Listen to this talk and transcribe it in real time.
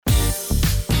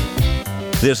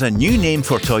There's a new name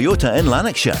for Toyota in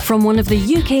Lanarkshire. From one of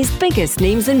the UK's biggest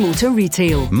names in motor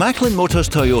retail. Macklin Motors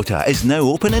Toyota is now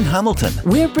open in Hamilton.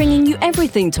 We're bringing you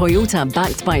everything Toyota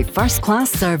backed by first-class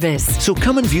service. So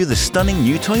come and view the stunning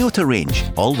new Toyota range,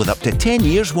 all with up to 10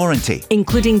 years warranty.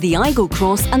 Including the Aygo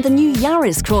Cross and the new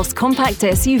Yaris Cross compact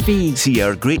SUV. See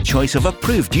our great choice of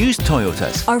approved used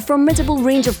Toyotas. Our formidable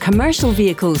range of commercial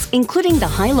vehicles, including the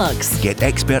Hilux. Get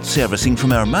expert servicing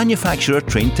from our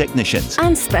manufacturer-trained technicians.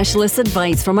 And specialist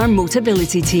advice from our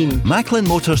Motability team. Macklin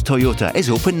Motors Toyota is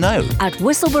open now. At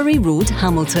Whistlebury Road,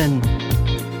 Hamilton.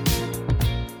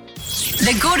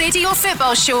 The Go Radio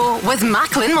Football Show with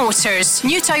Macklin Motors.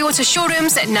 New Toyota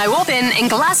showrooms now open in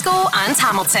Glasgow and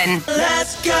Hamilton.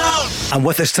 Let's go! And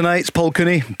with us tonight, it's Paul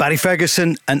Cooney, Barry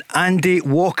Ferguson and Andy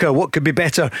Walker. What could be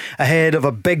better ahead of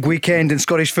a big weekend in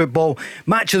Scottish football?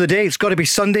 Match of the day, it's got to be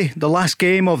Sunday, the last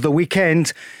game of the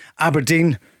weekend.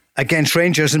 Aberdeen against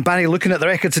Rangers. And Barry, looking at the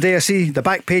record today, I see the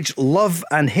back page, love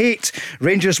and hate.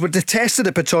 Rangers were detested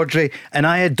at Pittodrie and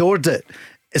I adored it.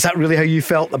 Is that really how you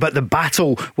felt about the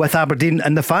battle with Aberdeen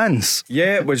and the fans?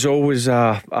 Yeah, it was always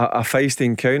a feisty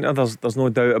encounter. There's no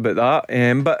doubt about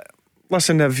that. But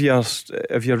listen, if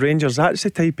you're Rangers, that's the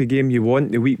type of game you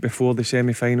want the week before the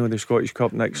semi-final of the Scottish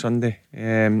Cup next Sunday.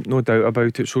 No doubt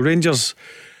about it. So Rangers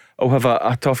will have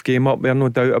a tough game up there, no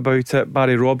doubt about it.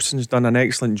 Barry Robson's done an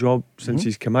excellent job since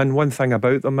he's come in. One thing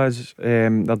about them is they're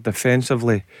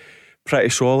defensively pretty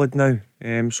solid now.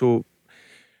 So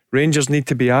Rangers need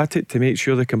to be at it to make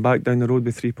sure they come back down the road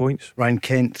with 3 points. Ryan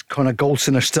Kent, Conor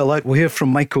Goldson are still out. We'll hear from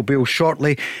Michael Beale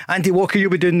shortly. Andy Walker,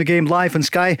 you'll be doing the game live on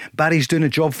Sky. Barry's doing a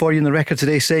job for you in the record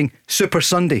today, saying Super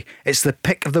Sunday. It's the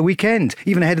pick of the weekend,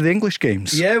 even ahead of the English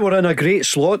games. Yeah, we're in a great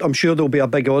slot. I'm sure there'll be a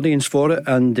big audience for it.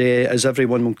 And as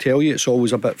everyone will tell you, it's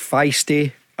always a bit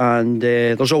feisty. And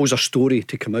there's always a story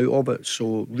to come out of it.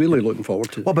 So really looking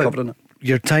forward to covering it.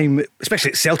 Your time,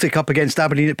 especially at Celtic up against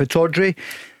Aberdeen at Pittodrie?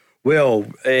 Well,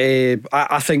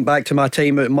 I think back to my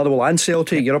time at Motherwell and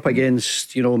Celtic. You're up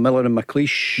against, Miller and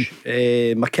McLeish,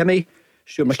 McKimmie,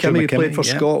 Stuart McKimmie, who played for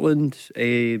Scotland,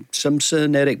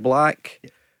 Simpson, Eric Black.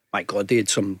 My God, they had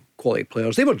some quality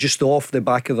players. They were just off the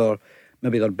back of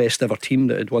maybe their best ever team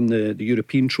that had won the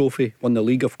European trophy, won the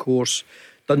league, of course.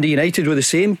 Dundee United were the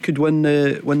same, could win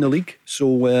the league.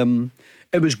 So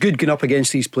it was good going up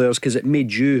against these players because it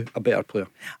made you a better player.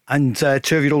 And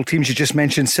two of your old teams you just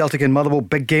mentioned, Celtic and Motherwell,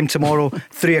 big game tomorrow.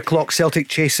 3 o'clock, Celtic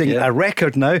chasing a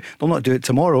record now. They'll not do it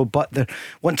tomorrow, but they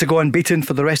want to go unbeaten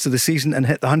for the rest of the season and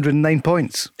hit the 109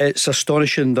 points. It's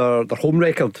astonishing, their home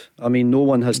record. I mean, no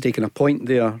one has taken a point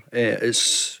there.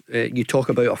 You talk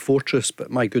about a fortress, but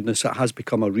my goodness, it has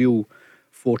become a real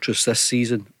fortress this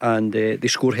season. And they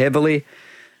score heavily.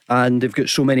 And they've got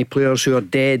so many players who are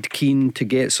dead keen to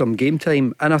get some game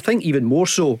time. And I think even more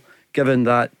so, given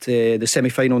that the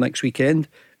semi-final next weekend,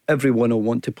 everyone will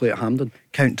want to play at Hampden.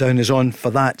 Countdown is on for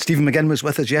that. Stephen McGinn was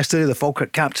with us yesterday. The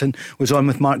Falkirk captain was on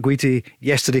with Mark Guidi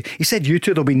yesterday. He said you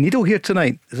two, there'll be Needle here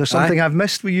tonight. Is there something I've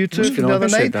missed with you two the other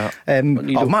night?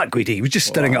 Mark Guidi, he was just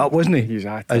stirring it up, wasn't he? He's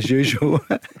at as usual.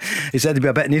 He said there'd be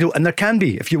a bit of Needle, and there can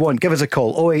be if you want. Give us a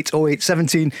call, 0808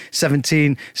 17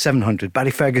 17 700.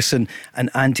 Barry Ferguson and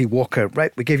Andy Walker.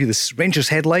 Right, we gave you this Rangers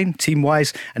headline team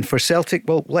wise, and for Celtic,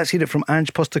 well, let's hear it from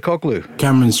Ange Postecoglou.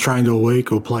 Cameron's trained all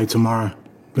week, will play tomorrow.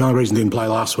 The only reason he didn't play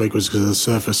last week was because of the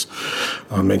surface.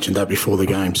 I mentioned that before the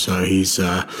game. So he's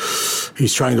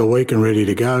trained all week and ready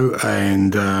to go.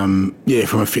 And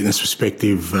from a fitness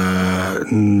perspective,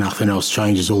 nothing else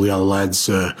changes. All the other lads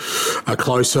are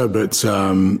closer,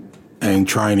 and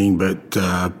training, but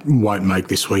won't make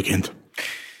this weekend.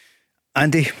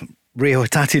 Andy, Rio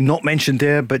Hatate not mentioned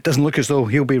there, but doesn't look as though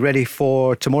he'll be ready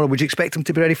for tomorrow. Would you expect him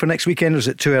to be ready for next weekend, or is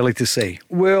it too early to say?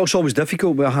 Well, it's always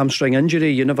difficult with a hamstring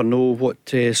injury. You never know what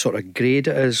sort of grade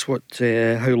it is,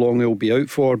 how long he'll be out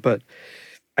for. But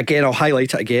again, I'll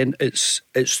highlight it again. It's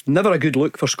never a good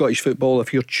look for Scottish football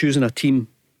if you're choosing a team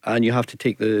and you have to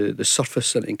take the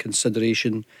surface into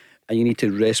consideration, and you need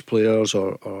to rest players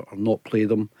or not play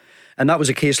them. And that was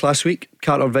the case last week.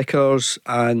 Carter Vickers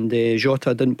and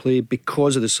Jota didn't play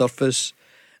because of the surface.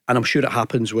 And I'm sure it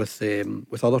happens with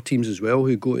other teams as well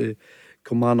who go to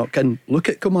Kilmarnock. And look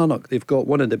at Kilmarnock. They've got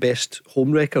one of the best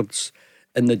home records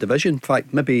in the division. In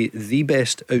fact, maybe the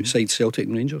best outside Celtic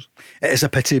and Rangers. It is a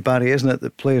pity, Barry, isn't it,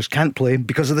 that players can't play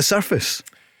because of the surface?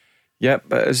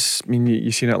 Yep, it is. I mean,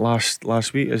 you seen it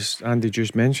last week, as Andy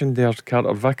just mentioned there.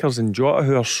 Carter Vickers and Jota,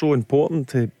 who are so important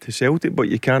to Celtic, but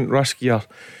you can't risk your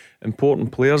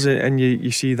important players, and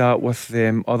you see that with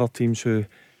other teams who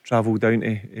travel down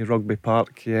to Rugby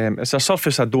Park. It's a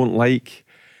surface I don't like,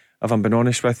 if I'm being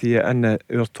honest with you. In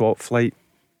our top flight,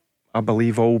 I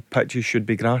believe all pitches should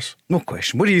be grass. No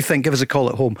question. What do you think? Give us a call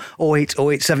at home.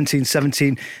 0808 17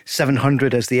 17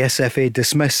 700 as the SFA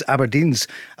dismiss Aberdeen's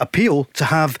appeal to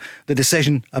have the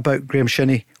decision about Graham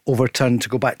Shinnie overturned to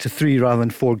go back to 3 rather than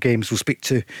 4 games. We'll speak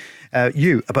to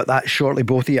you about that shortly,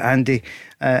 both of you, Andy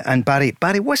and Barry.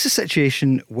 Barry, what's the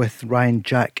situation with Ryan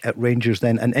Jack at Rangers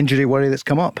then? An injury worry that's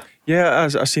come up? Yeah,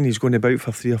 as I've seen, he's going about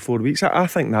for 3 or 4 weeks. I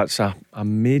think that's a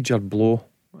major blow.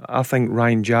 I think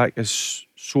Ryan Jack is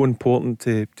so important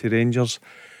to Rangers.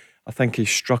 I think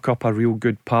he's struck up a real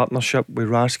good partnership with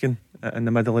Raskin in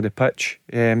the middle of the pitch.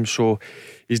 So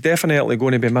he's definitely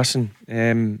going to be missing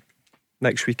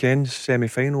next weekend's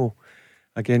semi-final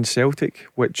against Celtic,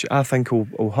 which I think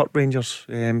will hurt Rangers,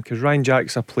 because Ryan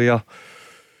Jack's a player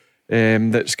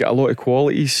that's got a lot of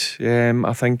qualities.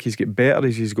 I think he's got better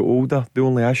as he's got older. The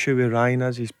only issue with Ryan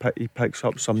is he picks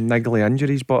up some niggly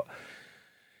injuries, but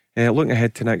looking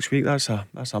ahead to next week, that's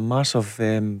a massive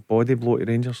body blow to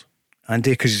Rangers.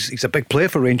 Andy, because he's a big player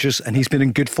for Rangers and he's been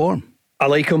in good form. I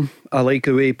like him. I like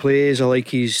the way he plays. I like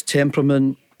his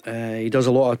temperament. He does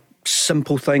a lot of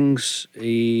simple things.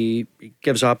 He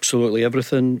gives absolutely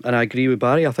everything, and I agree with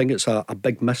Barry. I think it's a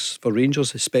big miss for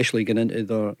Rangers, especially getting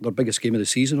into their biggest game of the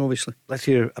season, obviously. Let's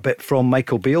hear a bit from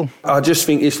Michael Beale. I just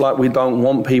think it's like we don't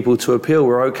want people to appeal.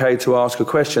 We're okay to ask a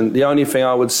question. The only thing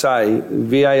I would say,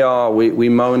 VAR, we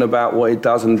moan about what it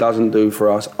does and doesn't do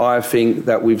for us. I think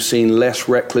that we've seen less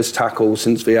reckless tackles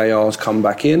since VAR's come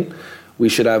back in. We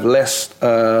should have less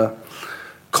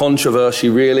controversy,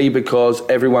 really, because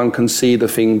everyone can see the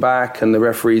thing back and the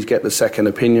referees get the second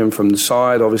opinion from the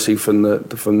side, obviously from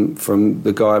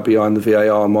the guy behind the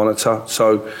VAR monitor.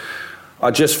 So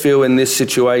I just feel in this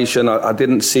situation, I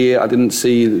didn't see it, I didn't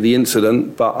see the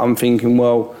incident, but I'm thinking,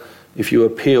 well, if you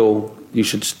appeal,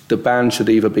 the ban should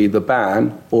either be the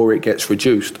ban or it gets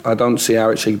reduced. I don't see how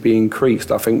it should be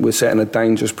increased. I think we're setting a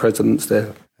dangerous precedence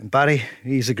there. And Barry,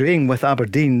 he's agreeing with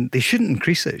Aberdeen. They shouldn't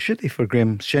increase it, should they, for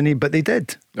Graham Shinnie? But they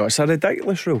did. No, it's a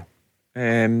ridiculous rule.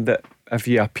 That if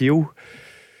you appeal,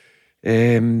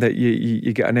 that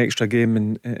you get an extra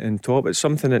game in top. It's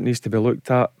something that needs to be looked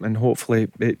at, and hopefully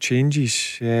it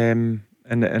changes in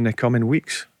the coming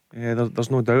weeks.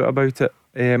 There's no doubt about it.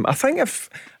 I think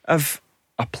if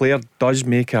a player does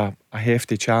make a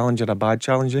hefty challenge or a bad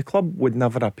challenge, the club would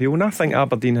never appeal. And I think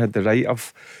Aberdeen had the right.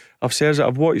 I've said it.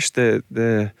 I've watched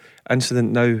the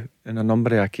incident now on a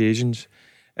number of occasions,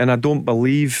 and I don't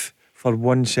believe for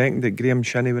 1 second that Graham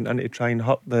Shinnie went in to try and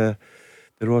hurt the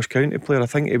Ross County player. I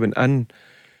think he went in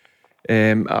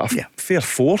at fair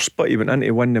force, but he went in to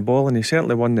win the ball, and he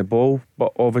certainly won the ball.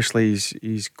 But obviously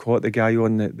he's caught the guy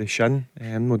on the shin,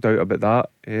 no doubt about that.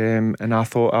 And I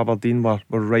thought Aberdeen were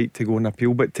right to go and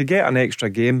appeal, but to get an extra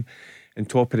game on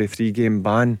top of the 3-game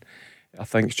ban, I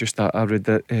think it's just a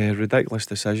ridiculous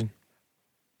decision.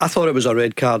 I thought it was a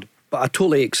red card, but I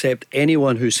totally accept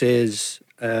anyone who says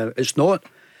it's not.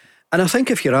 And I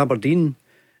think if you're Aberdeen,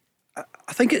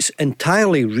 I think it's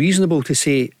entirely reasonable to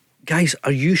say, guys,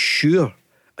 are you sure?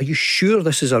 Are you sure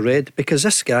this is a red? Because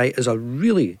this guy is a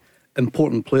really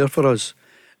important player for us,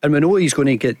 and we know he's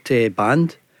going to get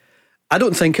banned. I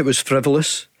don't think it was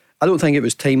frivolous. I don't think it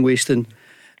was time wasting.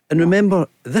 And remember,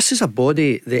 this is a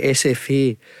body, the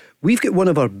SFA. We've got one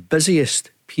of our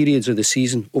busiest periods of the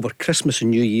season over Christmas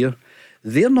and New Year.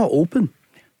 They're not open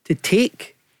to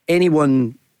take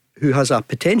anyone who has a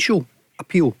potential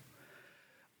appeal.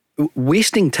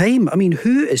 Wasting time. I mean,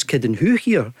 who is kidding who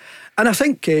here? And I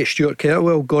think Stuart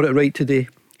Kerwell got it right today.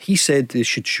 He said they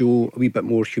should show a wee bit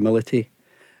more humility.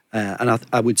 And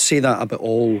I would say that about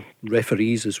all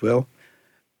referees as well.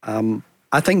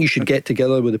 I think you should get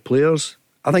together with the players.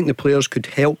 I think the players could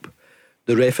help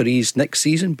the referees next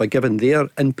season by giving their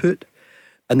input,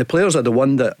 and the players are the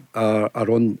one that are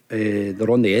on they're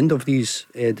on the end of these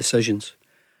decisions.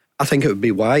 I think it would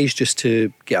be wise just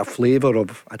to get a flavour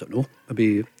of, I don't know,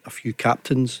 maybe a few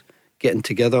captains getting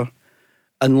together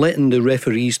and letting the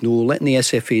referees know, letting the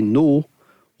SFA know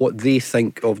what they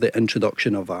think of the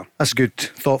introduction of VAR. That's a good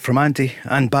thought from Andy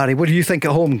and Barry. What do you think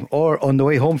at home or on the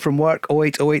way home from work?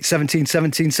 0808 17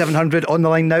 17 700. On the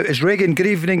line now is Reagan. Good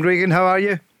evening, Reagan. How are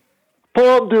you?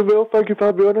 Paul, I'm doing well. Thank you for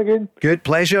having me on again. Good,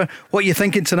 pleasure. What are you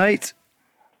thinking tonight?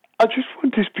 I just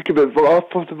want to speak about VAR.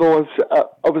 First of all,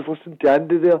 I was listening to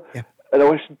Andy there, and I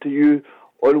listened to you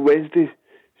on Wednesday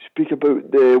speak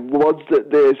about the words that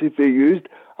the SFA used.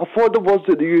 I thought the words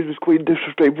that they used was quite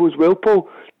disrespectful as well, Paul.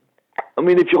 I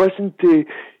mean, if you listen to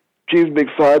James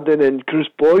McFadden and Chris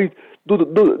Boyd,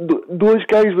 those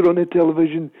guys were on the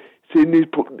television saying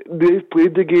they've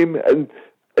played the game and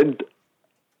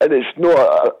it's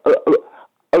not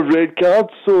a red card.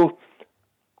 So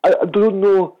I don't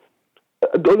know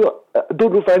I don't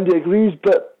know if Andy agrees,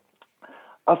 but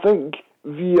I think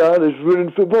VAR is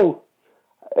ruining football.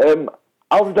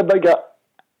 I was a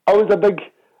big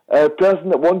person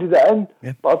that wanted it in,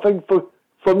 but I think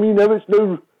for me now it's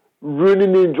now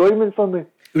ruining the enjoyment for me.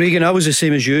 Regan, I was the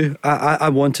same as you. I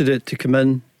wanted it to come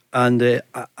in, and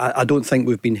I don't think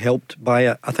we've been helped by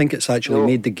it. I think it's actually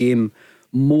made the game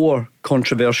more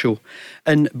controversial.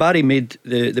 And Barry made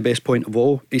the best point of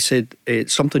all. He said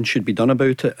something should be done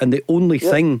about it, and the only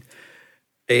thing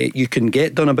you can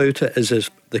get done about it is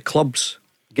the clubs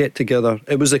get together.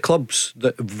 It was the clubs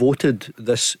that voted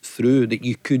this through, that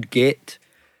you could get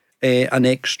an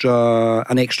extra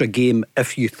game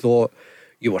if you thought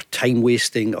you were time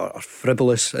wasting or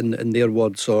frivolous in their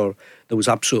words, or there was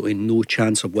absolutely no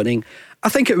chance of winning. I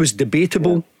think it was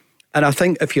debatable, and I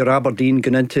think if you're Aberdeen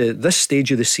going into this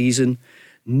stage of the season,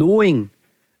 knowing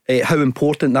how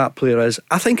important that player is,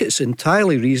 I think it's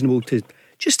entirely reasonable to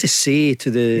say to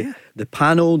the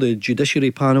panel, the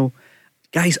judiciary panel,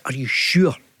 guys, are you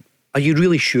sure? Are you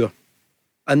really sure?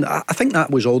 And I think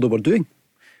that was all they were doing.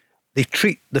 They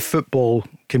treat the football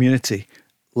community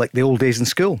like the old days in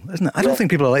school, isn't it? I don't think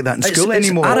people are like that in school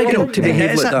anymore. It's arrogant to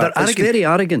behave like that. It's very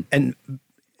arrogant. And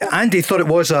Andy thought it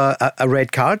was a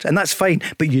red card, and that's fine,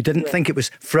 but you didn't think it was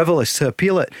frivolous to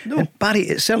appeal it. No. And Barry,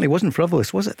 it certainly wasn't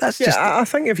frivolous, was it? That's just. I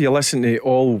think if you listen to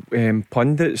all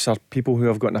pundits or people who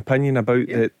have got an opinion about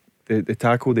the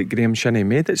tackle that Graham Shinnie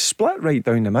made, it's split right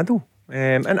down the middle.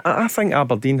 And I think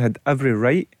Aberdeen had every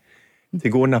right to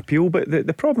go and appeal, but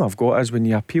the problem I've got is when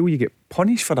you appeal, you get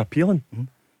punished for appealing.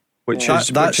 Which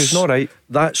is not right.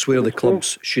 That's where the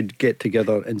clubs should get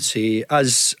together and say,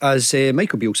 as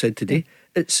Michael Beale said today,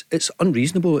 it's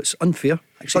unreasonable, it's unfair,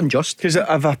 it's unjust. Because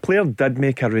if a player did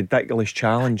make a ridiculous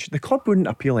challenge, the club wouldn't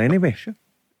appeal anyway. Sure.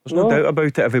 There's no doubt about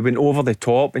it. If it went over the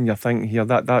top and you're thinking here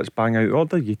that's bang out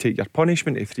order, you take your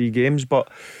punishment to 3 games. But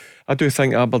I do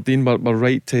think Aberdeen were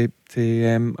right to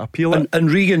appeal it. And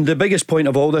Regan, the biggest point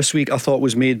of all this week I thought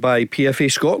was made by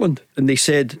PFA Scotland, and they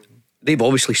said they've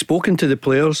obviously spoken to the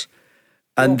players,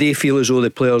 and they feel as though the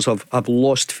players have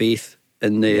lost faith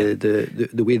in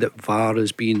the way that VAR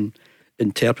has been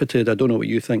interpreted. I don't know what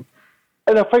you think.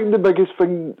 And I think the biggest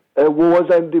thing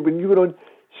was, Andy, when you were on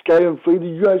Sky on Friday,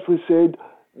 you actually said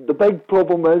the big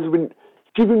problem is when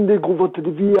they go over to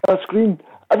the VAR screen,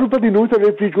 everybody knows the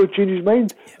referee's going to change his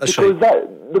mind. That's because right.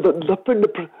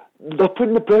 They're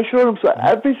putting the pressure on him. So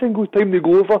every single time they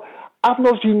go over, I've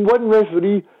not seen one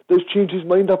referee that's changed his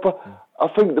mind up. I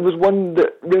think there was one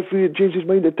referee that changed his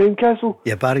mind at Tynecastle.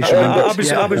 Yeah, Barry.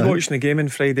 I was watching the game on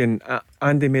Friday, and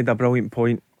Andy made a brilliant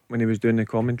point when he was doing the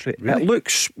commentary. Really? It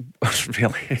looks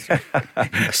really.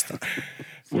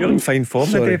 You're in fine form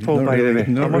today, Paul. By the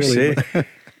way, I must say,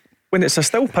 when it's a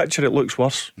still picture, it looks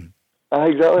worse.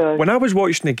 Exactly. When I was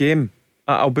watching the game,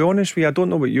 I'll be honest with you, I don't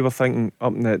know what you were thinking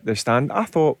up in the stand. I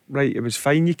thought, right, it was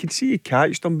fine. You could see he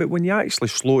catched them, but when you actually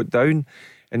slow it down,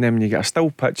 and then when you get a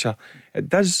still picture, it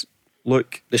does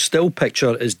look. The still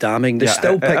picture is damning. The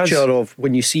still picture of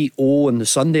when you see O on the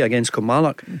Sunday against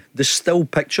Kilmarnock, the still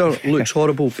picture looks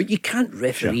horrible, but you can't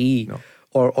referee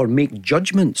or make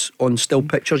judgments on still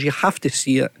pictures. You have to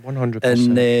see it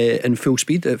 100% in full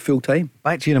speed at full time.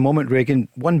 Back to you in a moment, Regan.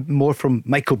 One more from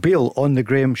Michael Beale on the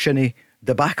Graham Shinnie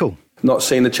debacle. Not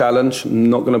seen the challenge. I'm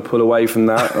not going to pull away from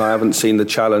that. I haven't seen the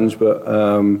challenge, but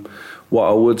what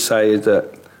I would say is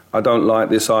that I don't like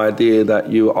this idea that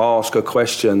you ask a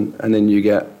question and then you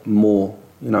get more.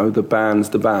 You know, the ban's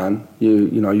the ban.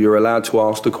 You're allowed to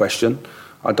ask the question.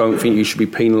 I don't think you should be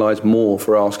penalised more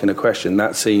for asking a question.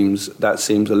 That seems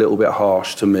a little bit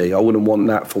harsh to me. I wouldn't want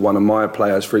that for one of my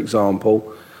players, for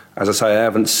example. As I say, I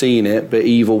haven't seen it, but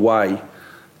either way,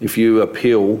 if you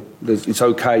appeal, it's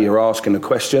okay. You're asking a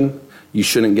question. You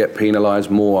shouldn't get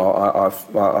penalised more.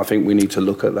 I think we need to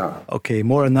look at that. Okay,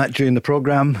 more on that during the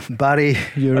programme. Barry,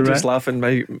 you're I'm just laughing.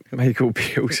 Michael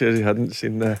Beale says he hadn't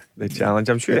seen the challenge.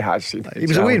 I'm sure he has seen it. He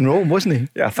was away in Rome, wasn't he?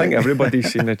 Yeah, I think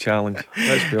everybody's seen the challenge.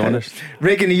 Let's be honest.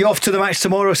 Regan, are you off to the match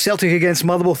tomorrow? Celtic against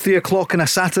Motherwell, 3 o'clock on a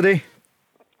Saturday?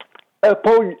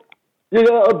 Paul,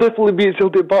 I'll definitely be at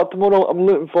Celtic Park tomorrow. I'm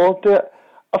looking forward to it.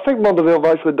 I think Motherwell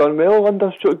have actually done well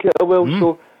under Stuart Kettlewell,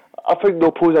 so I think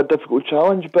they'll pose a difficult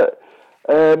challenge, but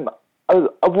I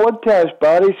want to ask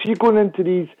Barry, see going into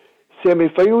these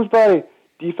semi-finals, Barry,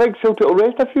 do you think Celtic will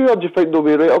rest a few, or do you think they'll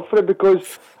be right up for it?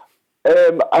 Because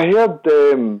I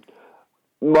heard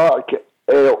Mark,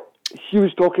 he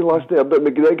was talking last night about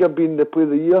McGregor being the player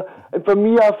of the year, and for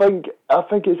me I think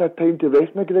it's a time to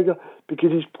rest McGregor,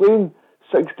 because he's playing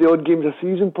 60 odd games a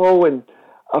season, Paul, and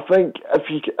I think if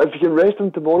you can rest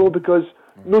him tomorrow, because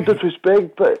no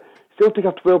disrespect, but Celtic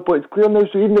have 12 points clear now,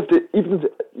 so even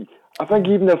if I think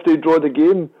even if they draw the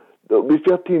game, they'll be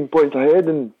 13 points ahead,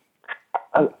 and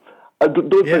I don't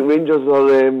think Rangers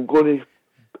are going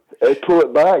to throw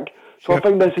it back. So I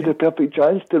think this is the perfect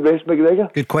chance to rest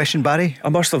McGregor. Good question, Barry. I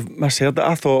must have misheard it.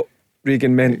 I thought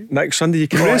Regan meant next Sunday. You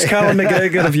can rest Callum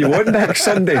McGregor if you want next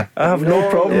Sunday. I have no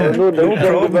problem. No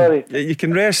problem. You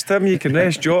can rest him, you can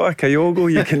rest Jota,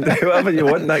 Kyogo, you can do whatever you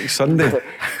want next Sunday.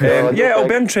 It'll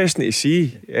be interesting to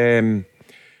see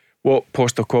what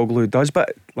Postecoglou does.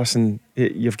 But listen,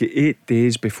 you've got 8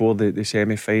 days before the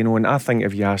semi-final, and I think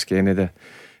if you ask any of the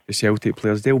Celtic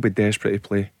players, they'll be desperate to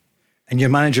play. And your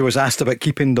manager was asked about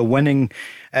keeping the winning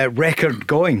record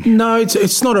going. No,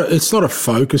 it's not a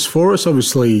focus for us.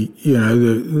 Obviously,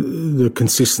 the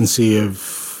consistency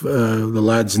of the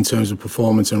lads in terms of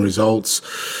performance and results.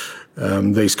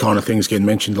 These kind of things get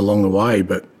mentioned along the way,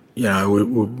 but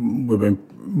we've been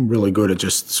really good at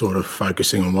just sort of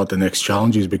focusing on what the next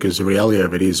challenge is, because the reality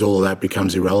of it is all of that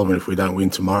becomes irrelevant if we don't win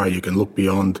tomorrow. You can look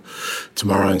beyond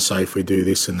tomorrow and say if we do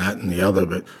this and that and the other,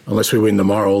 but unless we win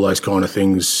tomorrow, all those kind of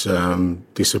things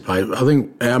dissipate. I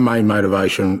think our main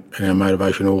motivation, and our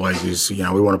motivation always is, we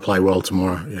want to play well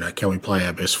tomorrow. Can we play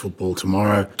our best football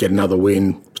tomorrow, get another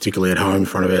win, particularly at home in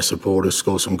front of our supporters,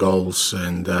 score some goals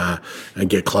and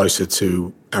get closer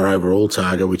to our overall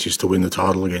target, which is to win the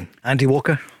title again. Andy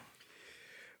Walker?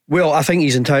 Well, I think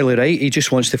he's entirely right. He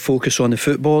just wants to focus on the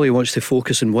football. He wants to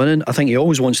focus on winning. I think he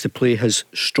always wants to play his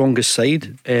strongest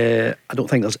side. I don't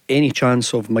think there's any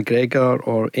chance of McGregor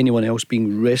or anyone else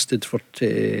being rested for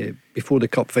before the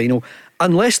cup final,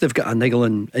 unless they've got a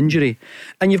niggling injury.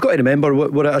 And you've got to remember,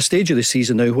 we're at a stage of the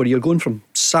season now where you're going from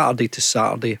Saturday to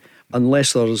Saturday.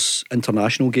 Unless there's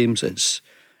international games, it's,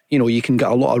 you can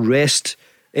get a lot of rest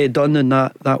done in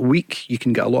that week. You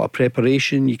can get a lot of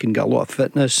preparation. You can get a lot of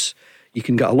fitness. You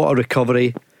can get a lot of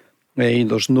recovery.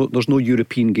 There's no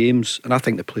European games, and I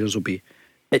think the players will be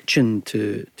itching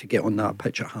to get on that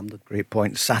pitch at Hampden. Great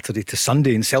point. Saturday to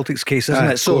Sunday in Celtic's case,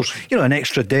 isn't it? So an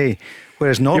extra day.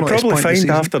 Whereas normally, you'll probably find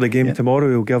after the game tomorrow,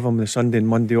 we'll give them the Sunday and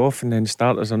Monday off, and then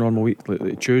start as a normal week,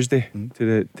 like Tuesday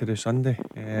to the Sunday.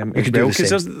 Because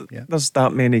there's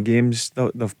that many games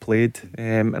that they've played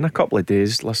in a couple of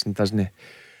days. Listen, doesn't it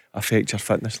affect your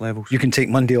fitness levels? You can take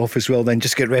Monday off as well, then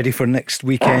just get ready for next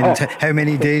weekend. How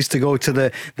many days to go to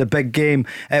the big game?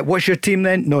 What's your team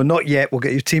then? No, not yet. We'll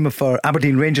get your team for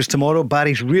Aberdeen Rangers tomorrow.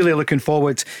 Barry's really looking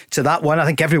forward to that one. I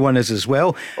think everyone is as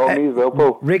well. Me as well,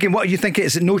 Paul. Regan, what do you think?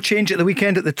 Is it no change at the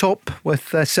weekend at the top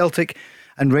with Celtic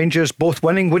and Rangers both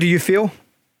winning? What do you feel?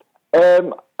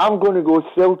 I'm going to go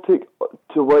Celtic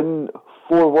to win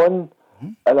 4-1,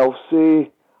 and I'll say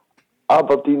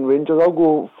Aberdeen Rangers. I'll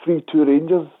go 3-2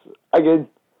 Rangers again.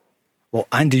 Well,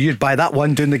 Andy, you'd buy that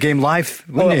one doing the game live,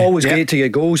 wouldn't you? Always great to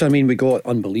get goals. I mean, we got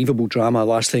unbelievable drama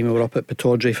last time we were up at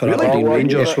Pittodrie for Aberdeen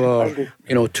Rangers, where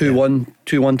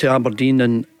 2-1 to Aberdeen,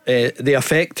 and the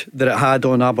effect that it had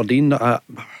on Aberdeen, I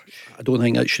don't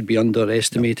think that should be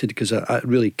underestimated, because it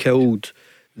really killed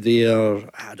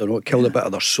killed a bit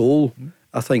of their soul.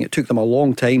 I think it took them a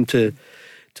long time to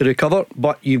recover,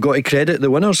 but you've got to credit the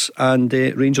winners, and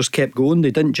Rangers kept going.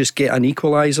 They didn't just get an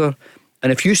equaliser.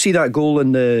 And if you see that goal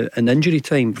in injury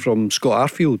time from Scott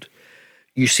Arfield,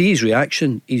 you see his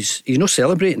reaction. He's not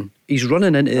celebrating. He's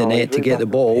running into the net to get the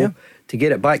ball, to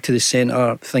get it back to the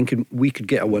centre, thinking we could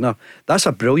get a winner. That's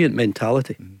a brilliant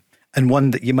mentality. And one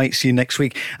that you might see next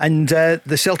week. And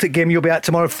the Celtic game you'll be at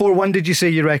tomorrow, 4-1 did you say,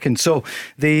 you reckon? So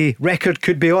the record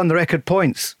could be on, the record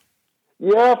points.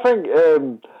 Yeah,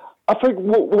 I think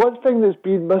one thing that's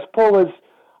been missed, Paul, is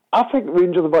I think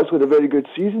Rangers have actually had a very good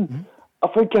season. I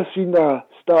think I've seen a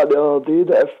stat the other day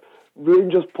that if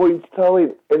Rangers points tally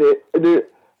in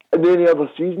any other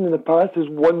season in the past has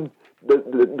won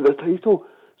the title.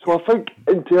 So I think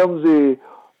in terms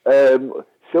of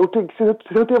Celtic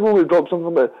have only dropped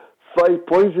something like 5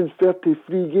 points in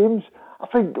 33 games. I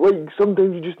think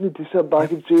sometimes you just need to sit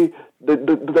back and say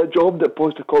the job that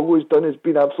Postecoglou has done has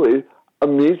been absolutely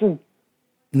amazing.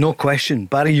 No question.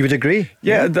 Barry, you would agree?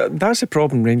 Yeah, that's the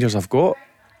problem Rangers have got.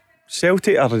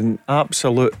 Celtic are in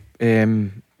absolute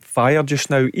fire just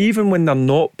now. Even when they're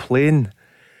not playing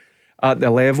at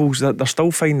the levels, they're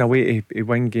still finding a way to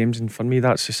win games, and for me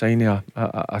that's a sign of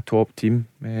a top team.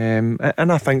 And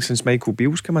I think since Michael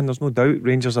Beale's come in, there's no doubt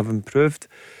Rangers have improved,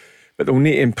 but they'll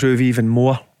need to improve even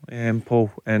more,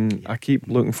 Paul. And I keep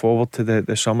looking forward to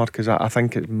the summer, because I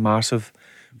think it's massive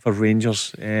for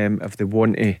Rangers if they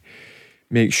want to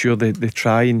make sure they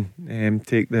try and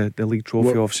take the league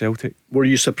trophy off Celtic. Were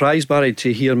you surprised, Barry,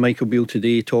 to hear Michael Beale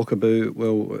today talk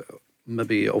about,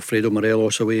 maybe Alfredo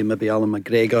Morelos away, maybe Alan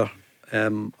McGregor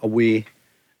away,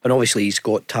 And obviously he's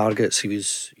got targets. He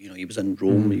was in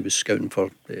Rome. He was scouting for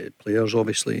players,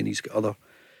 obviously, and he's got other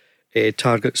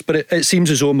targets. But it seems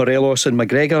as though Morelos and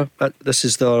McGregor, this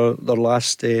is their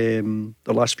last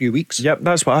few weeks. Yep,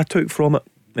 that's what I took from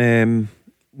it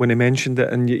when he mentioned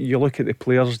it. And you look at the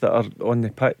players that are on the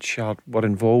pitch or were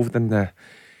involved in the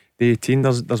 18.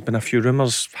 There's been a few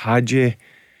rumours. Hadji,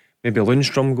 maybe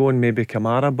Lundstrom going, maybe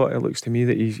Kamara, but it looks to me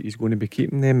that he's going to be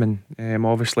keeping them. And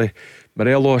obviously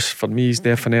Morelos, for me, is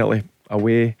definitely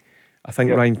away. I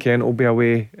think Ryan Kent will be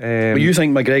away. But you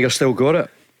think McGregor still got it?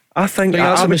 I think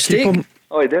that's I a would mistake. keep him.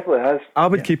 Oh, he definitely has. I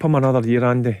would keep him another year,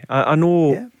 Andy. I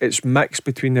know it's mixed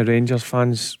between the Rangers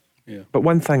fans, but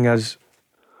one thing is,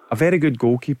 a very good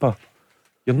goalkeeper,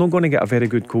 you're not going to get a very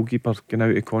good goalkeeper going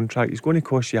out of contract. He's going to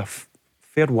cost you a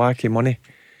fair whack of money,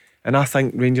 and I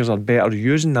think Rangers are better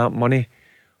using that money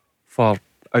for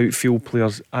outfield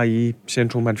players, i.e.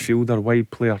 central midfielder, wide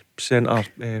player, centre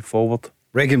forward.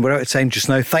 Regan, we're out of time just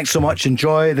now. Thanks so much.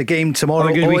 Enjoy the game tomorrow.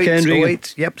 Have a good weekend, Regan.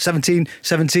 Yep, 17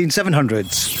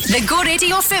 700s. The Go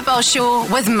Radio Football Show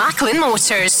with Macklin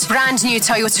Motors. Brand new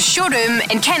Toyota showroom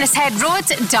in Kennishead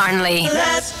Road, Darnley.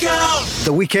 Let's go!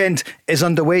 The weekend is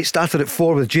underway. It started at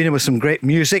 4 with Gina with some great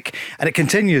music, and it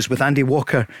continues with Andy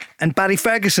Walker and Barry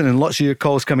Ferguson, and lots of your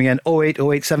calls coming in.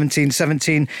 0808 17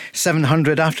 17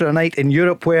 700 after a night in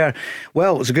Europe where,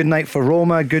 well, it was a good night for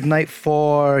Roma, a good night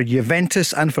for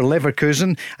Juventus and for Leverkusen,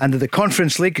 and in the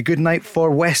Conference League, a good night for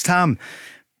West Ham.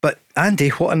 But Andy,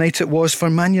 what a night it was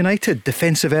for Man United.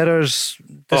 Defensive errors,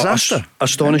 disaster.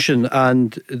 Astonishing.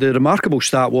 And the remarkable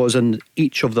stat was, in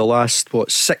each of the last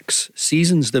 6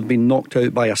 seasons, they've been knocked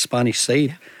out by a Spanish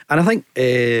side. And I think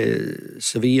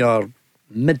Sevilla are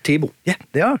mid-table. Yeah,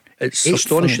 they are. It's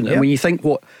astonishing. And when you think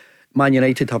what Man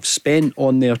United have spent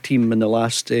on their team in the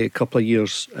last couple of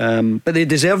years, but they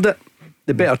deserved it.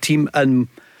 The better team. And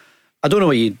I don't know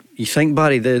what you think,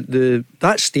 Barry.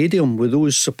 That stadium with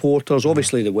those supporters,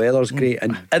 obviously the weather's great,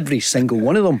 and every single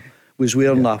one of them was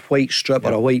wearing a white strip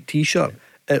or a white t-shirt.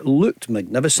 It looked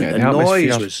magnificent. The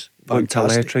noise was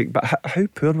fantastic. Electric. But how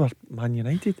poor were Man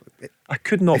United? I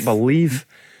could not believe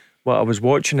what I was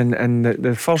watching. And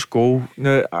the first goal,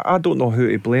 now I don't know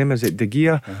who to blame. Is it De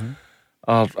Gea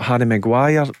or Harry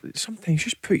Maguire? Sometimes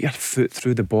just put your foot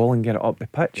through the ball and get it up the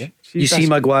pitch. You see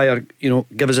Maguire,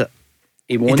 give us it.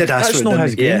 He did ask That's for it, not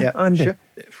his game, Andy. Sure.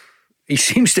 He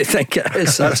seems to think it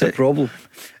is. That's a problem.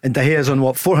 And De Gea's on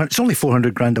what, 400? It's only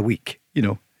 400 grand a week,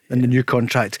 in the new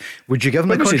contract. Would you give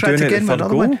him a contract again with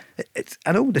another one?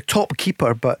 I know, the top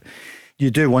keeper, but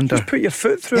you do wonder. Just put your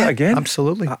foot through it again.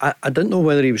 Absolutely. I didn't know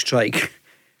whether he was trying to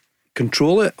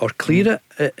control it or clear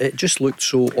it. It just looked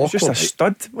so awkward. Just a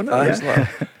stud, wasn't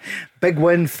it? Big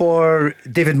win for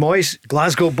David Moyes,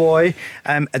 Glasgow boy.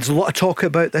 There's a lot of talk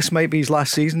about this might be his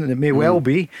last season, and it may well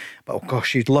be. But oh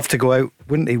gosh, he'd love to go out,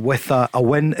 wouldn't he, with a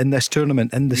win in this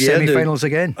tournament, in the semi-finals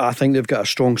again. I think they've got a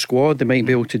strong squad. They might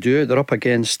be able to do it. They're up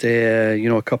against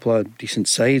a couple of decent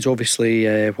sides. Obviously,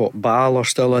 Bâle are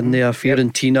still in there,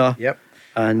 Fiorentina. Yep.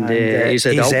 And AZ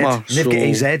Alkmaar. They've got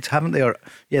AZ, haven't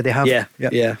they? They have.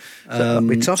 Yeah.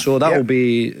 So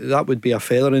that would be a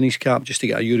feather in his cap just to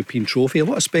get a European trophy. A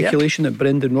lot of speculation that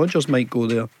Brendan Rodgers might go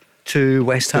there to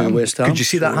West Ham. Could you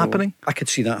see that happening? I could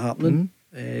see that happening.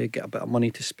 Get a bit of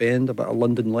money to spend, a bit of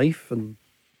London life, and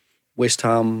West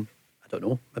Ham, I don't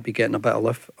know, maybe getting a bit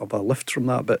of a lift from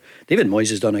that. But David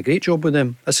Moyes has done a great job with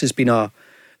them. This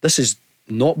has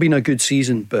not been a good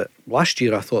season, but last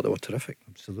year I thought they were terrific.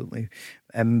 Absolutely.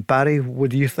 Barry,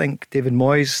 what do you think? David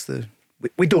Moyes,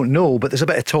 we don't know, but there's a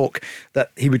bit of talk that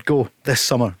he would go this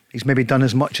summer. He's maybe done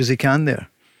as much as he can there.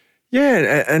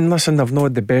 Yeah, and listen, they've not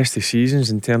had the best of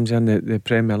seasons in terms of the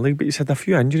Premier League, but he's had a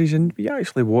few injuries, and you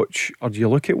actually watch, or you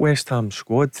look at West Ham's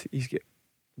squad, he's got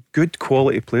good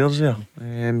quality players there.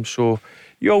 So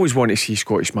you always want to see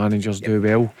Scottish managers do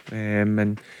well,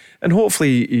 and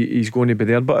hopefully he's going to be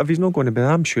there. But if he's not going to be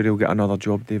there, I'm sure he'll get another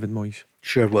job, David Moyes.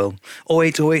 Sure will.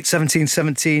 0808 17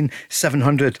 17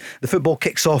 700. The football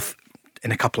kicks off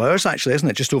in a couple of hours, actually, isn't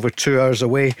it? Just over 2 hours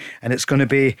away, and it's going to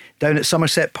be down at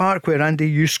Somerset Park, where Andy,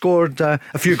 you scored a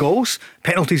few goals,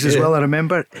 penalties as well, I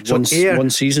remember. So one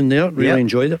season there, really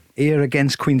enjoyed it. Ayr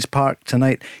against Queen's Park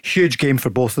tonight. Huge game for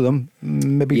both of them,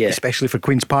 maybe especially for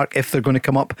Queen's Park if they're going to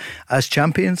come up as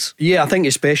champions. Yeah, I think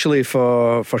especially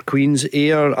for Queen's.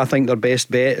 Ayr, I think their best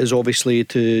bet is obviously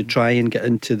to try and get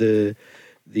into the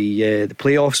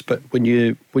playoffs. But when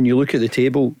you look at the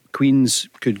table, Queen's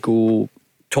could go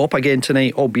top again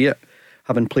tonight, albeit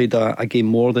having played a game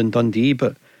more than Dundee.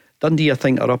 But Dundee, I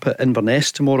think, are up at Inverness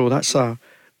tomorrow. That's a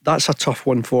tough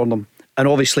one for them. And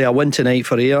obviously a win tonight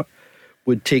for Ayr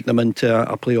would take them into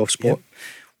a playoff spot.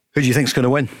 Who do you think's going to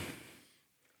win?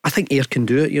 I think Ayr can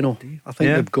do it, you know. I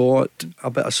think they've got a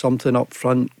bit of something up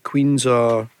front. Queens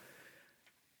are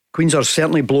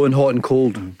certainly blowing hot and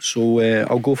cold, so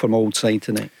I'll go for my old side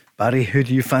tonight. Barry, who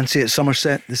do you fancy at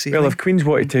Somerset this evening? Well, if Queens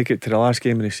want to take it to the last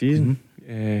game of the season,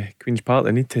 Queen's Park,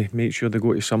 they need to make sure they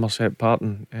go to Somerset Park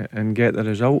and get the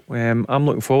result. I'm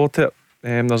looking forward to it.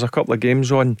 There's a couple of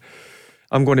games on.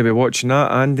 I'm going to be watching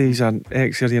that. Andy's an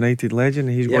ex-Ayr United legend.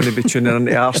 He's going to be tuning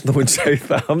into Arsenal and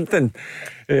Southampton.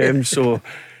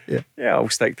 I'll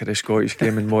stick to the Scottish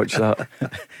game and watch that.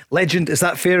 Legend, is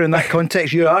that fair in that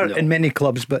context? You are in many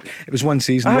clubs, but it was one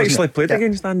season. I actually played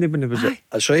against Andy when he was at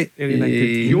That's right.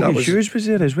 Yogi Hughes was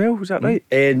there as well, was that right?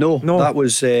 No, that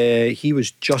was he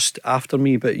was just after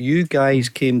me, but you guys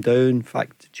came down. In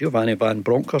fact, Giovanni Van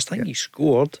Bronckhorst, I think he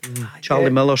scored.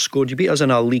 Charlie Miller scored. You beat us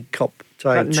in a League Cup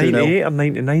tie, 98 or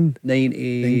 99?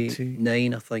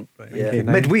 99, I think. Right,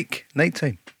 midweek, night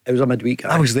time. It was a midweek.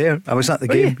 I was there. I was at the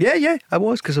game. Yeah, I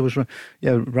was, because I was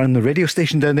running the radio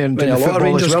station down there and doing the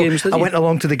football as well. Games, I went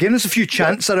along to the game. There's a few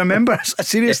chants I remember.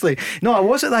 Seriously, no, I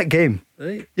was at that game.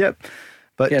 Right. Yep.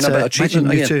 But a bit of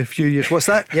treatment you a few years. What's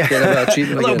that? Yeah, a bit of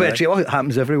treatment. A little bit of treatment. It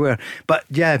happens everywhere. But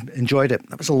enjoyed it.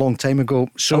 That was a long time ago.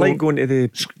 So I like going to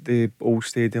the old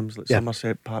stadiums like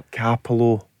Somerset Park,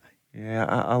 Capello. Yeah,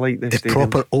 I like the stadiums.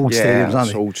 Proper old stadiums,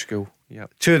 aren't they? Old school. Yeah,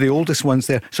 two of the oldest ones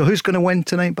there. So who's going to win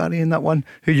tonight, Barry, in that one?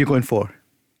 Who are you going for?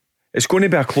 It's going to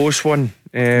be a close one.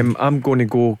 I'm going to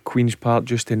go Queen's Park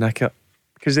just to nick it,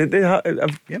 because they've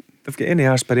got any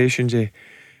aspirations of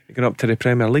going up to the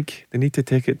Premier League. They need to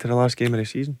take it to the last game of the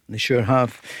season. They sure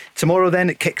have. Tomorrow then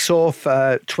it kicks off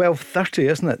 12:30,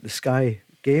 isn't it? The Sky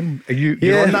game.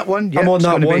 You're on that one? I'm on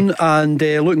that one and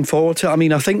looking forward to it. I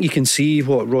mean, I think you can see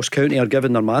what Ross County are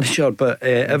giving their manager, but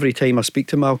every time I speak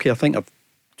to Malky, I think I've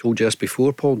told you this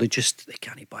before, Paul, they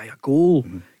can't buy a goal.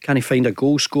 Can't find a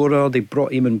goal scorer. They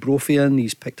brought Eamon Brophy in.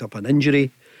 He's picked up an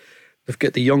injury. They've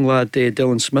got the young lad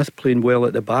Dylan Smith playing well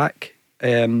at the back,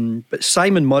 but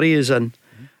Simon Murray is in,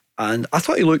 and I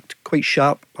thought he looked quite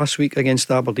sharp last week against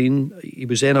Aberdeen. He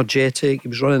was energetic. He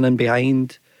was running in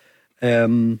behind,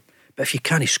 but if you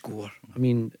can't score, I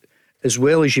mean, as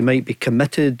well as you might be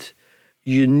committed,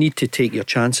 you need to take your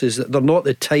chances. They're not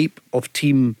the type of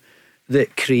team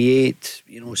that create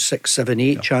 6, 7,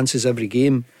 8 chances every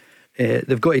game.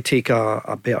 They've got to take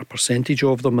a better percentage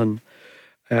of them.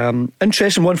 And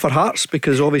interesting one for Hearts,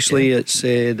 because obviously it's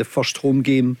the first home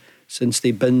game since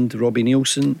they binned Robbie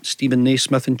Nielsen. Stephen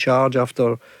Naismith in charge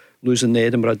after losing the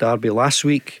Edinburgh Derby last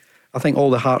week. I think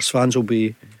all the Hearts fans will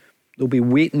be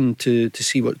waiting to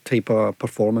see what type of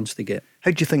performance they get. How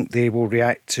do you think they will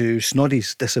react to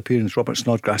Snoddy's disappearance? Robert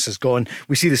Snodgrass is gone.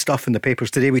 We see the stuff in the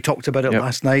papers today. We talked about it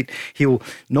last night. He'll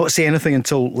not say anything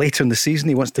until later in the season.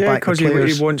 He wants to back the players.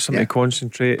 Because he wants them to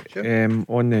concentrate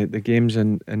on the games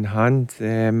in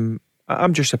hand.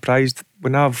 I'm just surprised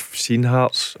when I've seen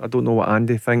Hearts. I don't know what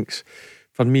Andy thinks.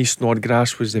 For me,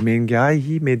 Snodgrass was the main guy.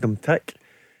 He made them tick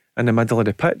in the middle of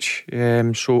the pitch.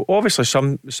 So obviously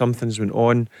something's went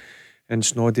on. And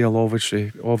Snoddy will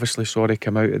obviously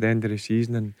come out at the end of the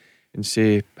season and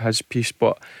say his piece.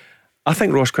 But I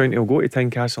think Ross County will go to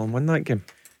Tynecastle and win that game.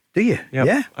 Do you? Yep,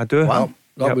 yeah, I do. Wow,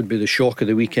 that would be the shock of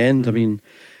the weekend. I mean,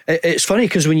 it's funny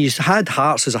because when you had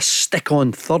Hearts as a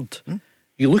stick-on third,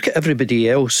 you look at everybody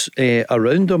else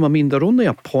around them. I mean, they're only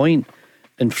a point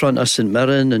in front of St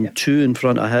Mirren and 2 in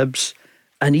front of Hibs,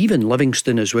 and even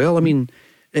Livingston as well. I mean,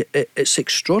 it's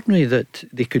extraordinary that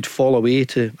they could fall away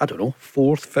to, I don't know,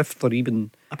 4th, 5th or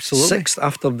even 6th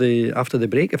after the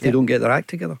break if they don't get their act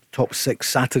together. Top 6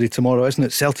 Saturday tomorrow, isn't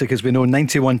it? Celtic, as we know,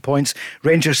 91 points,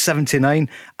 Rangers 79,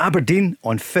 Aberdeen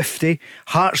on 50,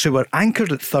 Hearts, who were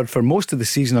anchored at 3rd for most of the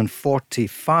season, on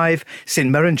 45, St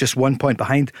Mirren just 1 point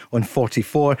behind on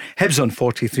 44, Hibs on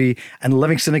 43, and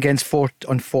Livingston against 4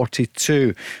 on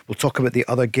 42. We'll talk about the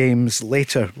other games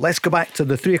later. Let's go back to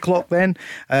the 3 o'clock then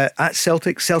at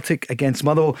Celtic against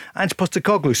Motherwell. Ange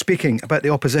Postecoglou speaking about the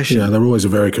opposition. Yeah, they're always a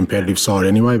very competitive side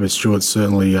anyway, but Stuart's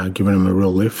certainly given them a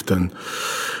real lift, and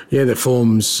their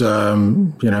form's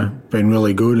been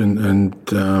really good,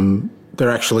 and they're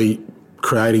actually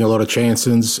creating a lot of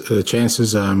chances.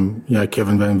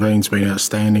 Kevin Van Veen's been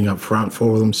outstanding up front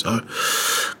for them, so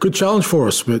good challenge for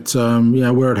us. But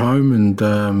we're at home,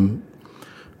 and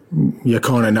you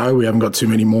kind of know we haven't got too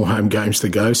many more home games to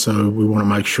go, so we want to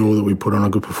make sure that we put on a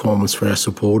good performance for our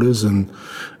supporters, and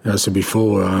as I said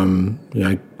before,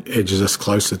 edges us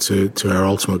closer to our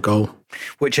ultimate goal,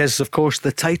 which is of course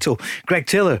the title. Greg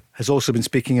Taylor has also been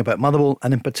speaking about Motherwell,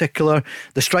 and in particular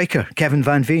the striker Kevin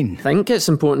Van Veen. I think it's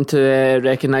important to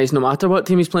recognise, no matter what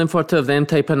team he's playing for, to have them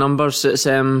type of numbers. It's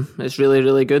really,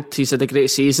 really good. He's had a great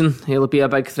season. He'll be a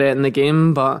big threat in the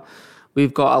game, but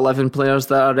we've got 11 players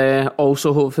that are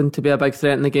also hoping to be a big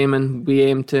threat in the game, and we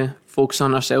aim to focus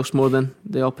on ourselves more than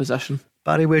the opposition.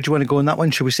 Barry, where do you want to go on that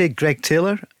one? Shall we say Greg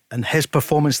Taylor and his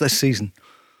performance this season?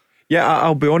 Yeah,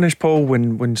 I'll be honest, Paul,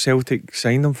 when Celtic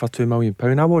signed him for £2 million,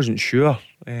 I wasn't sure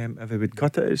if he would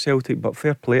cut it at Celtic, but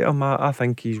fair play to him. I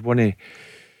think he's one of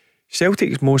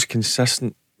Celtic's most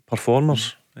consistent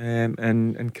performers,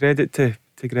 and credit to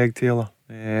Greg Taylor.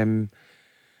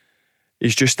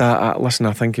 He's just listen,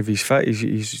 I think if he's fit,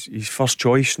 he's first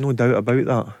choice, no doubt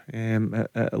about that,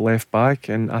 at left back,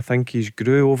 and I think he's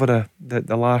grew over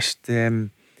the last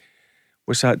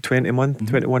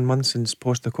 21 months since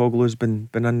Postecoglou's been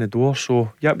in the door.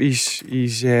 So yep, he's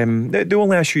the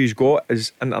only issue he's got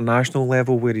is international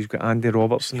level, where he's got Andy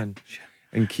Robertson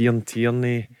and Kieran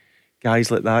Tierney, guys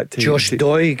like that. Josh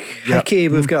Doig, Hickey,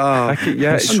 we've got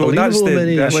so that's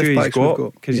the issue he's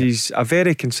got, because he's a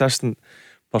very consistent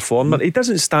performer. He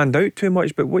doesn't stand out too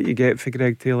much, but what you get for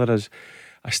Greg Taylor is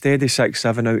a steady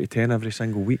 6-7 out of 10 every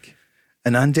single week.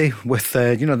 And Andy, with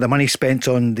the money spent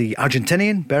on the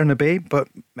Argentinian Bernabeu, but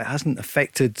it hasn't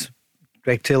affected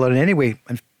Greg Taylor in any way,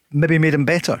 and maybe made him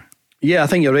better. Yeah, I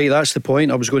think you're right. That's the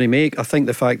point I was going to make. I think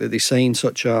the fact that they signed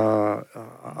such a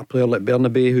player like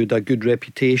Bernabeu, who had a good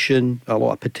reputation, a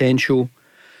lot of potential.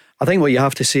 I think what you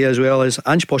have to say as well is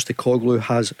Ange Postecoglou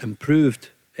has improved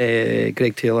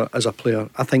Greg Taylor as a player.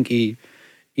 I think he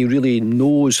really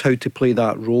knows how to play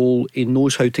that role. He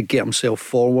knows how to get himself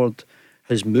forward.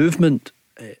 His movement,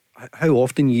 how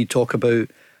often you talk about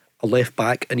a left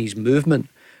back and his movement,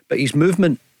 but his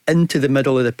movement into the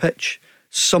middle of the pitch,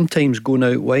 sometimes going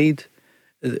out wide,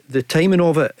 the timing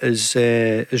of it is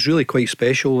really quite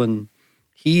special, and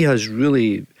he has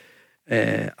really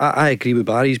I agree with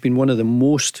Barry, he's been one of the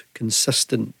most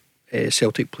consistent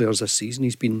Celtic players this season.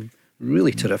 He's been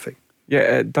really terrific.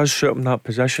 Yeah, it does suit him, that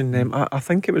position. I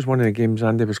think it was one of the games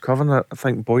Andy was covering. I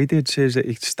think Boydie had says that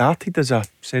he started as a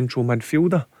central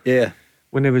midfielder. Yeah.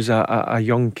 When he was a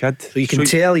young kid. So you can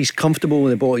tell he's comfortable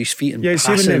with the ball at his feet and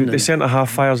passing. See when the centre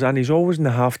half fires in, he's always in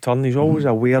the half turn. He's always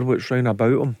aware what's round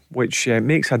about him, which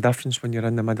makes a difference when you're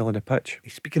in the middle of the pitch.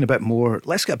 He's speaking a bit more.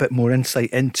 Let's get a bit more insight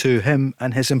into him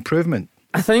and his improvement.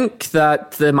 I think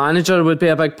that the manager would be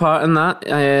a big part in that.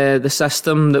 The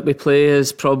system that we play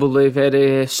is probably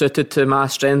very suited to my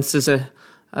strengths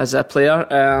as a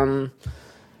player.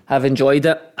 I've enjoyed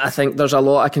it. I think there's a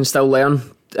lot I can still learn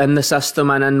in the system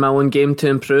and in my own game to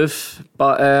improve.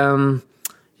 But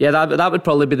that would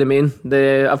probably be the main.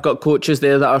 I've got coaches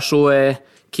there that are so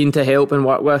keen to help and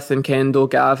work with, and Kendo,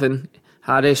 Gav and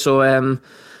Harry. So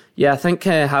I think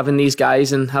having these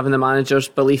guys and having the manager's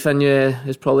belief in you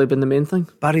has probably been the main thing.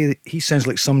 Barry, he sounds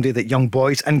like somebody that young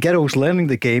boys and girls learning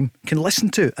the game can listen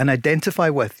to and identify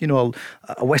with. You know,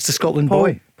 a West of Scotland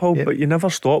boy. Paul, but you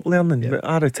never stop learning. Yeah.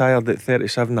 I retired at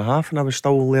 37 and a half and I was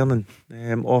still learning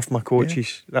off my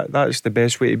coaches. Yeah. That's the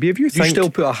best way to be. If you still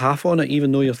put a half on it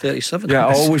even though you're 37. Yeah,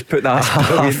 I always put that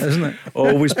half, isn't it?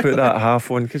 Always put that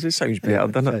half on because it sounds better,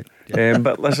 doesn't it? Yeah.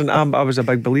 But listen, I was a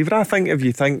big believer. I think if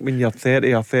you think when you're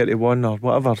 30 or 31 or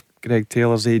whatever Greg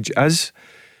Taylor's age is,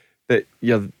 that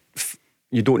you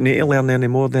don't need to learn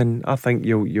anymore, then I think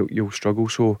you'll struggle.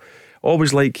 So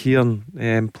always like hearing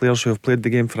players who have played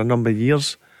the game for a number of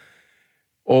years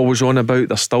always on about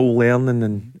they're still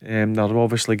learning, and they're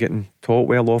obviously getting taught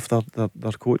well off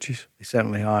their coaches. They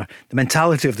certainly are. The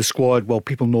mentality of the squad, well,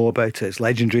 people know about it, it's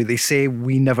legendary. They say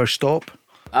we never stop.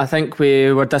 I think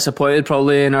we were disappointed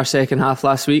probably in our second half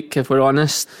last week, if we're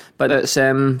honest, but it's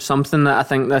something that I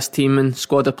think this team and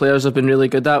squad of players have been really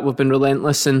good at. We've been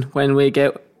relentless, and when we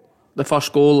get the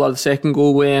first goal or the second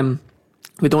goal,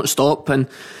 we don't stop. And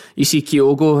you see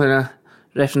Kyogo, and I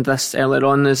referenced this earlier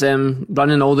on, is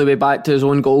running all the way back to his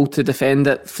own goal to defend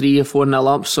it 3 or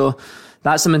 4-0 up. So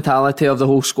that's the mentality of the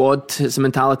whole squad. It's the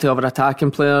mentality of our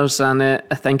attacking players, and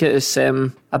I think it is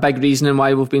a big reason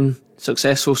why we've been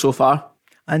successful so far.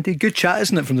 Andy, good chat,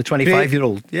 isn't it, from the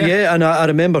 25-year-old? Yeah, and I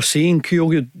remember seeing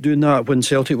Kyogo doing that when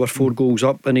Celtic were 4 goals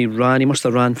up, and he must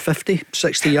have ran 50,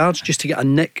 60 yards just to get a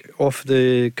nick off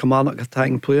the Kilmarnock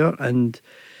attacking player. And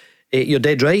you're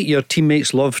dead right, your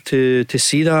teammates love to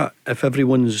see that. If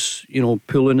everyone's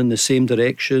pulling in the same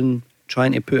direction,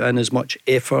 trying to put in as much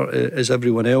effort as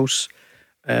everyone else,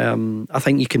 I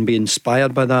think you can be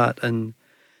inspired by that. And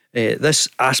this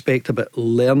aspect about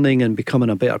learning and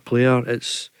becoming a better player,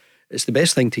 it's the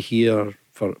best thing to hear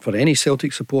for any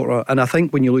Celtic supporter. And I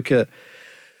think when you look at,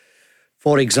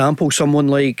 for example, someone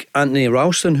like Anthony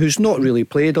Ralston, who's not really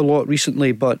played a lot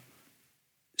recently, but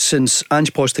since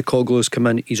Ange Postecoglou's come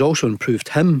in, he's also improved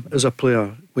him as a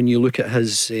player. When you look at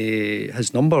his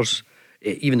numbers,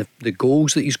 even the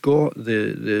goals that he's got,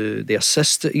 the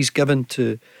assists that he's given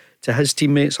to to his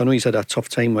teammates. I know he's had a tough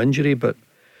time with injury, but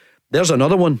there's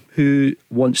another one who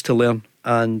wants to learn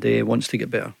and wants to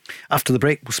get better. After the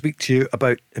break, we'll speak to you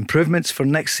about improvements for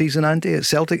next season, Andy, at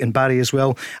Celtic, and Barry as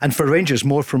well. And for Rangers,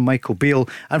 more from Michael Beale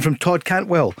and from Todd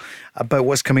Cantwell about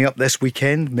what's coming up this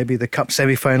weekend, maybe the Cup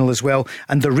semi-final as well,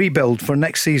 and the rebuild for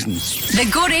next season. The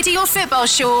Go Radio Football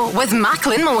Show with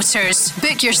Macklin Motors.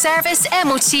 Book your service,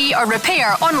 MOT or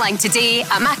repair online today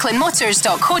at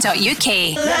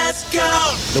macklinmotors.co.uk. Let's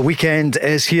go! The weekend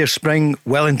is here, spring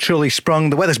well and truly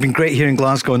sprung. The weather's been great here in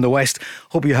Glasgow in the west.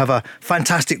 Hope you have a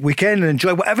fantastic weekend and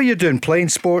enjoy whatever you're doing. Playing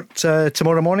sport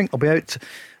tomorrow morning. I'll be out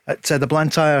at the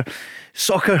Blantyre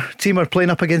soccer team are playing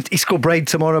up against East Kilbride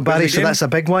tomorrow, Barry, so that's a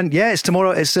big one. Yeah, it's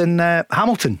tomorrow. It's in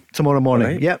Hamilton tomorrow morning.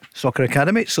 Right. Yep, Soccer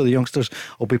Academy, so the youngsters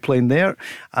will be playing there.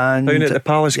 And down at the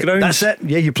Palace grounds. That's it.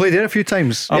 Yeah, you played there a few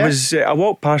times. I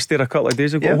walked past there a couple of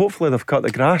days ago. Yeah. Hopefully they've cut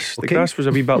the grass. The grass was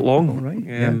a wee bit long. All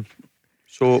right.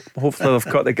 So hopefully they've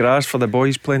cut the grass for the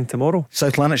boys playing tomorrow.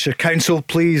 South Lanarkshire Council,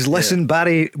 please listen.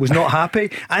 Barry was not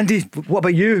happy. Andy, what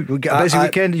about you? We'll get a busy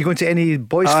weekend. Are you going to any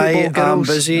boys football, girls?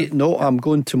 I'm busy. No, I'm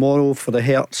going tomorrow for the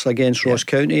Herts against Ross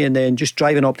County, and then just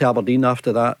driving up to Aberdeen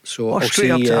after that. So I'll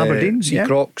straight up to Aberdeen, see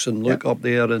Crocs and look up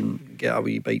there and get a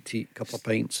wee bite to eat, a couple of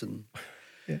pints, and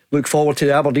look forward to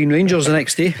the Aberdeen Rangers the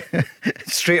next day.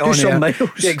 Straight on some miles.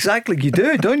 Yeah, exactly, you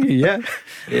do, don't you? Yeah.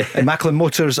 And Macklin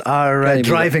Motors are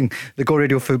driving the Go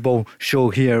Radio Football Show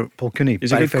here. Paul Cooney,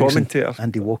 he's a good Ferguson, commentator.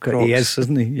 Andy Walker, Crocs. he is,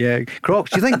 isn't he? Yeah,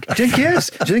 Crocs. Do you think he is?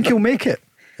 Do you think he'll make it?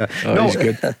 No, he's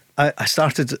good. I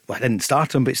didn't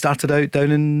start him, but he started out down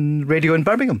in radio in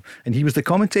Birmingham, and he was the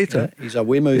commentator. He's a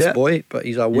Weymouth boy, but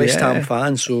he's a West Ham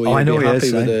fan, so I know be he happy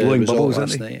is, with the blowing result bubbles, last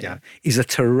isn't he? night. Yeah, he's a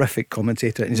terrific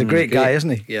commentator, and he's a great guy, isn't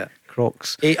he? Yeah.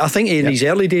 Crocs. I think in his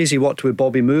early days he worked with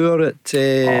Bobby Moore at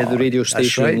the radio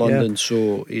station in London,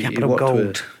 so he worked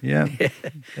Gold. with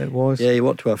It was. Yeah, he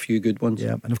worked with a few good ones.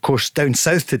 Yeah, and of course down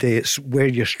south today it's Wear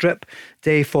Your Strip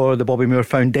Day for the Bobby Moore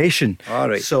Foundation. All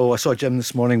right. So I saw Jim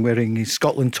this morning wearing his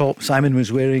Scotland top. Simon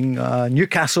was wearing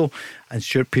Newcastle, and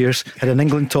Stuart Pearce had an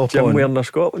England top Jim on. wearing a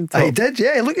Scotland top. He did.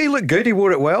 Yeah, he looked good. He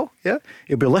wore it well. Yeah,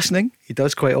 he'll be listening. He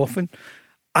does quite often.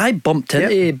 I bumped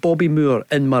into Bobby Moore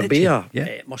in Marbella. Yeah.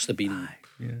 It must have been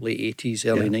late 80s,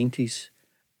 early 90s.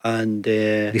 And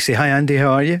did he say, "Hi Andy,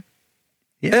 how are you"?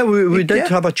 Yeah, we did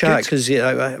have a chat, because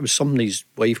it was something his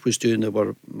wife was doing.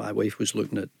 My wife was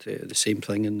looking at the same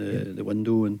thing in the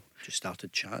window, and just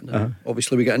started chatting. And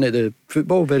obviously we got into the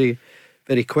football very,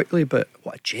 very quickly, but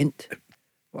what a gent.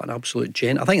 What an absolute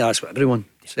gent. I think that's what everyone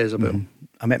says about him.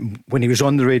 I met him when he was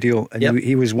on the radio, and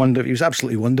he was he was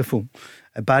absolutely wonderful.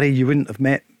 Barry, you wouldn't have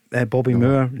met Bobby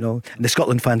Moore, and the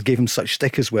Scotland fans gave him such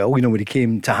stick as well, when he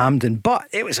came to Hampden, but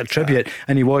it was a tribute,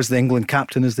 and he was the England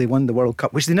captain as they won the World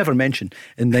Cup, which they never mentioned,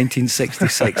 in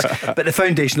 1966. But the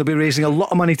foundation will be raising a lot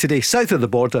of money today south of the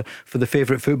border for the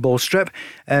favourite football strip.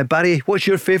 Barry, what's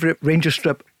your favourite Ranger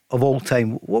strip of all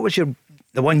time? What was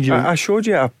the one you I showed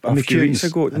you a few weeks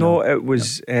ago? No, it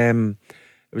was a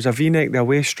V-neck, the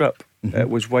away strip. It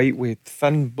was white with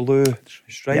thin blue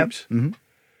stripes.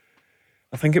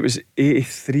 I think it was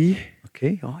 83.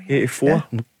 Okay. 84.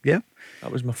 Yeah.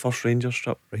 That was my first Rangers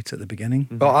strip. Right at the beginning.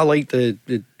 But I liked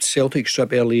the Celtic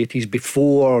strip early 80s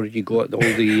before you got all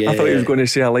the... I thought you was going to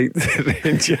say I liked the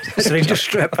Rangers. The Rangers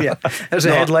strip, yeah. There's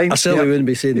a headline. I certainly wouldn't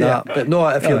be saying that. But no,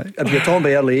 if you're talking about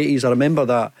early 80s, I remember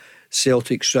that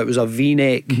Celtic strip. It was a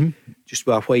V-neck, just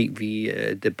with a white V,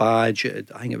 the badge.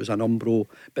 I think it was an Umbro,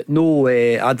 but no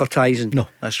advertising. No,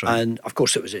 that's right. And of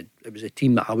course it was a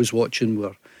team that I was watching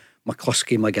where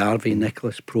McCluskey, McGarvey,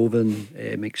 Nicholas, Proven,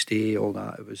 McStay, all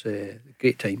that. It was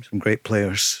great times. Some great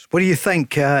players. What do you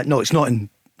think? No, it's not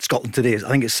in Scotland today. I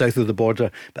think it's south of the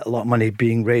border, but a lot of money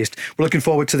being raised. We're looking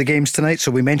forward to the games tonight. So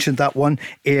we mentioned that one,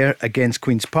 Ayr against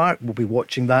Queen's Park. We'll be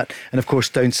watching that. And of course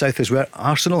down south is where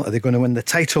Arsenal, are they going to win the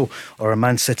title, or are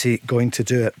Man City going to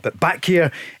do it? But back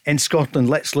here in Scotland,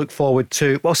 let's look forward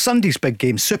to Sunday's big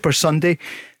game, Super Sunday.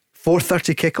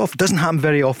 4:30 kickoff. Doesn't happen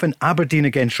very often. Aberdeen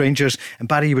against Rangers. And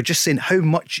Barry, you were just saying how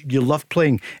much you love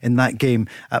playing in that game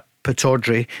at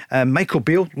Pittodrie. Michael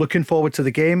Beale looking forward to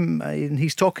the game, and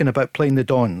he's talking about playing the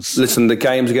Dons. Listen, the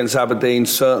games against Aberdeen,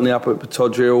 certainly up at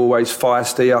Pittodrie, are always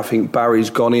feisty. I think Barry's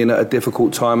gone in at a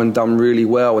difficult time and done really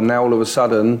well, and now all of a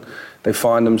sudden they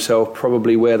find themselves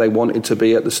probably where they wanted to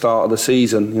be at the start of the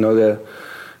season.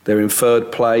 They're in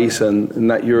third place, and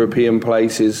that European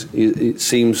place it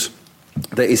seems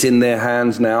that it's in their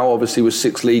hands now. Obviously with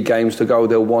 6 league games to go,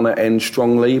 they'll want to end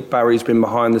strongly. Barry's been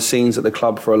behind the scenes at the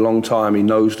club for a long time. He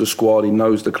knows the squad, he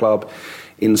knows the club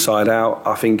inside out.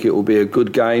 I think it will be a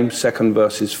good game, second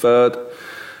versus third.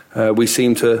 We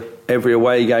seem to every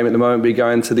away game at the moment be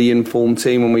going to the informed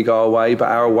team when we go away, but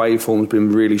our away form's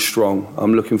been really strong.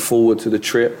 I'm looking forward to the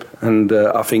trip, and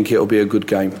I think it'll be a good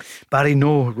game. Barry,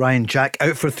 no Ryan Jack,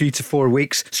 out for 3 to 4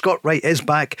 weeks. Scott Wright is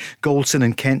back. Goldson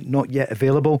and Kent not yet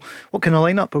available. What kind of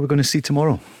lineup are we going to see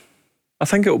tomorrow? I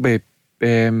think it'll be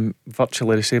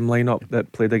virtually the same lineup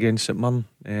that played against St Mirren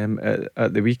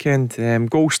at the weekend.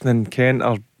 Goldson and Kent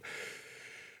are,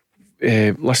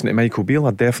 listen to Michael Beale,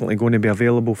 are definitely going to be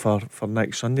available for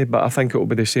next Sunday, but I think it will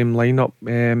be the same lineup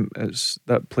as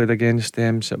that played against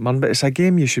St Mirren. But it's a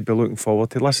game you should be looking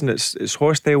forward to. Listen, it's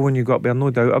hostile when you got up there,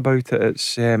 no doubt about it.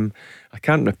 It's I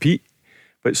can't repeat,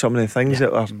 but some of the things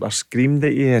that are screamed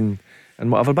at you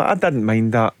and whatever, but I didn't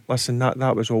mind that. Listen,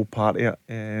 that was all part of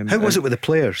it. How was it with the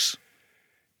players?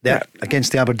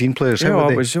 Against the Aberdeen players, how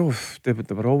were they?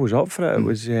 They were always up for it.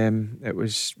 It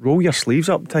was roll your sleeves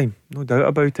up time, no doubt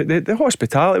about it. The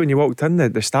hospitality when you walked in,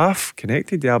 the staff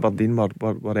connected to Aberdeen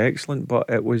were excellent, but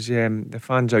it was the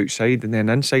fans outside and then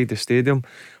inside the stadium.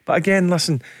 But again,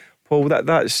 listen, Paul,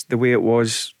 that's the way it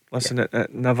was. Listen,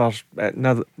 it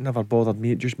never bothered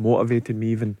me. It just motivated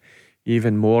me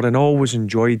even more, and always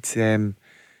enjoyed going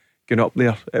up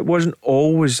there. It wasn't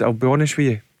always, I'll be honest with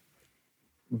you,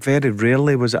 very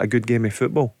rarely was it a good game of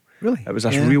football. Really? It was a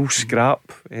real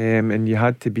scrap, and you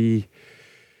had to be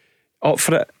up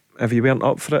for it. If you weren't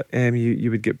up for it,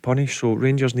 you would get punished. So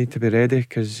Rangers need to be ready,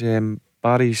 because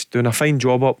Barry's doing a fine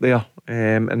job up there,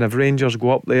 and if Rangers go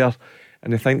up there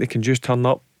and they think they can just turn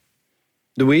up.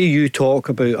 The way you talk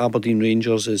about Aberdeen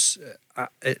Rangers is,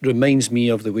 it reminds me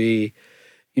of the way,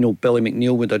 you know, Billy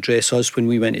McNeil would address us when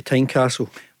we went to Tynecastle,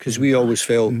 because we always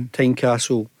felt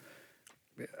Tynecastle,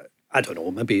 I don't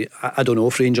know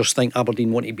if Rangers think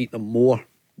Aberdeen want to beat them more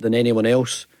than anyone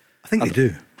else. I think they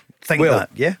do. That,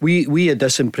 yeah. We had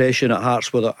this impression at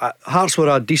Hearts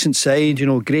were a decent side, you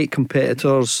know, great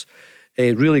competitors,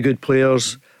 really good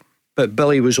players, but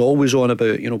Billy was always on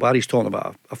about, you know, Barry's talking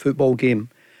about a football game.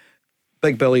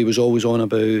 Big Billy was always on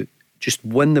about just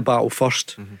win the battle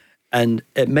first. And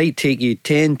it might take you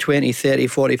 10, 20, 30,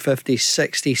 40, 50,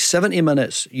 60, 70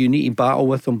 minutes. You need to battle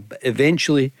with them. But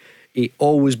eventually, he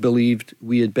always believed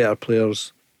we had better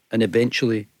players, and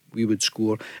eventually we would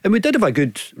score. And we did have a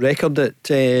good record at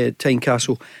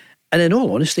Tynecastle. And in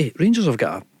all honesty, Rangers have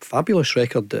got a fabulous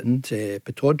record at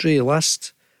Pittodrie. The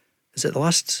last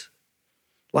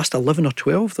 11 or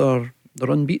 12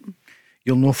 they're unbeaten.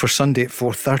 You'll know for Sunday at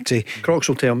 4:30. Crocs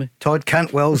will tell me. Todd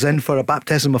Cantwell's in for a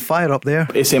baptism of fire up there.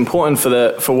 It's important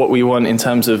for what we want in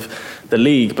terms of the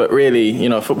league, but really, you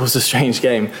know, football's a strange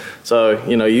game. So,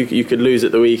 you know, you could lose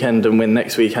at the weekend and win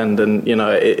next weekend, and, you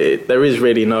know, there is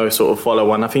really no sort of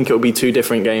follow-on. I think it will be two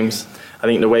different games. I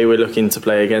think the way we're looking to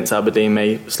play against Aberdeen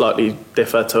may slightly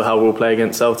differ to how we'll play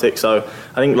against Celtic. So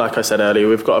I think, like I said earlier,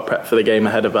 we've got to prep for the game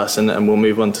ahead of us, and we'll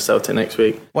move on to Celtic next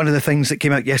week. One of the things that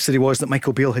came out yesterday was that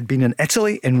Michael Beale had been in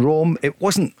Italy, in Rome. It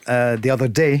wasn't the other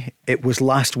day, it was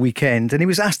last weekend, and he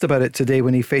was asked about it today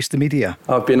when he faced the media.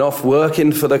 I've been off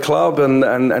working for the club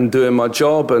and doing my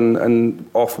job and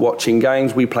off watching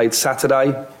games. We played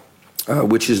Saturday,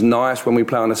 which is nice. When we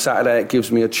play on a Saturday, it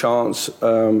gives me a chance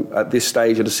at this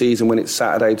stage of the season, when it's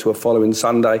Saturday to a following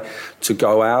Sunday, to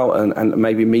go out and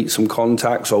maybe meet some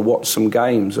contacts or watch some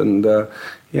games. And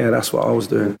that's what I was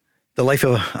doing. The life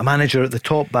of a manager at the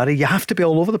top, Barry, you have to be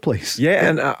all over the place. Yeah,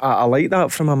 and I like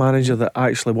that from a manager that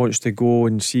actually wants to go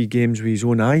and see games with his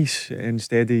own eyes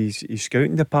instead of his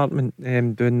scouting department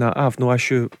doing that. I have no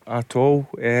issue at all.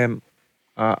 I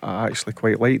actually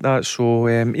quite like that. So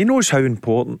he knows how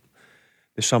important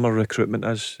the summer recruitment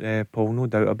is, Paul, no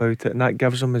doubt about it, and that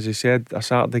gives him, as he said, a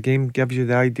Saturday game gives you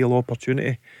the ideal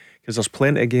opportunity, because there's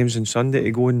plenty of games on Sunday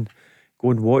to go and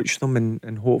watch them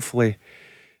and hopefully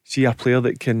see a player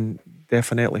that can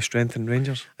definitely strengthen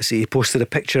Rangers. I see he posted a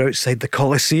picture outside the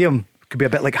Coliseum. Could be a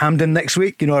bit like Hampden next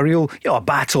week, you know, a real, a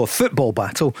battle, a football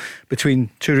battle between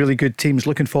two really good teams.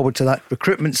 Looking forward to that.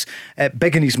 Recruitment's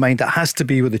big in his mind. It has to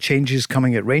be with the changes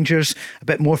coming at Rangers. A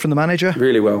bit more from the manager?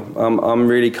 Really well. I'm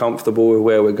really comfortable with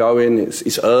where we're going.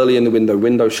 It's early in the window.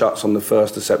 Window shuts on the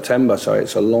 1st of September, so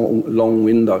it's a long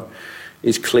window.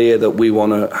 It's clear that we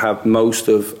want to have most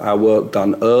of our work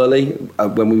done early.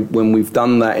 When we've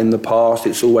done that in the past,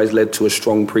 it's always led to a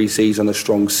strong pre-season, a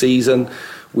strong season.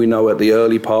 We know at the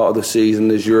early part of the season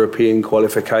there's European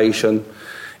qualification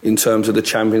in terms of the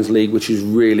Champions League, which is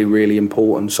really, really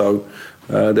important. So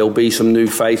there'll be some new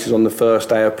faces on the first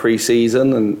day of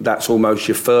pre-season, and that's almost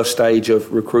your first stage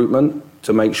of recruitment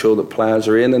to make sure that players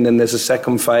are in. And then there's a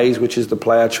second phase, which is the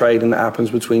player trading that happens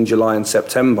between July and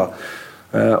September.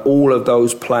 All of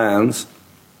those plans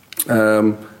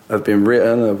have been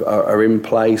written, are in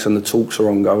place, and the talks are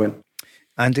ongoing.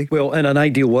 Andy? Well, in an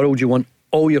ideal world, you want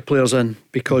all your players in,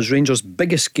 because Rangers'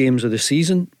 biggest games of the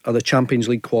season are the Champions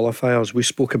League qualifiers. We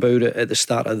spoke about it at the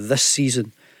start of this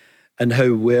season and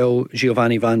how well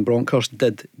Giovanni Van Bronckhorst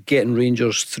did getting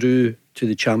Rangers through to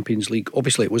the Champions League.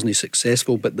 Obviously it wasn't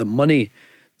successful, but the money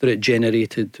that it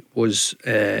generated was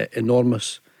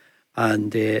enormous,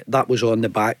 and that was on the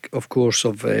back, of course,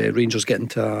 of Rangers getting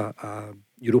to a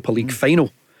Europa League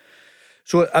final.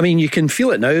 So I mean, you can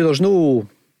feel it now. There's no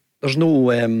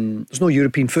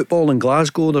European football in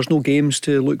Glasgow. There's no games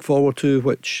to look forward to,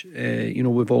 which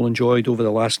we've all enjoyed over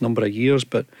the last number of years.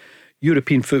 But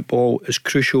European football is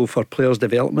crucial for players'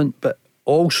 development, but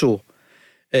also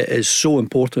it is so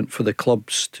important for the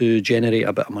clubs to generate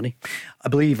a bit of money. I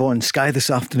believe on Sky this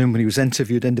afternoon, when he was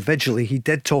interviewed individually, he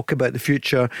did talk about the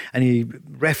future, and he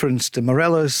referenced the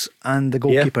Morelos and the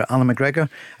goalkeeper Alan McGregor,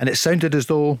 and it sounded as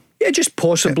though just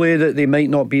possibly that they might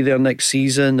not be there next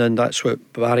season, and that's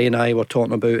what Barry and I were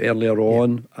talking about earlier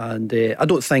on. And I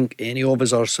don't think any of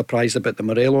us are surprised about the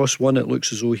Morelos one. It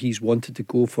looks as though he's wanted to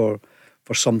go for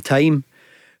some time.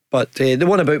 But the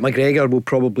one about McGregor will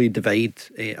probably divide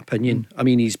opinion. I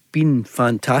mean, he's been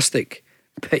fantastic,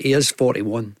 but he is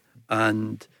 41.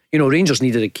 And, Rangers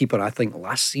needed a keeper, I think,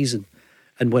 last season.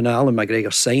 And when Alan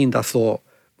McGregor signed, I thought,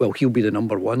 well, he'll be the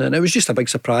number one. And it was just a big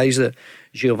surprise that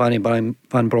Giovanni Van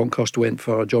Bronckhorst went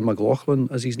for John McLaughlin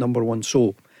as his number one.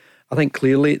 So I think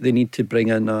clearly they need to bring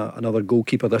in another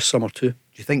goalkeeper this summer too. Do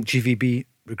you think GVB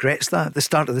regrets that at the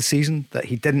start of the season, that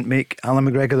he didn't make Alan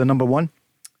McGregor the number one?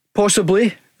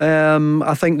 Possibly.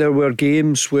 I think there were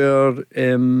games where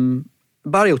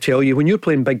Barry will tell you, when you're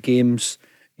playing big games,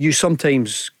 you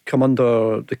sometimes come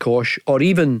under the cosh, or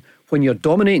even when you're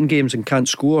dominating games and can't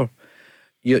score,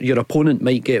 your opponent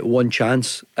might get one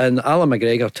chance. And Alan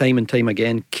McGregor, time and time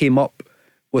again, came up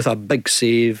with a big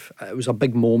save. It was a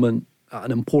big moment at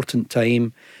an important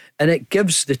time, and it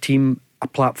gives the team a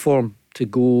platform to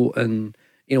go and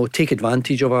take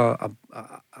advantage of a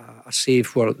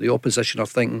save where the opposition are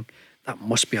thinking that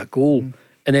must be a goal,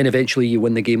 and then eventually you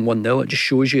win the game 1-0. It just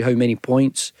shows you how many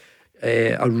points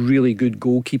a really good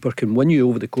goalkeeper can win you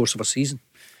over the course of a season.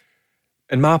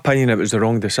 In my opinion, it was the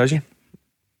wrong decision.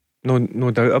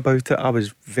 No doubt about it. I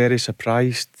was very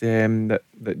surprised that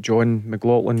John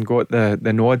McLaughlin got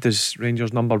the nod as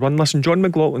Rangers number one. Listen, John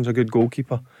McLaughlin's a good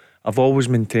goalkeeper. I've always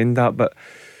maintained that, but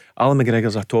Alan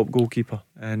McGregor's a top goalkeeper,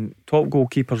 and top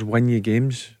goalkeepers win you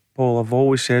games, Paul. I've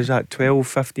always said that.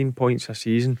 12-15 points a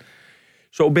season.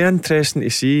 So it'll be interesting to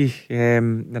see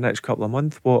the next couple of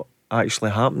months what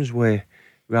actually happens with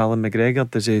Alan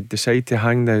McGregor. Does he decide to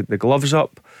hang the gloves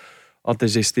up, or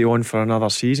does he stay on for another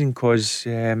season? Because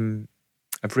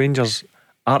if Rangers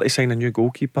are to sign a new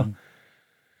goalkeeper,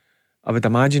 I would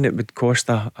imagine it would cost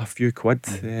a few quid,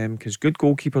 because good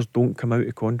goalkeepers don't come out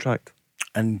of contract.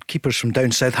 And keepers from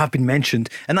down south have been mentioned,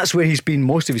 and that's where he's been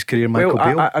most of his career. Michael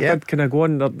Beale. I did kind of go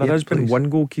on. There has been one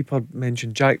goalkeeper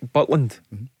mentioned, Jack Butland.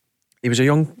 He was a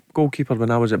young goalkeeper when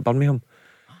I was at Birmingham.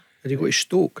 Did he go to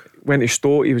Stoke? Went to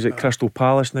Stoke. He was at Crystal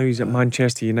Palace. Now he's at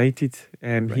Manchester United.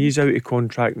 He's out of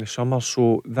contract in the summer,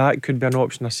 so that could be an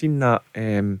option. I seen that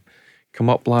come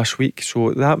up last week,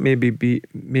 so that maybe be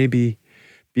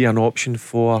an option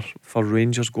for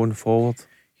Rangers going forward.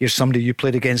 Here's somebody you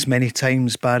played against many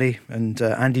times, Barry, and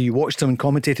Andy, you watched him and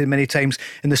commentated many times.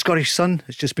 In the Scottish Sun,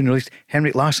 it's just been released,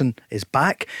 Henrik Larsson is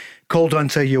back, called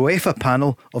onto a UEFA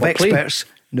panel of experts.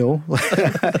 No.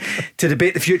 To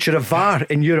debate the future of VAR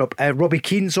in Europe. Robbie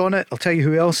Keane's on it. I'll tell you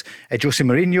who else. Jose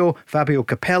Mourinho, Fabio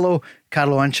Capello,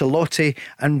 Carlo Ancelotti,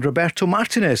 and Roberto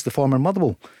Martinez, the former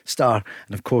Motherwell star,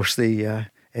 and of course the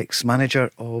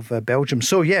ex-manager of Belgium.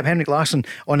 So yeah, Henrik Larsson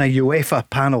on a UEFA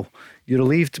panel. You're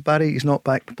relieved, Barry, he's not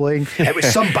back playing? It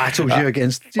was some battles you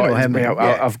against him.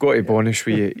 I've got to be honest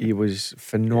with you, he was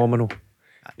phenomenal.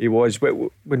 He was.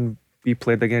 When we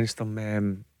played against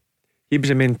him, he was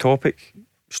the main topic.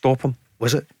 Stop him.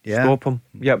 Was it? Yeah. Stop him.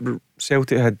 Yeah,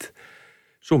 Celtic had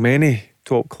so many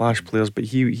top class players, but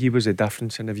he was a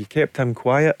difference, and if you kept him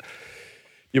quiet,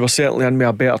 you were certainly in with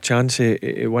a better chance of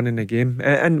winning the game.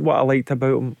 And what I liked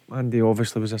about him, Andy,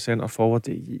 obviously was a centre forward.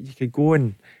 You could go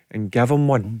and give him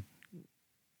one.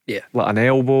 Yeah. Like an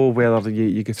elbow, whether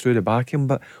you go through the back of him.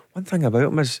 But one thing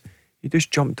about him is he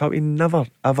just jumped up. He never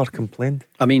ever complained.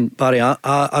 I mean, Barry,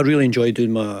 I really enjoy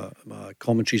doing my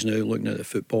commentaries now, looking at the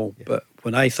football. Yeah. But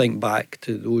when I think back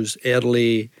to those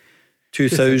early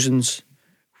 2000s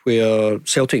where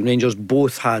Celtic and Rangers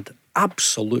both had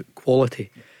absolute quality,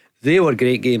 they were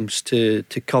great games to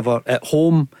cover at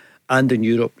home and in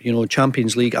Europe.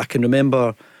 Champions League. I can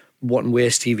remember watching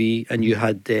West TV, and you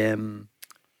had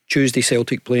Tuesday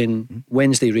Celtic playing,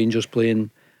 Wednesday Rangers playing,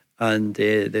 and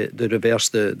the reverse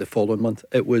the following month.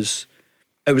 It was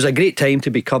a great time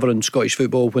to be covering Scottish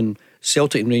football when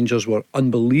Celtic and Rangers were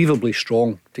unbelievably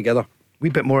strong together. Wee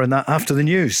bit more on that after the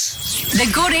news.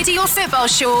 The Go Radio Football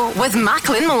Show with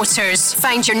Macklin Motors.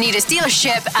 Find your nearest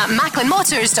dealership at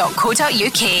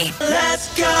macklinmotors.co.uk.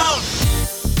 Let's go!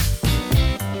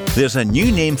 There's a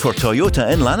new name for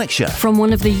Toyota in Lanarkshire. From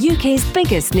one of the UK's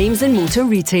biggest names in motor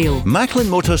retail. Macklin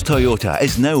Motors Toyota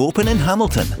is now open in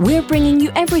Hamilton. We're bringing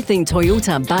you everything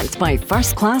Toyota backed by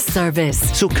first-class service.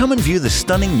 So come and view the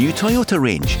stunning new Toyota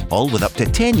range, all with up to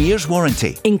 10 years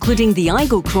warranty. Including the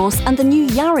Igo Cross and the new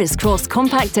Yaris Cross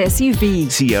compact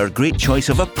SUV. See our great choice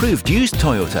of approved used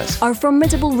Toyotas. Our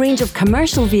formidable range of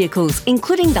commercial vehicles,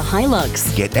 including the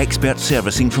Hilux. Get expert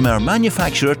servicing from our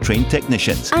manufacturer-trained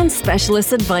technicians. And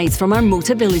specialist advice from our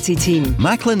Motability team.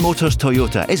 Macklin Motors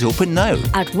Toyota is open now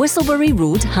at Whistlebury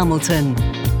Road, Hamilton.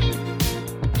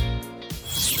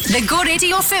 The Go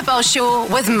Radio Football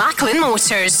Show with Macklin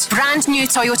Motors. Brand new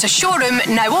Toyota showroom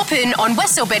now open on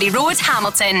Whistlebury Road,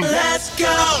 Hamilton. Let's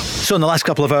go! So in the last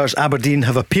couple of hours, Aberdeen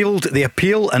have appealed the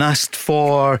appeal and asked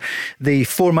for the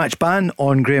 4-match ban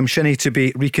on Graham Shinnie to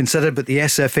be reconsidered, but the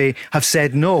SFA have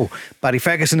said no. Barry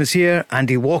Ferguson is here,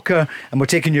 Andy Walker, and we're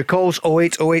taking your calls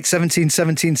 0808 17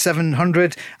 17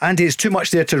 700. Andy, it's too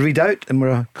much there to read out, and we're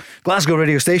a Glasgow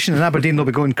radio station and Aberdeen will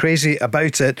be going crazy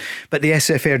about it, but the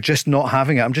SFA are just not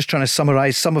having it. I'm just trying to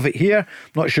summarise some of it here. I'm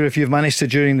not sure if you've managed to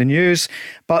during the news,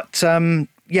 but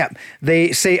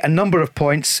they say a number of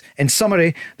points. In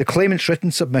summary, the claimant's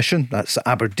written submission, that's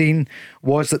Aberdeen,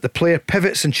 was that the player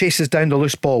pivots and chases down the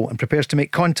loose ball and prepares to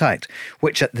make contact,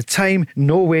 which at the time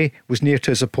no way was near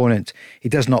to his opponent. He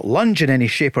does not lunge in any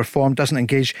shape or form, doesn't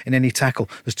engage in any tackle.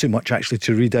 There's too much actually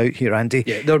to read out here, Andy.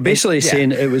 Yeah, they're basically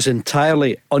saying it was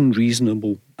entirely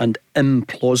unreasonable and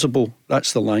implausible.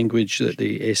 That's the language that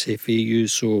the SFA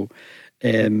use. So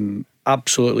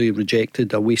absolutely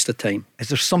rejected, a waste of time. Is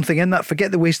there something in that? Forget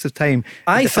the waste of time.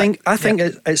 I think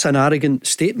it's an arrogant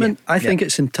statement. I think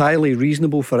it's entirely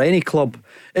reasonable for any club.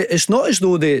 It's not as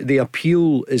though the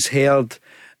appeal is heard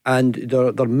and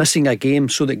they're missing a game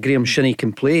so that Graham Shinnie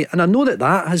can play, and I know that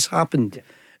has happened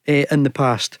in the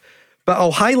past, but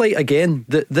I'll highlight again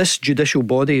that this judicial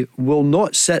body will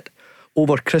not sit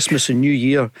over Christmas and New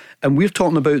Year, and we're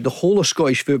talking about the whole of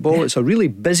Scottish football. It's a really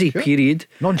busy period,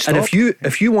 non-stop. And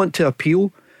if you want to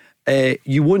appeal,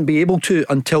 you won't be able to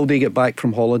until they get back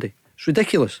from holiday. It's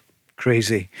ridiculous.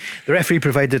 Crazy. The referee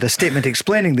provided a statement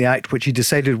explaining the act, which he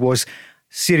decided was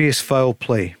serious foul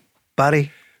play.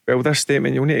 Barry? Well, this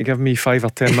statement, you'll need to give me 5 or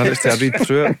 10 minutes to read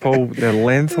through it, Paul. The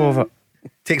length of it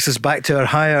takes us back to our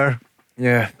higher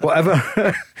whatever.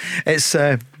 It's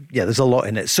there's a lot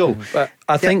in it. So but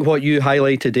I think what you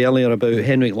highlighted earlier about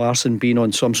Henrik Larsson being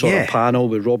on some sort of panel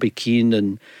with Robbie Keane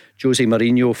and Jose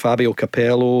Mourinho, Fabio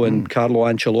Capello and Carlo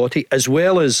Ancelotti, as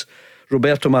well as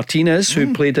Roberto Martinez,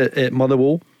 who played at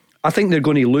Motherwell, I think they're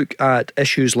going to look at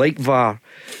issues like VAR.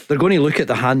 They're going to look at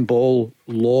the handball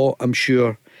law, I'm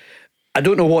sure. I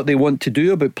don't know what they want to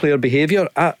do about player behaviour.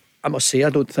 I must say, I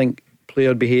don't think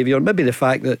player behaviour, maybe the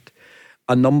fact that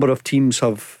a number of teams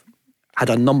have had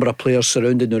a number of players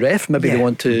surrounding the ref, maybe they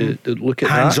want to look at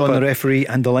hands that. Hands on the referee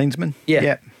and the linesman.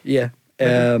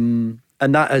 And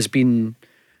that has been,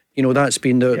 that's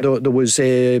been there was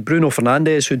Bruno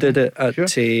Fernandes who did it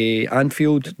at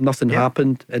Anfield. Nothing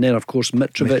happened, and then of course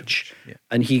Mitrovic.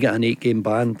 And he got an 8-game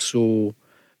ban. So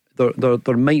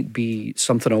there might be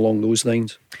something along those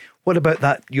lines. What about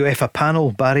that UEFA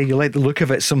panel, Barry? You like the look of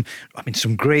it? Some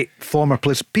great former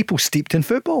players, people steeped in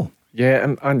football. Yeah,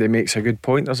 and Andy makes a good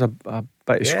point. There's a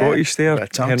bit of Scottish there.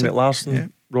 Henrik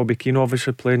Larsson, Robbie Keane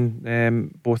obviously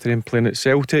playing, both of them playing at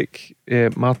Celtic.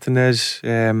 Martinez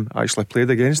actually played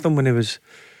against them when he was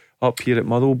up here at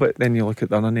Motherwell. But then you look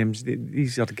at the other names,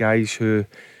 these are guys who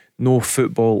know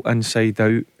football inside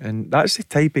out, and that's the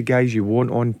type of guys you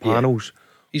want on panels.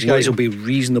 These guys will be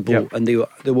reasonable, and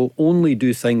they will only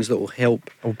do things that will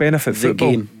help will benefit the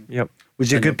football. game. Yep. Was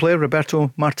he a good player,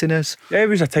 Roberto Martinez? Yeah, he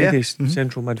was a tidy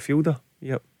central midfielder.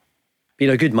 Yep.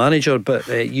 Being a good manager, but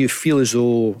you feel as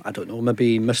though, I don't know,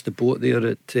 maybe he missed the boat there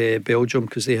at Belgium,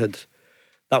 because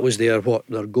that was their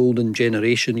golden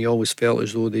generation. You always felt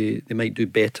as though they might do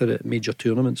better at major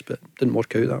tournaments, but it didn't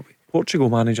work out that way. Portugal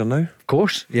manager now. Of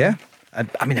course, yeah.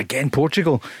 Again,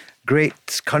 Portugal,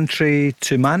 great country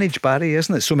to manage, Barry,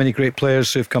 isn't it? So many great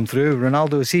players who've come through.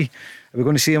 Ronaldo, are we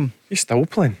going to see him? He's still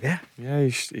playing. Yeah,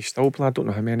 he's still playing. I don't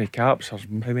know how many caps or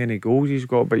how many goals he's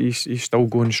got, but he's still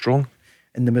going strong.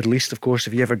 In the Middle East, of course,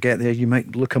 if you ever get there, you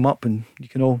might look him up and you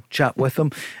can all chat with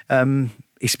him.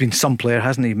 He's been some player,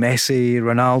 hasn't he? Messi,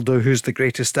 Ronaldo, who's the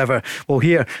greatest ever? Well,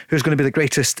 here, who's going to be the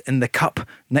greatest in the Cup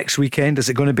next weekend? Is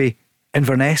it going to be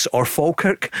Inverness or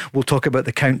Falkirk? We'll talk about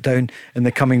the countdown in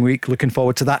the coming week. Looking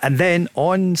forward to that. And then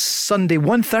on Sunday,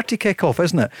 1:30 kick-off,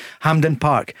 isn't it? Hampden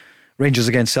Park. Rangers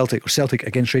against Celtic, or Celtic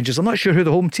against Rangers. I'm not sure who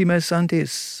the home team is, Andy.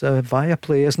 It's via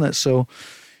play, isn't it? So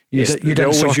you they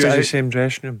always use the same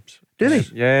dressing rooms. Do they?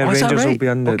 Yeah, Rangers right? will be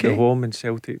in the home and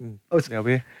Celtic and the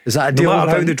away. Is that a deal? No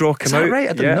matter how the draw come out. Right?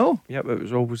 I didn't know. Yep, it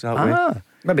was always that way.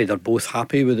 Maybe they're both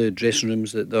happy with the dressing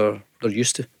rooms that they're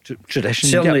used to. Tradition.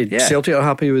 Certainly, Celtic are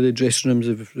happy with the dressing rooms.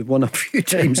 They've won a few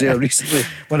times there recently.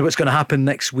 Wonder what's going to happen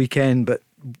next weekend, but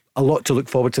a lot to look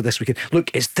forward to this weekend.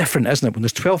 Look, it's different, isn't it? When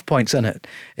there's 12 points in it,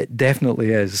 it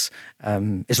definitely is.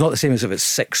 It's not the same as if it's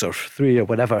 6 or 3 or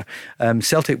whatever.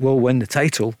 Celtic will win the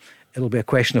title. It'll be a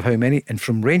question of how many. And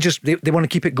from Rangers, they want to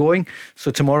keep it going. So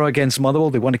tomorrow against Motherwell,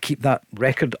 they want to keep that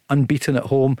record unbeaten at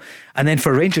home. And then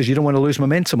for Rangers, you don't want to lose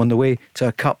momentum on the way to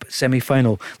a cup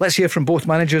semi-final. Let's hear from both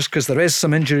managers, because there is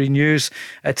some injury news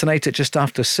tonight at just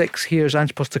after 6. Here's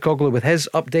Ange Postecoglou with his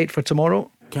update for tomorrow.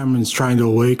 Cameron's trained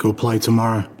all week, will play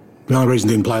tomorrow. The only reason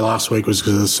he didn't play last week was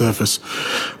because of the surface.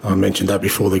 I mentioned that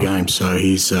before the game. So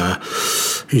he's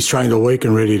trained all week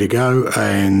and ready to go.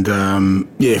 And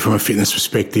from a fitness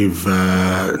perspective,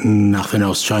 nothing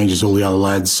else changes. All the other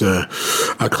lads are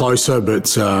closer,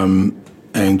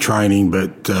 and training,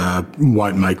 but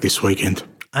won't make this weekend.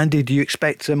 Andy, do you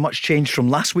expect much change from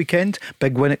last weekend?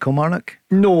 Big win at Kilmarnock?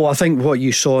 No, I think what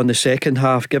you saw in the second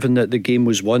half, given that the game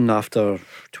was won after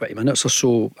 20 minutes or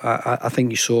so, I think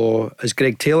you saw, as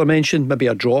Greg Taylor mentioned, maybe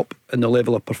a drop in the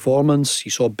level of performance.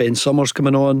 You saw Ben Summers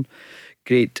coming on.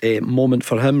 Great moment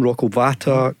for him. Rocco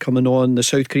Vata coming on. The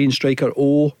South Korean striker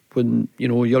when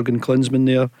Jurgen Klinsmann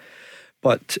there.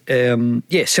 But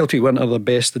Celtic weren't at their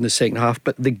best in the second half,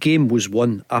 but the game was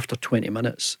won after 20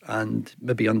 minutes, and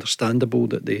maybe understandable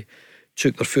that they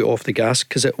took their foot off the gas,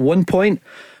 because at one point,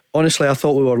 honestly, I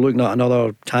thought we were looking at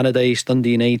another Tannadice,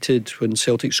 Dundee United, when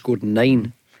Celtic scored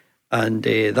 9, and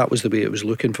that was the way it was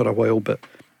looking for a while. But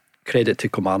credit to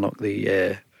Kilmarnock,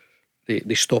 they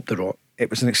stopped the rot. It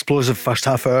was an explosive first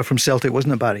half hour from Celtic,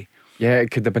 wasn't it, Barry? Yeah,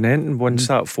 it could have been anything once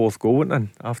that fourth goal went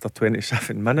in after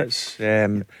 27 minutes.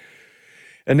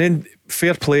 And then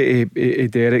fair play to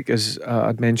Derek, as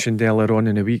I'd mentioned earlier on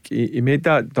in the week. He made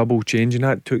that double change, and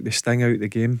that took the sting out of the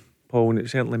game, Paul, and it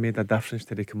certainly made a difference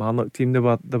to the Kilmarnock team. They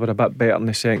were a bit better in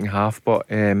the second half, but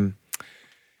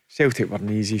Celtic were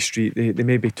an easy street. They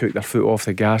maybe took their foot off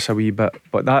the gas a wee bit,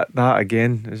 but that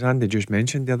again, as Andy just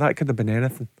mentioned there, that could have been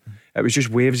anything. It was just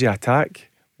waves of attack,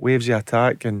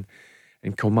 and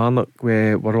Kilmarnock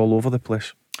were all over the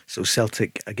place. So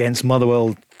Celtic against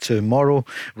Motherwell tomorrow.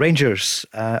 Rangers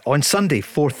on Sunday,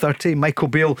 4:30. Michael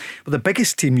Beale. Well, the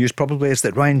biggest team news probably is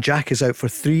that Ryan Jack is out for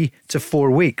 3 to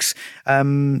 4 weeks.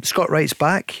 Scott Wright's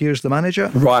back. Here's the manager.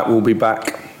 Wright will be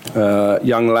back.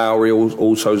 Young Lowry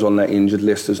also is on that injured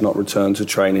list, has not returned to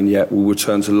training yet. Will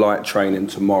return to light training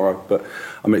tomorrow, but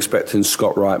I'm expecting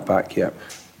Scott Wright back yet.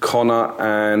 Connor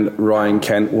and Ryan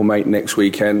Kent will make next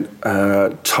weekend.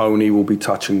 Tony will be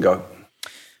touch and go.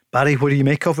 Barry, what do you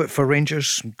make of it for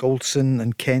Rangers? Goldson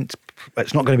and Kent.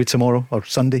 It's not going to be tomorrow or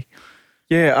Sunday.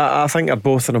 Yeah, I think that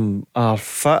both of them are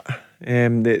fit.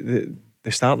 They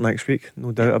start next week,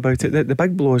 no doubt about it. The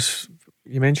big blow is,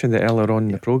 you mentioned it earlier on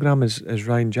in the programme, is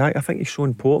Ryan Jack. I think he's so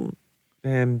important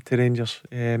to Rangers.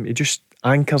 He just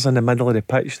anchors in the middle of the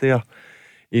pitch there.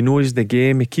 He knows the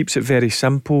game. He keeps it very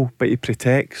simple, but he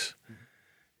protects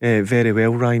very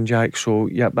well, Ryan Jack. So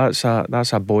yeah, that's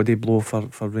a body blow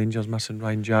for Rangers missing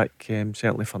Ryan Jack,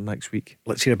 certainly for next week.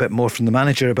 Let's hear a bit more from the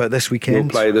manager about this weekend. We'll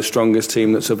play the strongest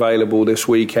team that's available this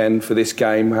weekend for this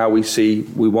game. How we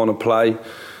want to play.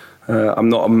 I'm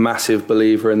not a massive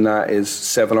believer in that. Is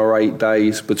 7 or 8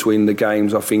 days between the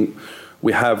games. I think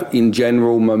we have in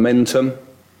general momentum.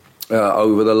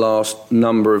 Over the last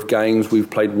number of games, we've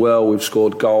played well, we've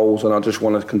scored goals, and I just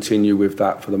want to continue with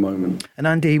that for the moment. And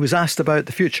Andy, he was asked about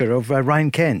the future of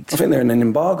Ryan Kent. I think they're in an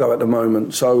embargo at the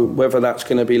moment, so whether that's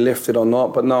going to be lifted or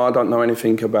not, but no, I don't know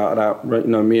anything about that.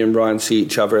 Me and Ryan see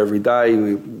each other every day.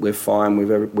 We're fine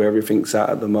with where everything's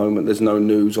at the moment. There's no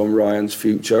news on Ryan's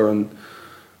future, and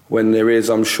when there is,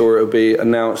 I'm sure it'll be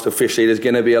announced officially. There's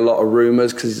going to be a lot of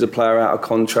rumours because he's a player out of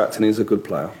contract and he's a good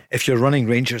player. If you're running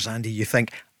Rangers, Andy, you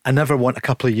think, I never want a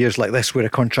couple of years like this where a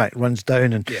contract runs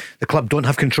down and the club don't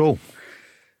have control.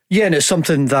 Yeah, and it's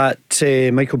something that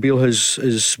Michael Beale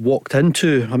has walked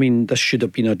into. I mean, this should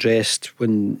have been addressed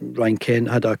when Ryan Kent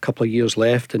had a couple of years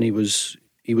left, and he was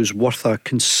worth a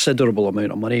considerable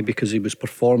amount of money because he was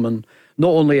performing not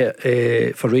only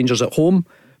for Rangers at home,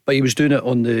 but he was doing it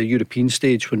on the European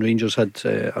stage when Rangers had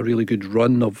a really good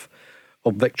run of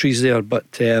victories there.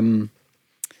 But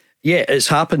yeah, it's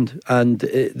happened, and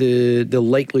the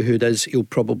likelihood is he'll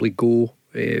probably go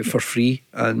for free,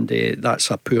 and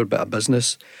that's a poor bit of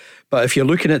business. But if you're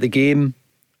looking at the game,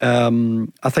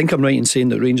 I think I'm right in saying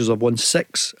that Rangers have won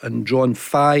 6 and drawn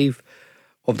 5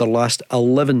 of their last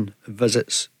 11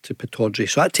 visits to Pittodrie.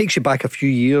 So that takes you back a few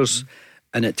years,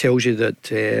 and it tells you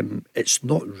that it's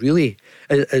not really.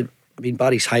 I mean,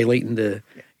 Barry's highlighting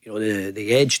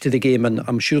the edge to the game, and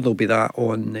I'm sure there'll be that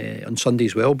on Sunday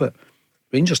as well. But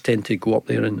Rangers tend to go up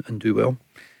there and do well.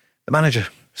 The manager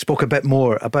spoke a bit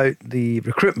more about the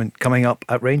recruitment coming up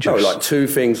at Rangers. No, like 2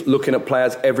 things. Looking at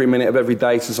players every minute of every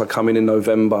day since I come in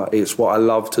November. It's what I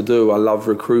love to do. I love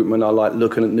recruitment. I like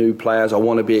looking at new players. I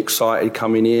want to be excited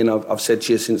coming in. I've said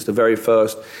to you since the very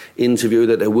first interview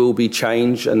that there will be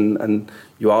change, and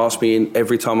you ask me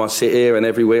every time I sit here and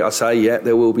every week I say, yeah,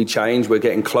 there will be change. We're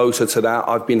getting closer to that.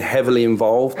 I've been heavily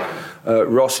involved.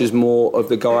 Ross is more of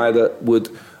the guy that would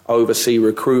oversee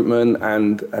recruitment,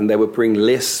 and they would bring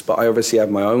lists, but I obviously have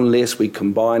my own list. We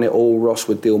combine it all. Ross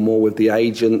would deal more with the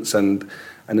agents and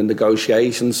the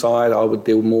negotiation side. I would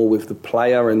deal more with the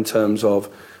player in terms of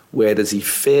where does he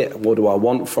fit, what do I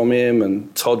want from him,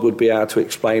 and Todd would be able to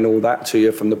explain all that to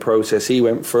you from the process he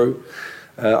went through.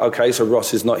 Okay, so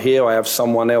Ross is not here. I have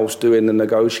someone else doing the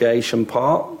negotiation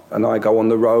part, and I go on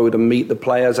the road and meet the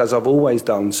players as I've always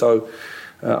done. So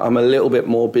I'm a little bit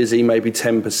more busy, maybe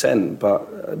 10%,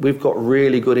 but we've got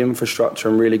really good infrastructure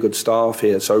and really good staff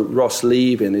here. So Ross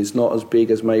leaving is not as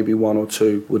big as maybe 1 or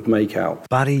 2 would make out.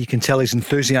 Barry, you can tell his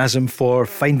enthusiasm for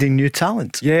finding new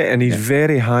talent. Yeah, and he's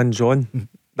very hands-on.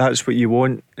 That's what you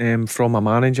want from a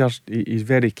manager. He's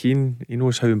very keen. He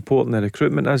knows how important the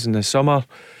recruitment is in the summer.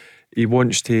 He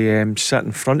wants to sit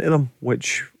in front of them,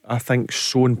 which I think is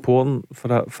so important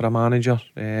for a manager.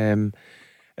 And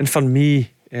for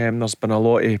me, there's been a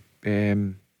lot of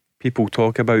people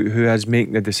talk about who is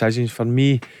making the decisions. For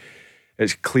me,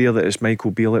 it's clear that it's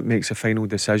Michael Beale that makes the final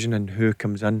decision and who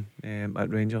comes in at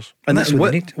Rangers. And that's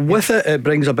what they need. With it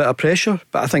brings a bit of pressure,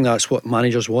 but I think that's what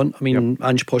managers want. I mean,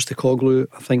 Ange Postecoglou,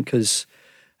 I think, has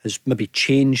maybe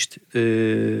changed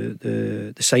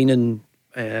the signing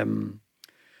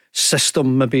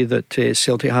system maybe that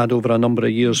Celtic had over a number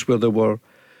of years, where they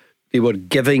were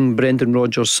giving Brendan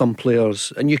Rodgers some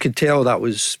players, and you could tell that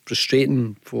was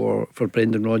frustrating for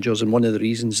Brendan Rodgers, and one of the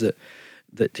reasons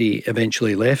that he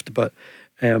eventually left. But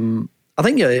I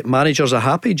think managers are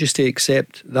happy just to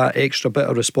accept that extra bit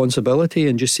of responsibility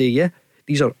and just say, yeah,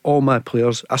 these are all my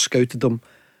players. I scouted them,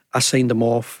 I signed them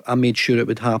off, I made sure it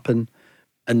would happen,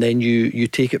 and then you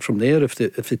take it from there. If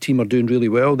the team are doing really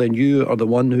well, then you are the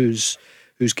one who's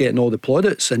getting all the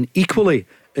plaudits, and equally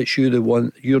it's you're the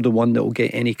one that will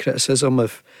get any criticism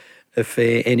if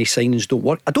any signings don't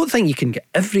work. I don't think you can get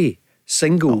every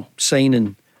single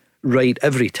signing right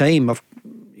every time.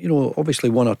 Obviously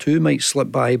 1 or 2 might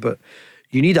slip by, but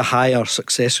you need a higher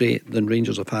success rate than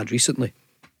Rangers have had recently.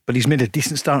 But he's made a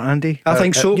decent start, Andy. I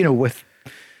think so.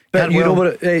 But you know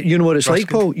what it's like,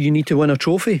 Paul. You need to win a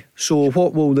trophy. So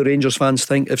what will the Rangers fans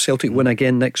think if Celtic win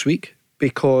again next week?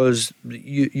 Because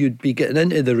you'd be getting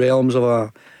into the realms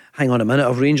of hang on a minute,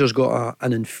 have Rangers got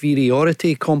an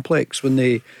inferiority complex when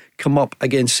they come up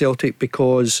against Celtic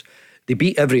because they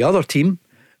beat every other team,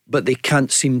 but they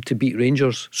can't seem to beat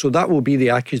Rangers? So that will be the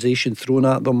accusation thrown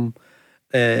at them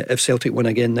if Celtic win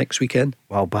again next weekend.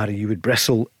 Well, Barry, you would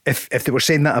bristle if they were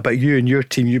saying that about you and your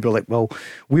team. You'd be like, well,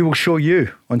 we will show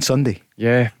you on Sunday.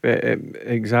 Yeah,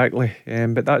 exactly.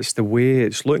 But that's the way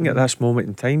it's looking at this moment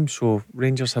in time. So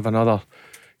Rangers have another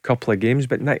couple of games,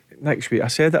 but next week, I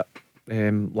said it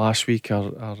last week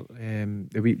or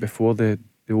the week before the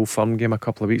Old Firm game a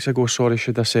couple of weeks ago, sorry,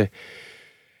 should I say,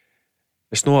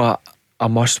 it's not a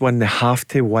must win. They have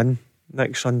to win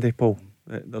next Sunday, Paul.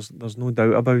 There's no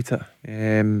doubt about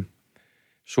it.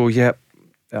 So yeah,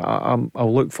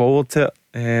 I'll look forward to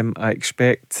it. I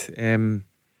expect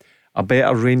a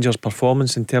better Rangers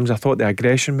performance in terms, I thought the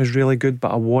aggression was really good,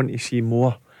 but I want to see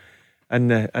more in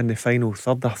the final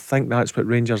third. I think that's what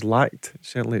Rangers lacked,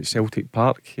 certainly at Celtic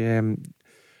Park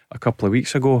a couple of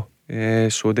weeks ago.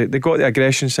 So they got the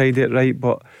aggression side of it right,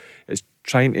 but it's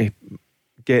trying to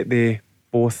get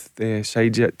both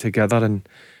sides of it together,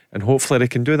 and hopefully they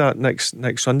can do that next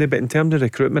Sunday. But in terms of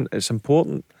recruitment, it's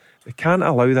important. They can't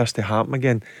allow this to happen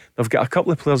again. They've got a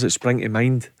couple of players that spring to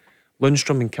mind,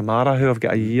 Lundstrom and Kamara, who have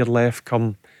got a year left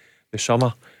come the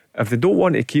summer. If they don't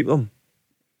want to keep them,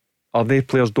 or they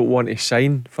players don't want to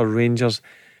sign for Rangers,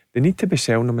 they need to be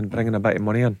selling them and bringing a bit of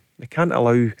money in. They can't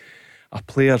allow a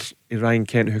player, Ryan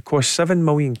Kent, who cost £7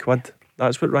 million,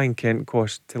 That's what Ryan Kent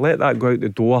cost. To let that go out the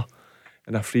door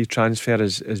in a free transfer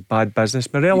is bad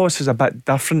business. Morelos is a bit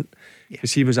different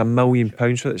because he was £1 million,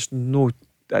 so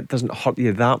it doesn't hurt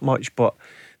you that much, but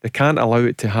they can't allow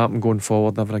it to happen going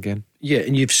forward ever again. Yeah,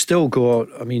 and you've still got,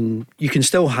 I mean, you can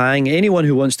still hang anyone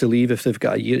who wants to leave if they've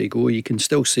got a year to go. You can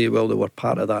still say, well, they were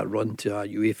part of that run to a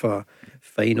UEFA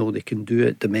final. They can do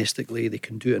it domestically, they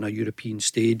can do it on a European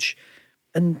stage,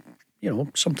 and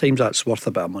sometimes that's worth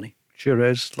a bit of money. Sure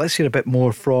is. Let's hear a bit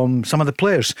more from some of the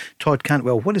players. Todd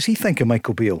Cantwell, what does he think of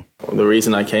Michael Beale? The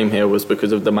reason I came here was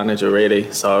because of the manager,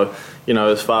 really. So,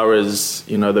 as far as,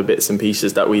 the bits and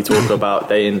pieces that we talk about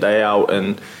day in, day out,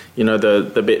 and,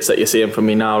 the bits that you're seeing from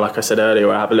me now, like I said earlier,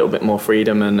 I have a little bit more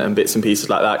freedom and bits and pieces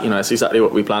like that. It's exactly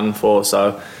what we planned for.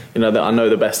 So, that I know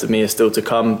the best of me is still to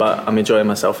come, but I'm enjoying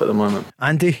myself at the moment.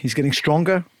 Andy, he's getting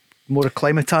stronger, more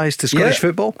acclimatised to Scottish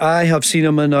football? I have seen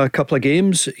him in a couple of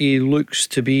games. He looks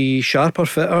to be sharper,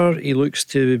 fitter. He looks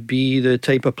to be the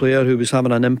type of player who was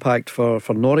having an impact for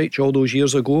Norwich all those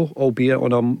years ago, albeit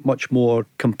on a much more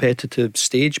competitive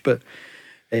stage. But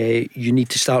you need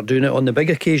to start doing it on the big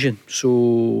occasion.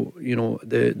 So,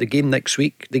 the game next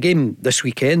week, the game this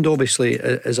weekend obviously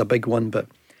is a big one, but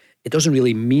it doesn't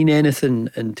really mean anything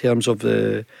in terms of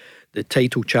the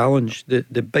title challenge.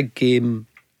 The big game,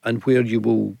 and where you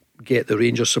will get the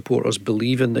Rangers supporters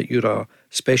believing that you're a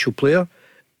special player,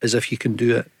 is if you can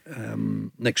do it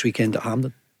next weekend at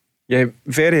Hampden. Yeah,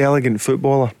 very elegant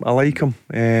footballer. I like him,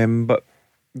 but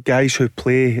guys who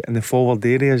play in the forward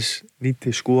areas need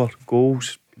to score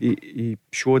goals. He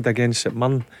showed against St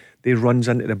Mirren, they runs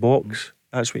into the box.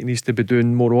 That's what he needs to be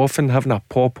doing more often, having a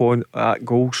pop on at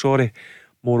goal,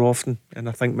 more often. And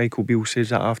I think Michael Beale says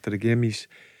that after the game.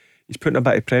 He's putting a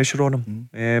bit of pressure on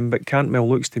him, but Cantwell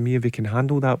looks to me if he can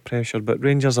handle that pressure. But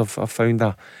Rangers have found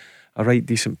a right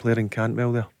decent player in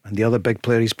Cantwell there. And the other big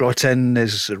player he's brought in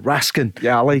is Raskin.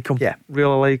 Yeah, I like him. Yeah,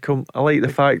 really like him. I like the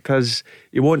fact as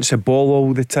he wants the ball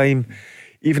all the time.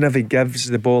 Even if he gives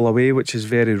the ball away, which is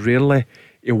very rarely,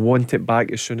 he'll want it back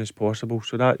as soon as possible.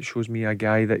 So that shows me a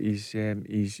guy that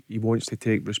he wants to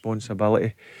take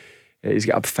responsibility. He's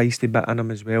got a feisty bit in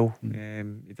him as well.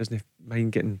 He doesn't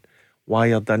mind getting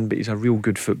wired in, but he's a real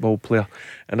good football player.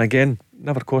 And again,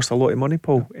 never cost a lot of money,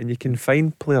 Paul. And you can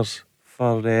find players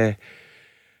for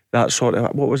that sort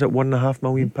of, what was it, £1.5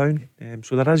 million?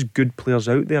 So there is good players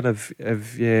out there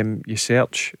if you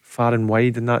search far and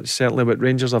wide, and that's certainly what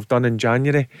Rangers have done in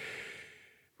January.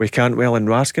 We Cantwell and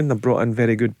Raskin, they've brought in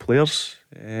very good players,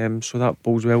 so that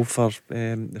bodes well for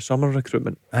the summer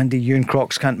recruitment. Andy, you and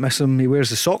Crocs can't miss him. He wears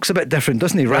the socks a bit different,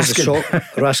 doesn't he? Raskin.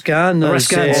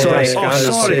 Raskin.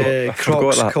 Sorry.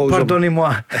 Crocs calls him.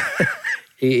 Pardonnez-moi.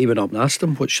 He went up and asked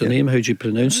him, what's your name, how do you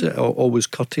pronounce it? Always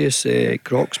courteous,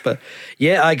 Crocs. But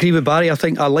yeah, I agree with Barry. I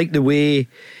think I like the way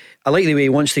he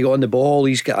wants to get on the ball.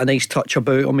 He's got a nice touch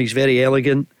about him. He's very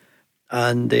elegant,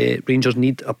 and Rangers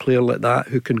need a player like that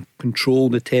who can control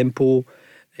the tempo,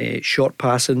 short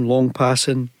passing, long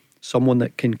passing, someone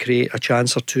that can create a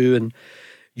chance or two. And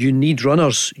you need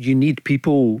runners, you need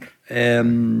people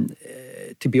to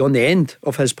be on the end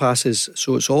of his passes.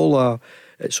 So it's all a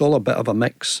bit of a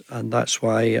mix, and that's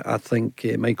why I think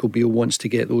Michael Beale wants to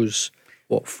get those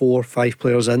 4 or 5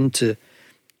 players in to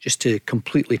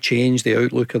completely change the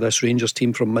outlook of this Rangers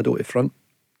team from middle to front.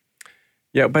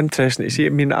 Yeah, it'll be interesting to see. I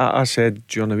mean, I said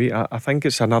during the week, I think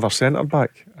it's another centre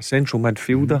back, a central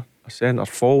midfielder, a centre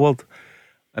forward,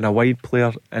 and a wide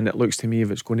player. And it looks to me if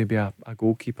it's going to be a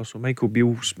goalkeeper. So Michael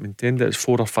Beale's maintained that it's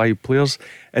 4 or 5 players,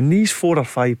 and these 4 or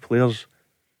 5 players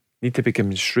need to be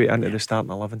coming straight into the starting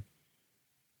 11.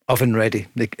 Oven ready.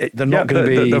 They're not going to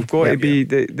be. They've got to be.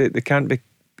 They can't be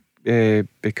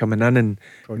coming in and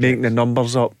making the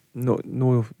numbers up.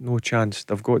 No chance.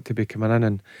 They've got to be coming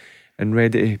in and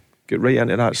ready to get right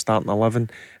into that starting 11.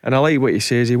 And I like what he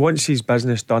says. He wants his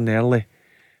business done early.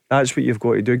 That's what you've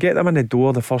got to do. Get them in the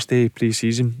door the first day of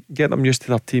pre-season. Get them used to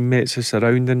their teammates, the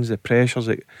surroundings, the pressures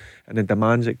and the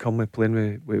demands that come with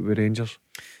playing with Rangers.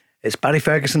 It's Barry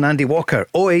Ferguson, Andy Walker,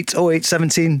 0808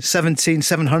 17 17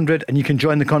 700, and you can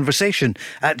join the conversation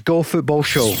at Go Football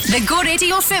Show. The Go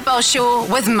Radio Football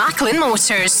Show with Macklin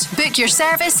Motors. Book your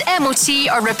service, MOT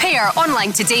or repair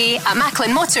online today at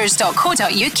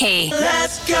macklinmotors.co.uk.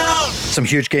 Let's go! Some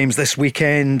huge games this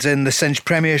weekend in the Cinch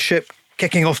Premiership.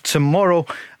 Kicking off tomorrow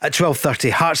at 12:30,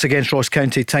 Hearts against Ross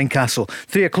County, Tynecastle.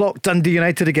 3 o'clock, Dundee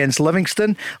United against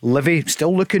Livingston. Livy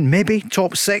still looking maybe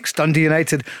top 6. Dundee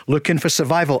United looking for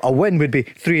survival. A win would be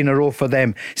 3 in a row for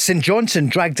them. St Johnstone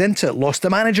dragged into it, lost a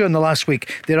manager in the last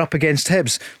week. They're up against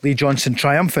Hibs. Lee Johnson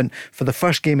triumphant for the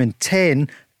first game in 10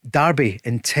 Derby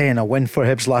in 10, a win for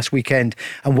Hibs last weekend.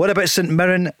 And what about St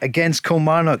Mirren against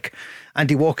Kilmarnock?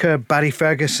 Andy Walker, Barry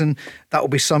Ferguson, that will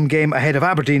be some game ahead of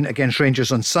Aberdeen against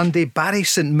Rangers on Sunday. Barry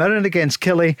St Mirren against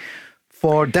Killie,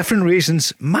 for different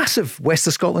reasons, massive West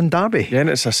of Scotland derby. Yeah, and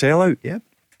it's a sellout. Yeah.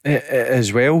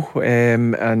 As well.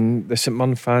 And the St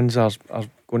Mirren fans are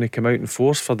going to come out in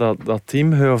force for their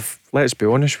team, who have, let's be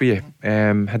honest with you,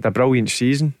 had a brilliant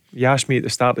season. You asked me at the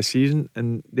start of the season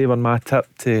and they were my tip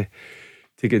to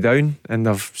get down, and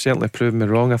they've certainly proved me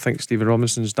wrong. I think Stephen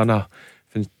Robinson's done a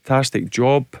fantastic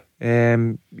job.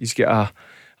 He's got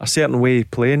a certain way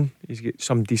of playing. He's got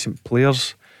some decent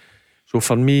players. So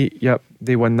for me, yep,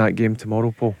 they win that game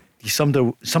tomorrow, Paul. You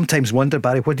sometimes wonder,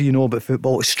 Barry, what do you know about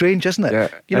football? It's strange, isn't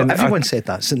it? Yeah. Everyone said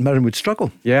that St Mirren would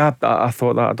struggle. Yeah, I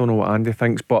thought that. I don't know what Andy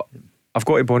thinks, but I've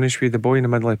got to be honest with you, the boy in the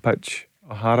middle of the pitch,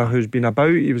 O'Hara, who's been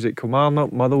about, he was at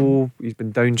Kilmarnock, Motherwell, he's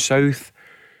been down south.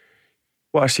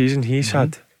 What a season he's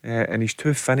had. And his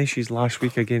 2 finishes last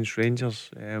week against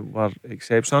Rangers were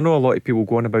exceptional. I know a lot of people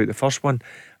going about the first one.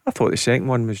 I thought the second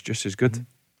one was just as good.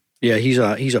 Yeah, he's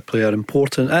a player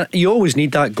important. And you always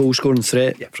need that goal scoring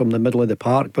threat from the middle of the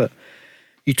park. But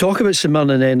you talk about St Mirren,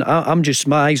 and then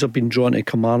my eyes have been drawn to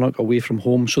Kilmarnock away from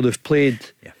home. So they've played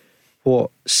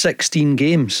 16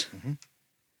 games.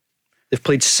 They've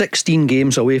played 16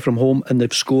 games away from home, and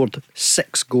they've scored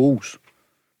 6 goals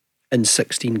in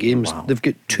 16 games. Wow. They've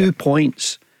got 2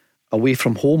 points away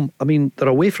from home. I mean, they're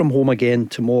away from home again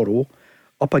tomorrow,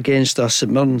 up against a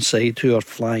St Mirren side who are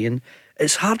flying.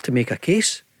 It's hard to make a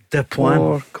case. The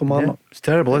plan. Kilmarnock. Yeah, it's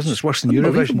terrible, isn't it? It's worse than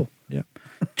Eurovision. Yeah.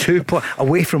 2 points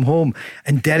away from home,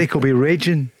 and Derek will be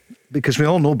raging, because we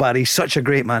all know Barry's such a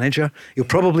great manager. He'll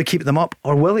probably keep them up,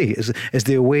 or will he? Is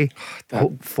the away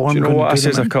form? Do you know what I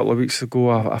said a couple of weeks ago?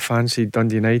 I fancied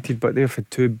Dundee United, but they've had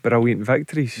 2 brilliant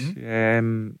victories.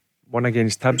 One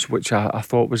against Hibs, which I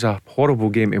thought was a horrible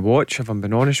game to watch, if I'm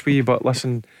being honest with you. But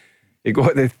listen, he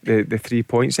got the 3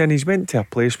 points in. He's went to a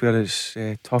place where it's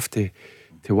tough to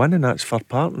win, and that's Fir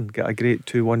Parton, get a great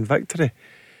 2-1 victory.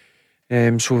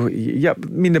 So yeah, I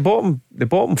mean the bottom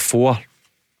 4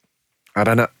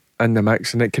 are in the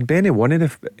mix, and it could be any one of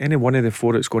the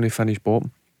 4 that's going to finish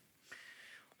bottom.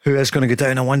 Who is going to go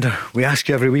down, I wonder? We ask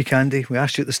you every week, Andy. We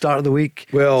asked you at the start of the week.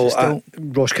 Well,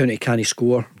 Ross County can't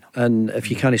score, and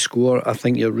if you can't score, I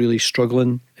think you're really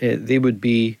struggling. They would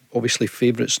be obviously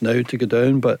favourites now to go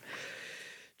down, but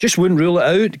just wouldn't rule it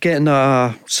out getting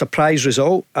a surprise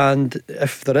result. And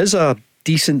if there is a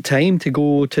decent time to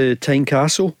go to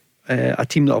Tynecastle, a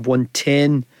team that have won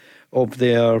 10 of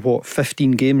their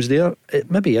 15 games there,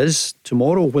 it maybe is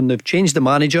tomorrow when they've changed the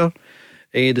manager.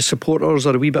 The supporters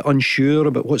are a wee bit unsure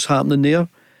about what's happening there,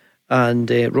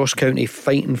 and Ross County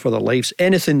fighting for their lives.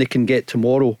 Anything they can get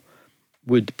tomorrow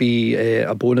would be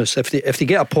a bonus. If they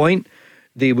get a point,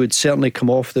 they would certainly come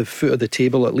off the foot of the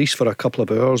table at least for a couple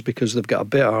of hours, because they've got a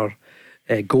better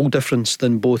goal difference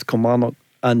than both Kilmarnock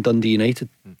and Dundee United.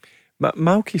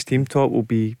 Malky's team talk will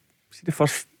be, see, the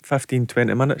first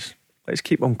 15-20 minutes, let's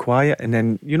keep them quiet, and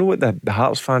then you know what the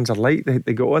Hearts fans are like,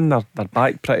 they go on their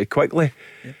back pretty quickly.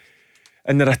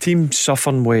 And they're a team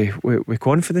suffering with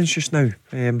confidence just now,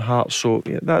 Hearts. So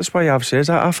that's why I've said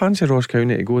I fancy Ross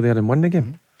County to go there and win the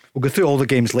game. We'll go through all the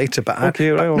games later, but okay,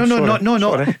 right. No.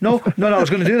 I was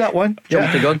going to do that one.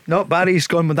 Jump the gun. No, Barry's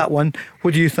gone with that one.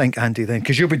 What do you think, Andy? Then,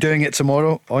 because you'll be doing it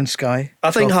tomorrow on Sky.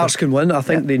 I think Hearts can win. I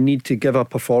think they need to give a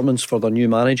performance for their new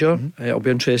manager. It'll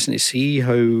be interesting to see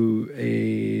how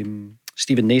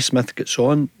Stephen Naismith gets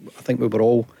on. I think we were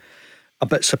all a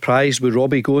bit surprised with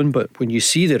Robbie going, but when you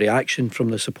see the reaction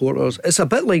from the supporters, it's a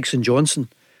bit like St Johnstone.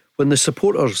 When the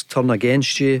supporters turn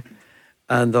against you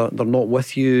and they're not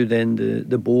with you, then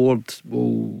the board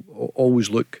will always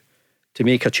look to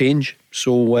make a change.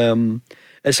 So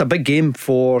it's a big game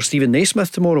for Stephen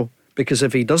Naismith tomorrow, because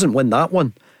if he doesn't win that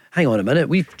one, hang on a minute,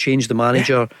 we've changed the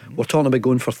manager. We're talking about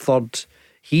going for third.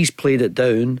 He's played it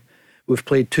down. We've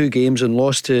played 2 games and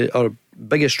lost to our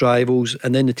biggest rivals,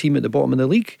 and then the team at the bottom of the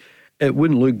league. It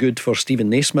wouldn't look good for Stephen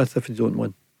Naismith if he don't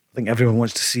win. I think everyone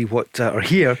wants to see what or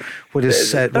hear what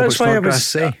is Robert Snodgrass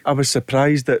say. I was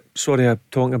surprised that, sorry, I'm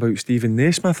talking about Stephen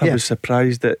Naismith. I was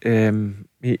surprised that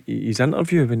his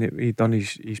interview when he done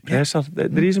his presser. The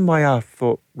reason why I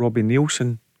thought Robbie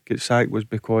Nielsen gets sacked was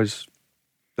because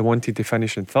they wanted to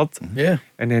finish in third.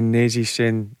 And then Nazy's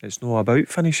saying it's not about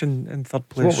finishing in third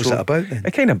place. What was it about then?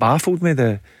 It kind of baffled me.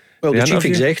 The chief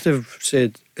executive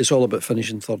said it's all about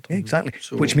finishing third. Yeah, exactly.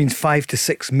 So, which means £5 to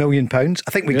 £6 million.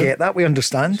 I think we get that. We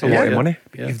understand. It's a lot of money.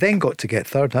 You've then got to get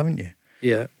third, haven't you?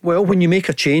 Yeah. Well, when you make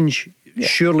a change,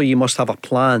 surely you must have a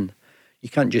plan. You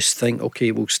can't just think,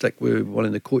 okay, we'll stick with one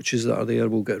of the coaches that are there,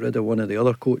 we'll get rid of one of the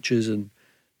other coaches, and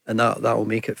and that'll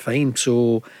make it fine.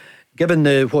 So given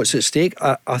what's at stake,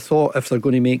 I thought if they're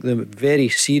going to make the very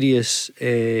serious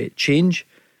change,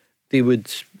 they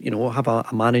would, have a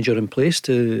manager in place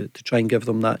to try and give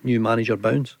them that new manager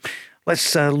bounce.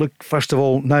 Let's look first of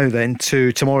all now then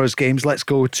to tomorrow's games. Let's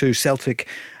go to Celtic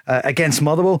against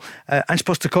Motherwell. Ange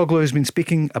Postecoglou has been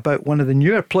speaking about one of the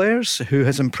newer players who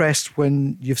has impressed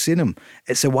when you've seen him.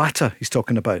 It's Iwata he's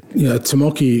talking about. Yeah,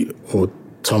 Tomoki, or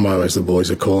Tomo as the boys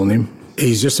are calling him,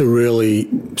 he's just a really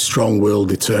strong-willed,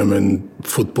 determined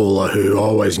footballer who I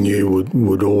always knew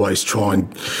would always try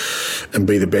and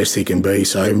be the best he can be.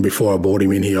 So even before I brought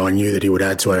him in here, I knew that he would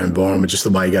add to our environment, just the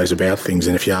way he goes about things.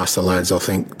 And if you ask the lads, I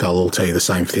think they'll all tell you the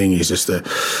same thing. He's just an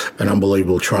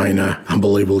unbelievable trainer,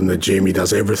 unbelievable in the gym. He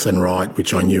does everything right,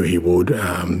 which I knew he would.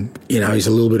 He's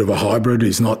a little bit of a hybrid.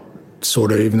 He's not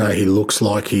even though he looks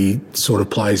like he sort of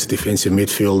plays defensive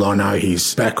midfield, I know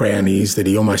his background is that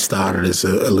he almost started as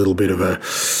a little bit of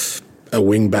a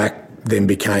wing back, then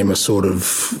became a sort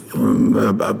of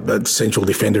a central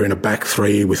defender in a back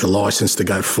three with a licence to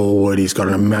go forward. He's got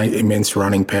an immense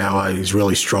running power. He's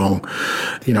really strong.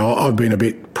 I've been a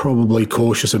bit probably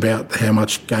cautious about how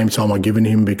much game time I've given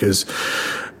him, because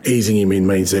easing him in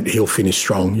means that he'll finish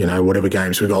strong. Whatever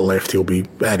games we've got left, he'll be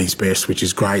at his best, which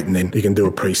is great, and then he can do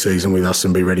a pre-season with us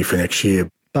and be ready for next year.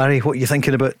 Barry, what are you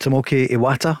thinking about Tomoki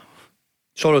Iwata?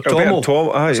 Sort of Tomo.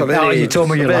 It's a very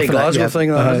Glasgow thing.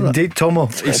 Indeed, Tomo.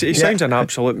 He sounds an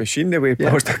absolute machine, the way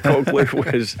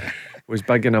Postecoglou was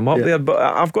bigging him up there. But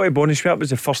I've got to be honest, that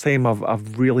was the first time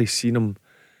I've really seen him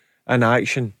in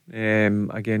action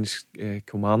against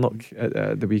Kilmarnock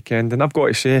at the weekend, and I've got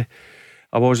to say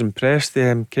I was impressed.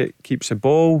 Keeps the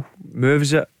ball,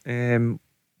 moves it, 2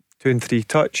 and 3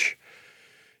 touch.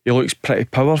 He looks pretty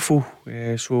powerful.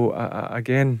 And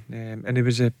he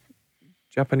was a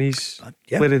Japanese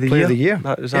player of the year.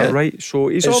 Is that right? So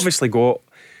he's obviously got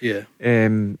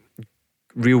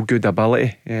real good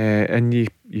ability, and you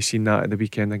seen that at the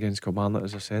weekend against Kilmarnock,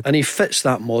 as I said. And he fits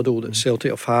that model that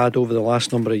Celtic have had over the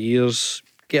last number of years.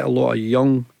 Get a lot of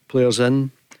young players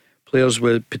in, players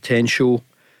with potential,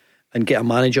 and get a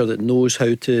manager that knows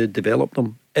how to develop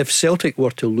them. If Celtic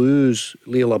were to lose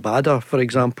Leo Labada, for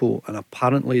example, and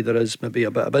apparently there is maybe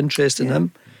a bit of interest in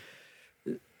him,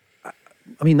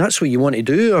 I mean, that's what you want to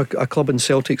do, a club in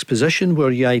Celtic's position,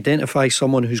 where you identify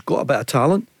someone who's got a bit of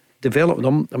talent, develop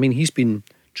them. I mean, he's been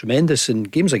tremendous in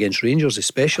games against Rangers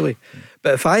especially.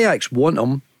 But if Ajax want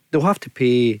him, they'll have to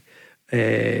pay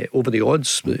over the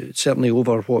odds, certainly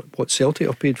over what Celtic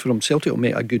have paid for him. Celtic will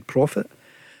make a good profit,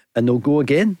 and they'll go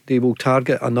again. They will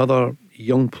target another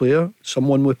young player,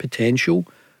 someone with potential,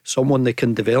 someone they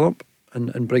can develop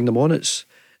and bring them on. It's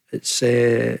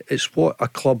what a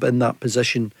club in that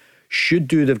position should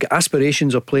do. They've got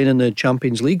aspirations of playing in the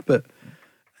Champions League, but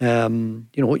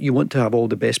you want to have all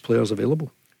the best players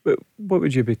available. But what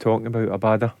would you be talking about,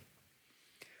 Abada?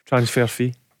 Transfer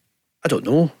fee? I don't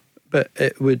know, but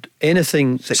it would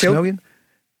anything 6 million?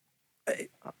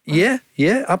 Yeah,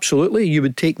 absolutely. You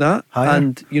would take that, higher.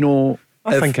 And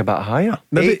I think a bit higher.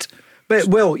 Maybe 8. But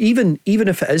well, even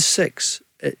if it is 6,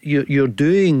 you're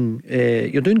doing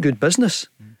good business,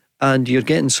 and you're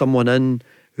getting someone in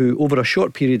who over a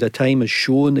short period of time has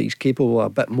shown that he's capable of a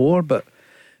bit more. But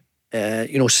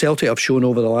Celtic have shown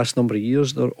over the last number of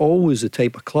years they're always the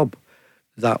type of club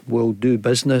that will do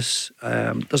business.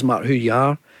 Doesn't matter who you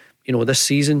are. This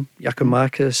season,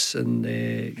 Giakoumakis and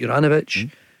Juranovic,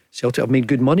 Celtic have made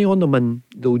good money on them, and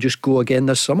they'll just go again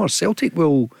this summer. Celtic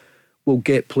will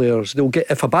get players.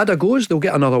 If Abada goes, they'll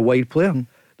get another wide player.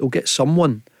 They'll get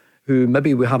someone who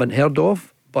maybe we haven't heard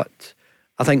of, but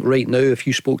I think right now, if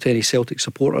you spoke to any Celtic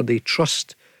supporter, they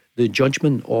trust the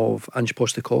judgment of Ange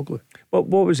Postecoglou. What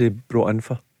was he brought in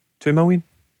for? 2 million?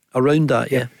 Around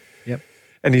that, yeah. Yep.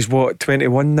 And he's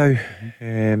 21 now.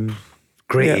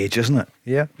 Great age, isn't it?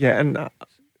 Yeah. Yeah, and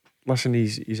listen,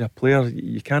 he's a player.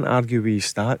 You can't argue with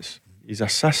his stats. His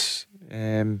assists,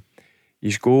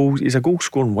 his goals. He's a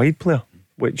goal-scoring wide player,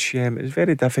 which is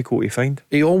very difficult to find.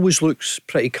 He always looks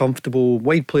pretty comfortable.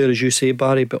 Wide player, as you say,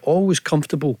 Barry, but always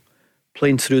comfortable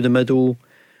playing through the middle,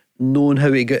 knowing how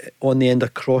to get on the end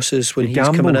of crosses when he's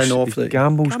coming in off the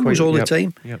gambles all the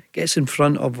time. Gets in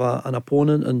front of an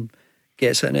opponent and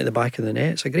gets it in at the back of the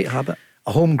net. It's a great habit.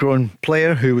 A homegrown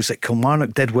player who was at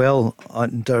Kilmarnock, did well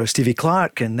under Stevie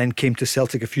Clark and then came to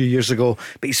Celtic a few years ago,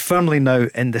 but he's firmly now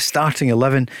in the starting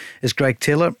 11 is Greg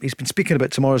Taylor. He's been speaking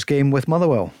about tomorrow's game with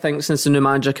Motherwell. I think since the new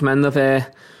manager came in, they've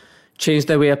changed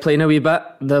their way of playing a wee bit.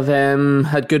 They've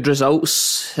had good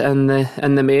results in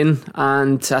the main,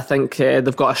 and I think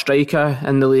they've got a striker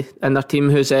in their team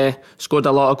who's scored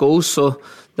a lot of goals, so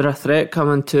they're a threat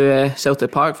coming to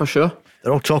Celtic Park for sure.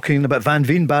 They're all talking about Van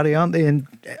Veen, Barry, aren't they?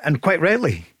 And quite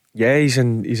rightly. Yeah, he's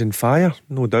in fire,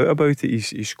 no doubt about it.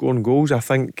 He's scoring goals. I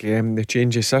think the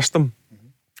change of system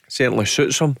certainly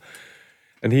suits him,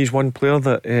 and he's one player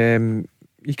that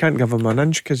you can't give him an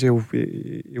inch because he'll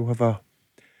have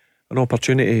an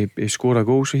opportunity to score a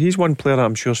goal. So he's one player that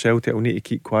I'm sure Celtic will need to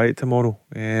keep quiet tomorrow.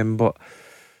 But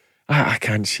I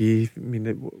can't see. I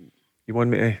mean, you want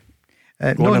me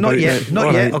to? No, not yet.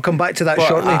 Not yet. I'll come back to that but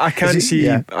shortly. I can't see.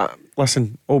 Yeah.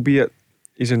 Listen, albeit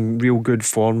he's in real good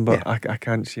form, but I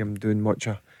can't see him doing much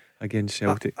against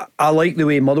Celtic. I like the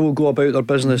way Motherwell go about their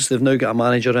business. They've now got a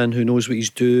manager in who knows what he's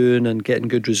doing and getting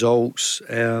good results.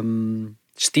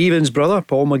 Stephen's brother,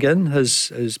 Paul McGinn,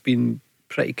 has been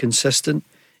pretty consistent.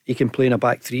 He can play in a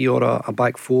back three or a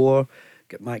back four.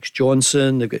 Got Max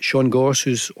Johnson. They've got Sean Goss,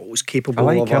 who's always capable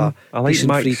of a decent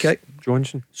Max free kick.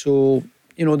 Johnson. So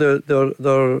they're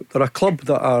a club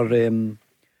that are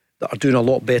doing a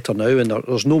lot better now, and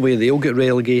there's no way they'll get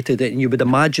relegated. And you would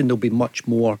imagine they'll be much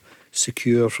more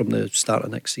secure from the start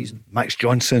of next season. Max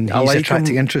Johnson, he's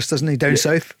attracting interest, isn't he, down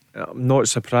south? I'm not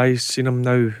surprised. Seen him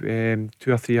now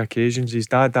 2 or 3 occasions. His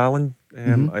dad, Alan.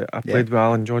 I played with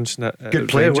Alan Johnson at good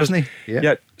player, Rangers. wasn't he?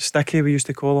 Yeah, sticky we used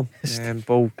to call him.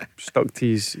 Ball stuck to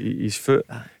his foot,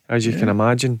 as you can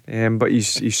imagine. But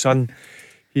his son,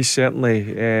 he's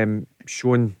certainly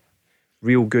shown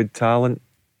real good talent.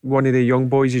 One of the young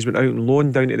boys, he's went out on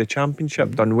loan down to the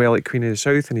Championship, done well at Queen of the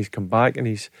South, and he's come back and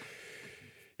he's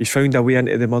found a way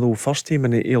into the Motherwell first team,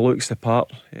 and he looks the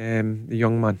part, the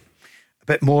young man. A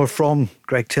bit more from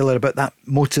Greg Taylor about that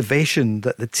motivation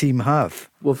that the team have.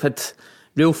 We've had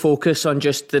real focus on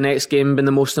just the next game being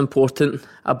the most important.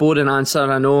 A boring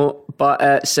answer, I know, but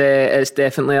it's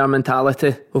definitely our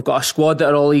mentality. We've got a squad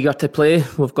that are all eager to play.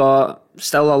 We've got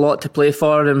still a lot to play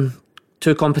for in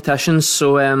 2 competitions,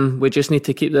 so we just need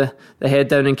to keep the head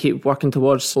down and keep working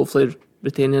towards hopefully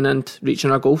retaining and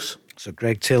reaching our goals. So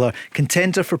Greg Taylor,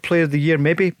 contender for Player of the Year,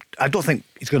 maybe. I don't think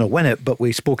he's going to win it, but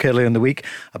we spoke earlier in the week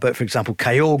about, for example,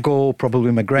 Kyogo,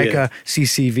 probably McGregor,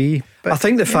 CCV. But, I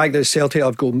think the fact that Celtic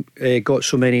have got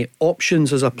so many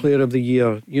options as a Player of the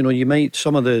Year, you might,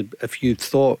 if you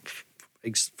thought,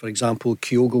 for example,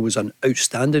 Kyogo was an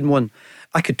outstanding one,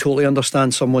 I could totally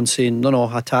understand someone saying, no,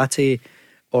 Hatate,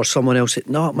 or someone else saying,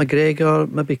 no,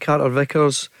 McGregor, maybe Carter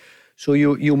Vickers. So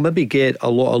you'll maybe get a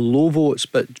lot of low votes,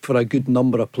 but for a good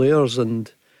number of players.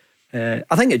 And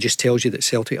I think it just tells you that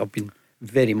Celtic have been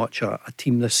very much a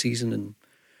team this season, and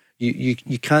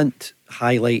you can't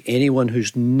highlight anyone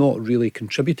who's not really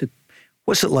contributed.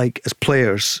 What's it like as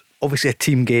players? Obviously a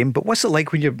team game, but what's it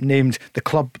like when you're named the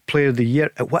club Player of the Year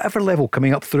at whatever level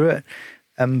coming up through it?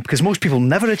 Because most people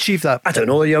never achieve that. I don't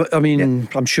know. I mean,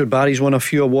 I'm sure Barry's won a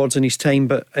few awards in his time,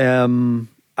 but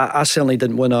I certainly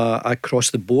didn't win across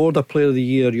the board a Player of the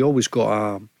Year. You always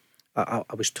got I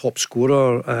was top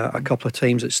scorer a couple of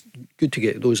times. It's good to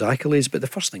get those accolades, but the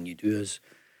first thing you do is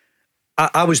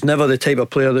I was never the type of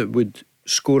player that would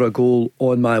score a goal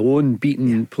on my own,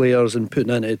 beating players and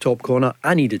putting it into the top corner.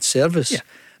 I needed service.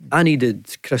 I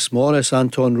needed Chris Morris,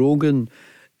 Anton Rogan,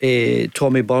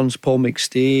 Tommy Burns, Paul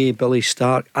McStay, Billy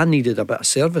Stark. I needed a bit of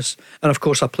service, and of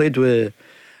course I played with,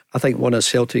 I think, one of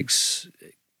Celtic's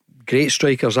great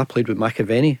strikers. I played with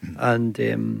McAvenny,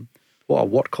 and what a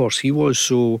workhorse he was.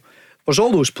 So there's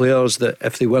all those players that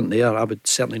if they weren't there, I would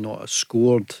certainly not have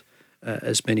scored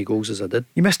as many goals as I did.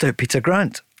 You missed out Peter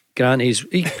Grant. Grant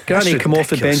come off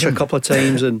the bench a couple of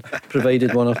times and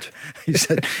provided one or two.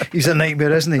 He's a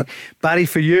nightmare, isn't he? Barry,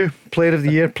 for you, Player of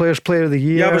the Year, Players Player of the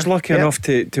Year. Yeah, I was lucky enough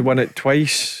to win it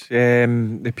twice.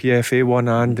 The PFA one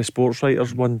and the Sports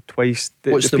Writers one twice.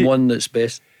 What's the one that's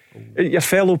best? Your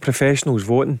fellow professionals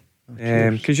voting.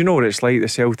 Because you know what it's like, the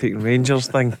Celtic and Rangers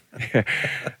thing.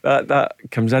 that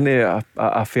comes into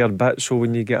a fair bit. So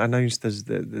when you get announced as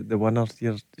the winner,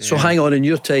 so hang on, in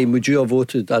your time, would you have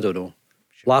voted, I don't know,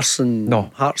 Larsson,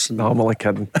 Hartson? No, I'm only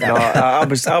kidding. No, I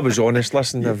was honest.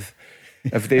 Listen,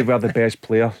 if they were the best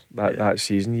player that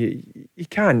season, you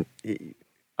can't.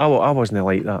 I wasn't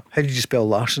like that. How did you spell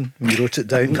Larsson when you wrote it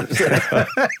down?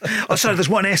 Oh, sorry, there's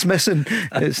one S missing.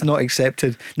 It's not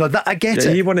accepted. No, that I get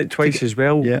it. He won it twice as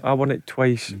well. Yeah. I won it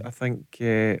twice. I think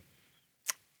Brian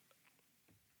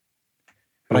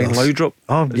Laudrup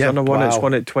has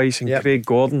won it twice, and Craig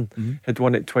Gordon had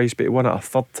won it twice, but he won it a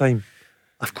third time.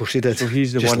 Of course he did. So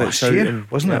he's the just one that's last year,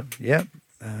 out, wasn't it? Yeah.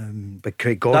 But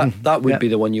Craig Gordon, that would be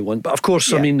the one you won. But of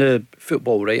course, I mean, the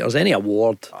football writers, any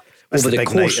award over the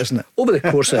course, isn't it? Over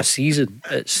the course of a season,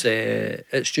 it's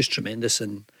just tremendous,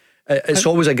 and it's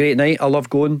always a great night. I love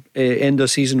going end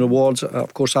of season rewards.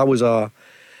 Of course, I was a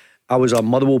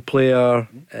Motherwell player.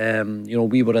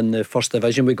 We were in the first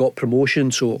division. We got promotion,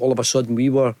 so all of a sudden we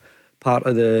were part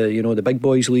of the big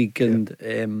boys league,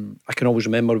 and I can always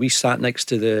remember we sat next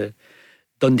to the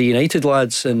Dundee United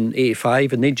lads in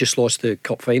 '85, and they'd just lost the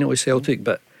cup final with Celtic,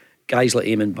 but guys like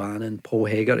Eamon Bannon, Paul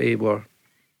Hegarty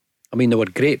they were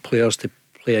great players to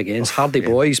play against, hardy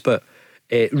boys, but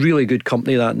really good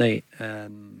company that night,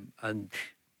 and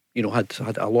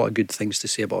had a lot of good things to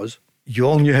say about us. You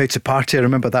all knew how to party. I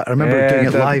remember that. I remember doing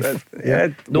it live.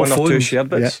 No one phones. or two shared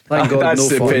bits. Thank God, that's no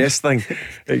the phones. best thing.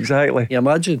 Exactly. You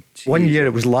imagine? One year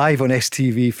it was live on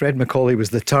STV. Fred Macaulay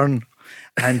was the turn,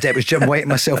 and it was Jim White and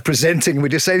myself presenting, and we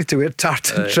decided to wear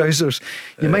tartan trousers.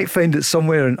 You might find it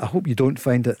somewhere, and I hope you don't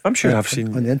find it. I'm sure I've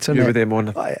seen on the internet. You with them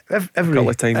on every couple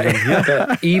of times in here.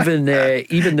 But even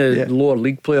the lower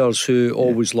league players who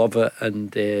always love it,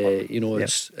 and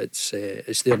it's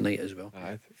their night as well.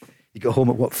 You got home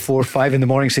at 4 or 5 in the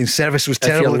morning saying service was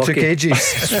terrible, it took ages.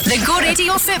 The Go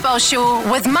Radio Football Show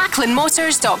with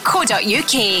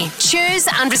MacklinMotors.co.uk. Choose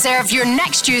and reserve your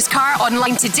next used car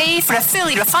online today for a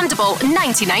fully refundable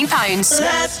 £99.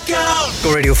 Let's go!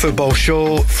 Go Radio Football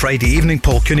Show, Friday evening.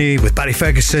 Paul Cooney with Barry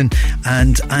Ferguson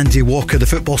and Andy Walker. The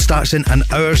football starts in an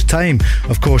hour's time.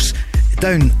 Of course,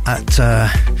 down at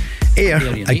Ayr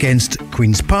against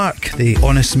Queen's Park. The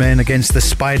Honest Men against the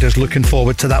Spiders. Looking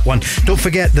forward to that one. Don't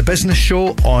forget the business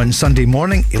show on Sunday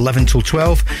morning, 11 till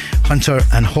 12. Hunter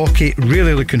and Hockey.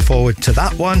 Really looking forward to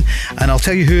that one. And I'll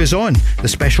tell you who is on. The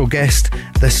special guest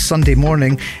this Sunday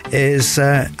morning is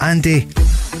Andy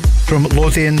from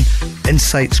Lothian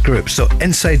Insights Group. So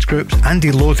Insights Group,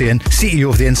 Andy Lothian, CEO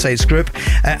of the Insights Group.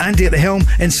 Andy at the helm.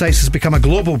 Insights has become a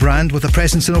global brand with a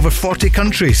presence in over 40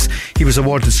 countries. He was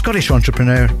awarded Scottish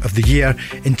Entrepreneur of the Year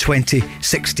in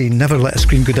 2016. Never let a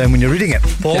screen go down when you're reading it.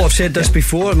 Paul, I've said this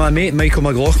before. My mate Michael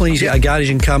McLaughlin, he's got a garage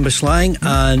in Cambuslang,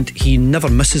 and he never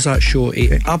misses that show.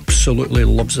 He absolutely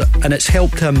loves it, and it's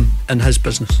helped him in his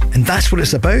business. And that's what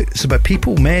it's about. It's about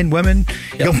people, men, women,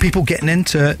 young people getting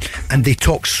into it, and they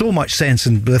talk so much sense,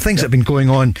 and the things that have been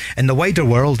going on in the wider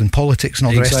world and politics and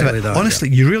all the rest of it. Honestly,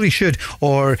 you really should,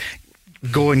 or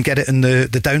go and get it in the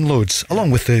downloads along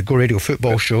with the Go Radio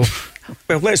Football Show.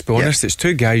 Well, let's be honest, it's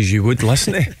two guys you would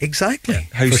listen to. Exactly.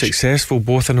 How successful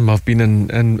both of them have been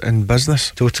in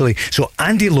business. Totally. So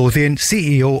Andy Lothian,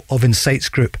 CEO of Insights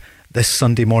Group, this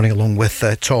Sunday morning along with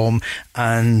Tom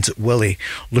and Willie.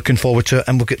 Looking forward to it.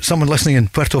 And we'll get someone listening in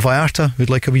Puerto Vallarta who'd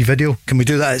like a wee video. Can we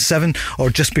do that at 7 or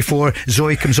just before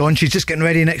Zoe comes on? She's just getting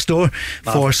ready next door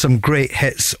for some great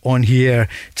hits on here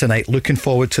tonight. Looking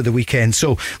forward to the weekend.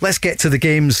 So let's get to the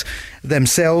games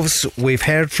themselves. We've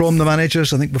heard from the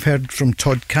managers. I think we've heard from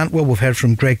Todd Cantwell, we've heard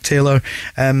from Greg Taylor.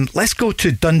 Let's go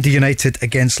to Dundee United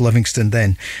against Livingston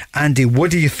then. Andy,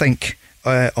 what do you think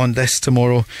on this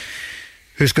tomorrow?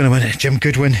 Who's going to win it? Jim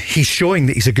Goodwin. He's showing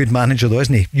that he's a good manager though,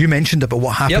 isn't he? You mentioned about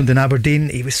what happened in Aberdeen.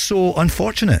 He was so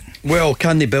unfortunate. Well,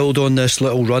 can they build on this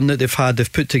little run that they've had?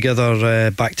 They've put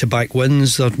together back-to-back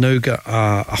wins. They've now got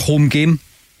a home game,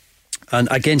 and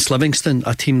against Livingston,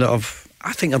 a team that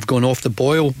I think have gone off the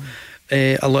boil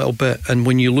a little bit. And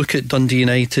when you look at Dundee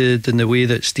United and the way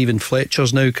that Stephen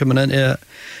Fletcher's now coming into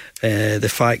it, the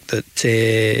fact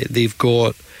that they've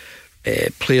got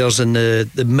players in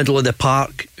the middle of the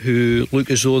park who look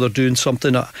as though they're doing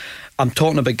something. I'm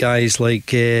talking about guys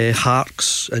like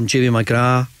Harks and Jamie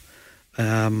McGrath.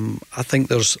 I think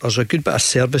there's a good bit of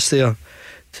service there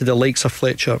to the likes of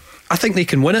Fletcher. I think they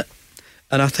can win it,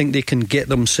 and I think they can get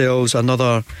themselves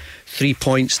another 3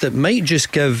 points that might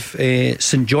just give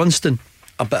St Johnstone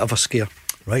a bit of a scare.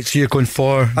 Right, so you're going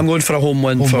for... I'm going for a home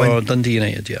win for Dundee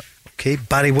United, yeah. Okay,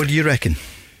 Barry, what do you reckon?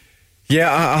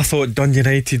 Yeah, I thought Dundee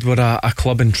United were a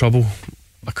club in trouble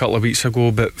a couple of weeks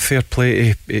ago, but fair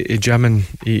play to Jim and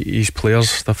his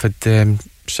players. They've had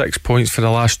 6 points for the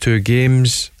last 2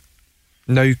 games.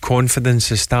 Now confidence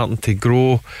is starting to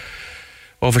grow.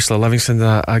 Obviously Livingston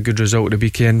a good result at the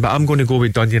weekend, but I'm going to go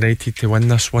with Dundee United to win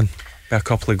this one by a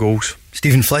couple of goals.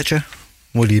 Stephen Fletcher,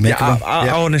 what do you make of him? I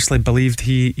honestly believed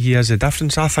he has a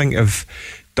difference. I think if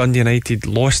Dundee United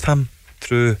lost him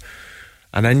through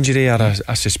an injury or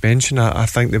a suspension, I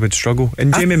think they would struggle.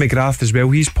 And Jamie McGrath as well,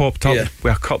 he's popped up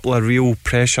with a couple of real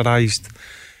pressurised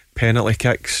penalty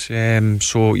kicks.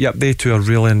 So they two are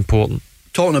really important.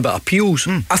 Talking about appeals,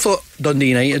 I thought Dundee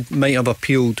United might have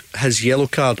appealed his yellow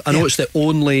card. I know it's the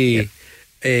only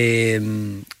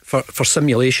for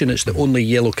simulation, it's the only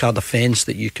yellow card offence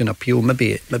that you can appeal,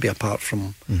 maybe apart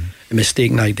from a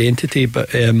mistaken identity,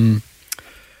 but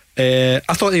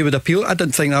I thought he would appeal. I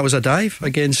didn't think that was a dive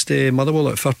against Motherwell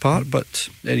at Fir Park, but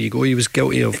there you go, he was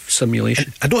guilty of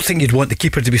simulation. I don't think you'd want the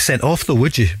keeper to be sent off though,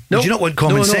 would you? No, would you not want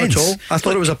common sense? Not at all. I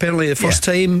thought it was a penalty the first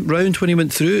time round when he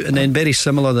went through, and then very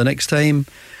similar the next time.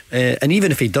 And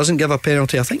even if he doesn't give a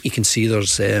penalty, I think you can see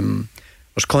there's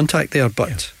contact there,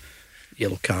 but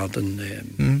yellow card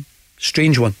and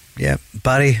strange one. Yeah,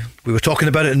 Barry, we were talking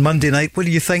about it on Monday night. What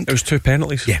do you think? It was 2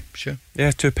 penalties. Yeah, sure.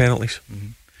 Yeah, 2 penalties.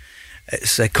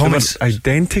 It's comments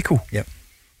identical. Yep.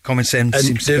 Common sense. And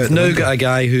seems they've now got a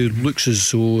guy who looks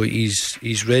as though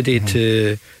he's ready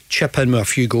to chip in with a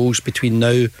few goals between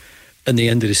now and the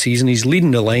end of the season. He's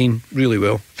leading the line really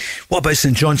well. What about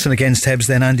St Johnstone against Hibs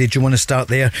then, Andy? Do you want to start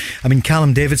there? I mean,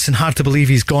 Callum Davidson, hard to believe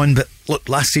he's gone, but look,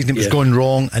 last season it was going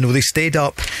wrong. I know they stayed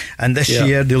up, and this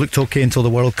year they looked okay until the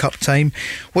World Cup time.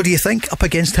 What do you think up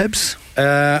against Hibs?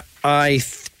 I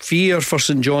fear for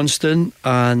St Johnstone,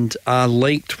 and I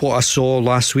liked what I saw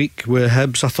last week with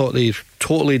Hibs. I thought they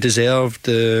totally deserved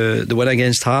the win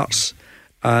against Hearts,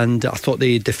 and I thought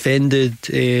they defended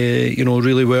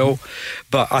really well.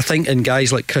 But I think in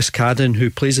guys like Chris Cadden,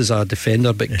 who plays as a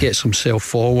defender but gets himself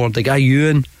forward, the guy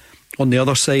Ewan on the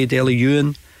other side, Ellie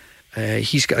Ewan,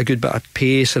 he's got a good bit of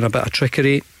pace and a bit of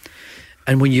trickery.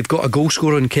 And when you've got a goal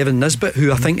scorer in Kevin Nisbet,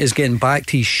 who I think is getting back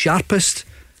to his sharpest,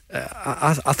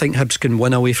 I think Hibs can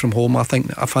win away from home. I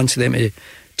fancy them to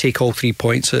take all 3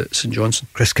 points at St Johnstone.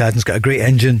 Chris Cadden's got a great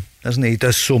engine, hasn't he? He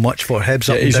does so much for Hibs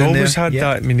up and he's down always there. had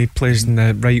that. I mean, he plays in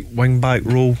the right wing back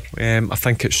role. I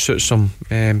think it suits him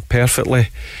perfectly.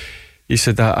 He's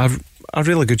had a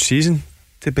really good season,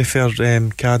 to be fair.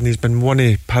 Cadden, he's been one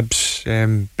of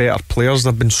Hibs' better players.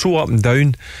 They've been so up and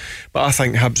down, but I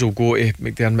think Hibs will go to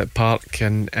McDermott Park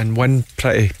and win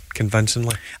pretty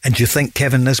convincingly. And do you think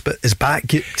Kevin Nisbet is back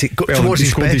towards he his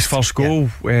scored best? his first goal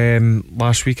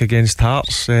last week against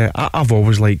Hearts. I've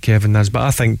always liked Kevin Nisbet.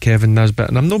 I think Kevin Nisbet,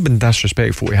 and I'm not being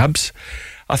disrespectful to Hibs,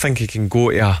 I think he can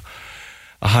go to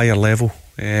a higher level,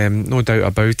 no doubt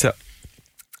about it.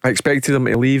 I expected him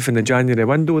to leave in the January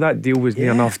window. That deal was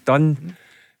near enough done.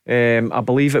 I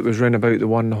believe it was round about the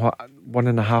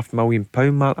 £1.5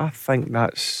 million mark. I think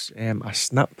that's a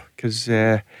snip, because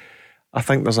I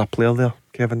think there's a player there,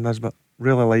 Kevin Nisbet.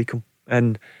 Really like him,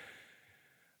 and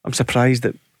I'm surprised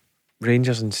that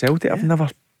Rangers and Celtic have never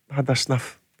had a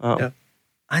sniff at him.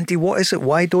 Andy, what is it?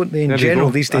 Why don't they in There we general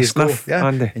go. these A days go? sniff,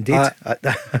 Andy. Indeed.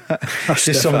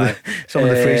 Just some of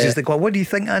the phrases they go. What do you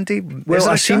think, Andy? Well,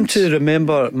 I seem to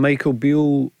remember Michael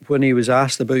Beale, when he was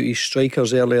asked about his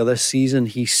strikers earlier this season,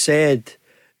 he said,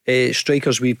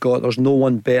 strikers we've got, there's no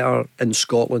one better in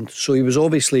Scotland. So he was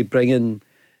obviously bringing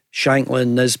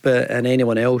Shanklin, Nisbet and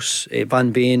anyone else,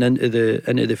 Van Veen into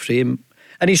the frame.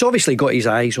 And he's obviously got his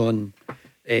eyes on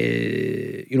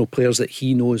players that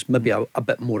he knows maybe a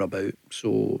bit more about.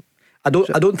 So I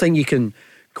don't think you can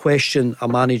question a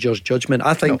manager's judgment.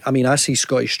 I think, I mean, I see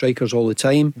Scottish strikers all the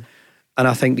time, and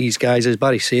I think these guys, as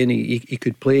Barry's saying, he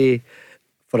could play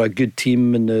for a good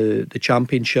team in the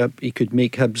Championship. He could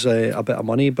make Hibs a bit of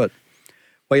money, but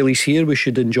while he's here, we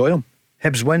should enjoy him.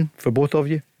 Hibs win for both of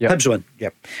you? Yep. Hibs win.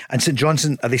 Yep. And St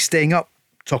Johnstone, are they staying up?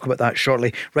 Talk about that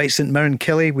shortly. Right, St Mirren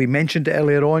Killie, we mentioned it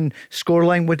earlier on.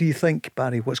 Scoreline, what do you think,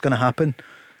 Barry? What's going to happen?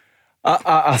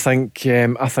 I think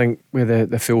with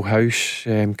the full house,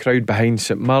 crowd behind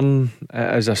St Mirren,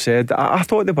 as I said, I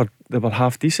thought they were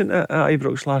half decent at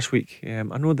Ibrox last week. I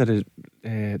know the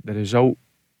result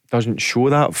doesn't show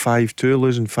that, 5-2,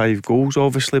 losing 5 goals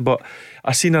obviously, but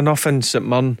I seen enough in St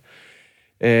Mirren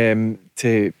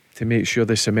to make sure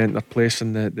they cement their place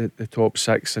in the top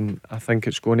 6, and I think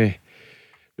it's going to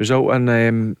result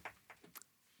in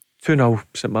 2-0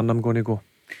 St Mirren. I'm going to go.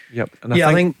 Yep. And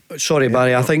I think sorry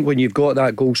Barry, I think when you've got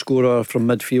that goal scorer from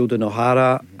midfield in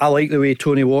O'Hara, I like the way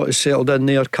Tony Watt has settled in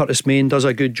there. Curtis Main does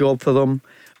a good job for them.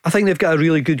 I think they've got a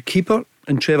really good keeper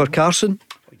in Trevor Carson.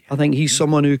 I think he's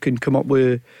someone who can come up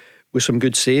with some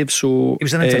good saves. So he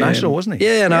was an international, wasn't he?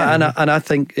 Yeah, and I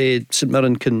think St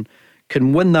Mirren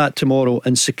can win that tomorrow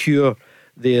and secure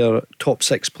their top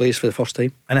 6 place for the first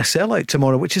time. And a sellout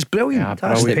tomorrow, which is brilliant. Yeah,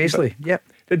 That's brilliant. Paisley. Yep.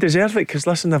 They deserve it, because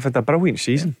listen, they've had a brilliant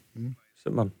season.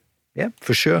 St Mirren. Yeah,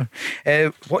 for sure.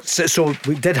 So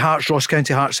we did Ross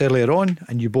County Hearts earlier on,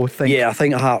 and you both think? Yeah, I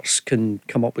think Hearts can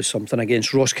come up with something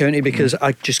against Ross County, because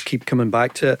I just keep coming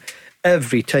back to it.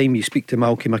 Every time you speak to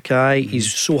Malky Mackay,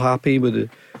 he's so happy with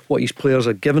what his players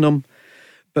are giving him.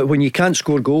 But when you can't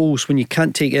score goals, when you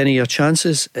can't take any of your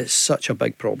chances, it's such a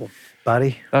big problem.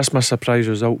 Barry? That's my surprise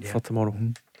result for tomorrow.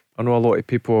 I know a lot of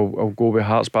people will go with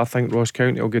Hearts, but I think Ross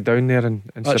County will go down there and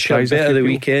that's surprise your bet of the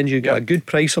people. weekend. You got a good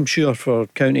price, I'm sure, for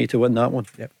County to win that one.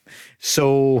 Yep.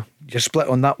 So you're split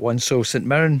on that one. So St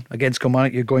Mirren against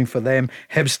Kilmarnock, you're going for them.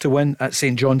 Hibs to win at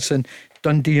St Johnstone.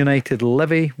 Dundee United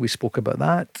Livy, we spoke about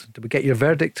that. Did we get your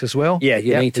verdict as well? Yeah,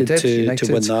 United, United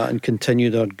to win that and continue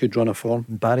their good run of form.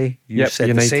 Barry, you said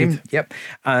United. the same. Yep.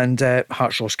 And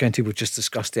Hearts Ross County we've just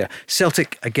discussed there.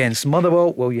 Celtic against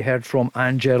Motherwell. Well, you heard from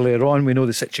Ange earlier on. We know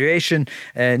the situation.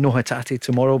 No Hatate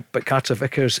tomorrow, but Carter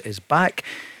Vickers is back.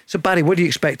 So Barry, what do you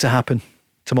expect to happen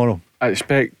tomorrow? I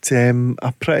expect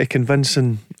a pretty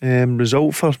convincing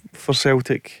result for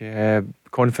Celtic.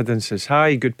 Confidence is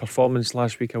high. Good performance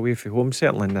last week away from home,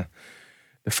 certainly in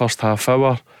the first half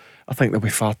hour. I think they'll be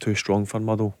far too strong for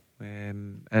Motherwell,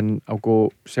 and I'll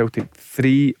go Celtic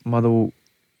 3, Motherwell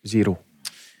 0.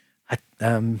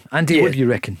 Andy, what do you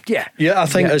reckon? Yeah, I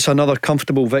think it's another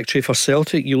comfortable victory for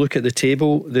Celtic. You look at the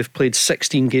table, they've played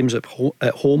 16 games at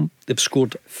home. They've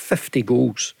scored 50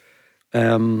 goals.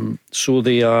 So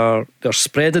they're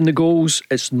spreading the goals.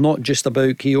 It's not just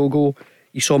about Kyogo.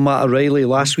 You saw Matt O'Reilly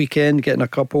last weekend getting a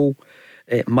couple,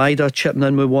 Maida chipping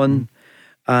in with one,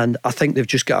 and I think they've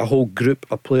just got a whole group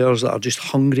of players that are just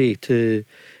hungry to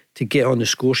get on the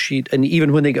score sheet. And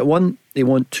even when they get one, they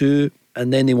want two,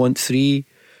 and then they want three.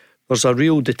 There's a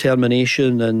real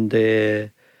determination, and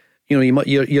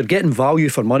you're getting value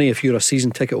for money if you're a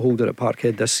season ticket holder at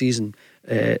Parkhead this season.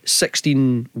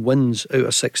 16 wins out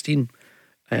of 16.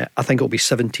 I think it'll be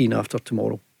 17 after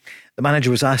tomorrow. The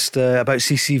manager was asked about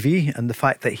CCV and the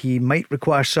fact that he might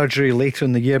require surgery later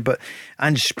in the year, but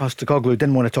Ange Postecoglou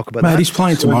didn't want to talk about that. He's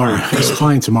playing tomorrow. He's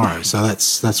playing tomorrow, so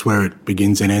that's where it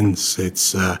begins and ends.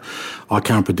 It's I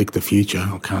can't predict the future.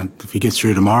 I can't. If he gets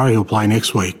through tomorrow, he'll play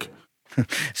next week.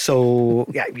 So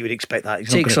yeah, you would expect that.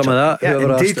 Take some of that. Yeah,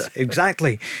 indeed,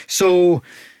 exactly. So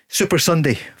Super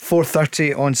Sunday,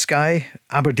 4:30 on Sky.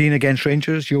 Aberdeen against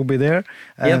Rangers. You'll be there.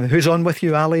 Who's on with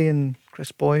you, Ali and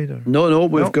Chris Boyd? Or? No,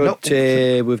 we've got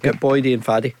Boydie and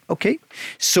Faddy. Okay,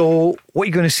 so what are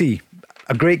you going to see?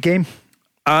 A great game?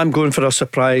 I'm going for a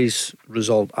surprise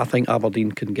result. I think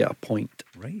Aberdeen can get a point.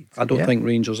 Right. I don't think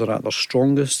Rangers are at their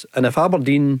strongest, and if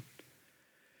Aberdeen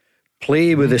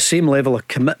play with the same level of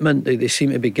commitment that they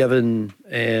seem to be giving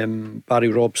Barry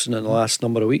Robson in the last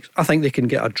number of weeks, I think they can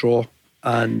get a draw.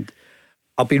 And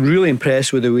I've been really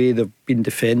impressed with the way they've been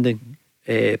defending.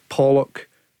 Pollock,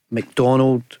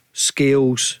 McDonald,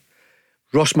 Scales,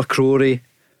 Ross McCrory.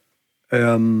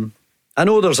 I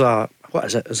know there's a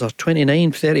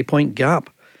 29-30 point gap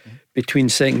between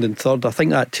second and third. I think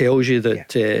that tells you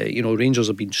that Rangers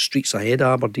have been streets ahead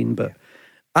of Aberdeen, but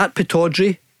at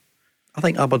Pittodrie I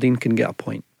think Aberdeen can get a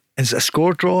point. Is it a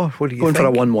score draw? What do you think?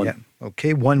 Going for a 1-1. Yeah.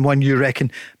 Okay, 1-1 you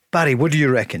reckon. Barry, what do you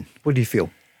reckon? What do you feel?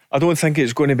 I don't think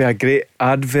it's going to be a great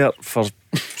advert for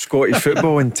Scottish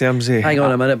football in terms of... Hang on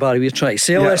a minute, Barry, we're trying to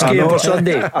sell this game for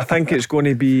Sunday. I think it's going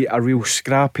to be a real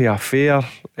scrappy affair.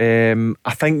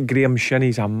 I think Graham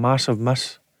Shinney's a massive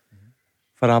miss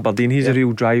for Aberdeen. He's a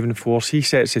real driving force. He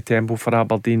sets the tempo for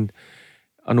Aberdeen.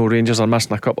 I know Rangers are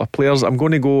missing a couple of players. I'm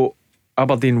going to go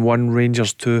Aberdeen 1,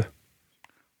 Rangers 2.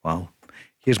 Wow.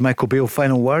 Here's Michael Beale,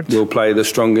 final word. We'll play the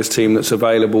strongest team that's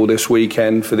available this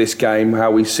weekend for this game, how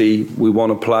we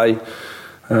want to play.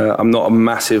 I'm not a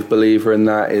massive believer in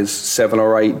that. Is 7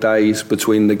 or 8 days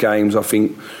between the games. I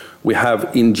think we have,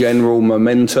 in general,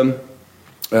 momentum.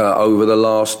 Over the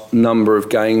last number of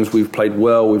games, we've played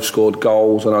well, we've scored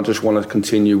goals, and I just want to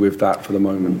continue with that for the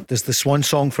moment. Does the swan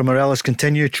song from Morelos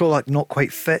continue? Cholak not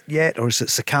quite fit yet, or is it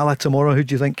Sakala tomorrow? Who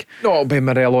do you think? No, it'll be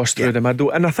Morelos through the middle.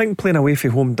 And I think playing away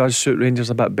from home does suit Rangers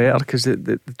a bit better, because they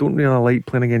don't really like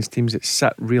playing against teams that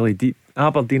sit really deep.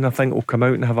 Aberdeen, I think, will come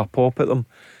out and have a pop at them,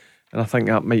 and I think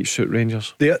that might suit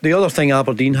Rangers. The other thing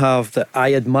Aberdeen have that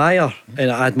I admire, and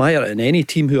I admire in any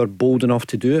team who are bold enough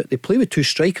to do it, they play with 2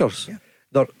 strikers.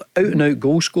 They're out and out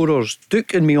goal scorers.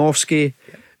 Duke and Miovski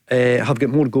have got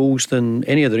more goals than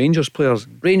any of the Rangers players.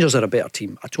 Rangers are a better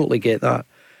team, I totally get that,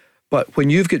 but when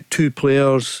you've got 2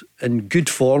 players in good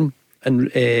form,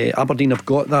 and Aberdeen have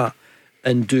got that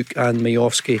in Duke and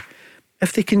Miovski,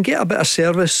 if they can get a bit of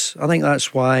service, I think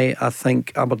that's why I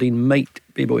think Aberdeen might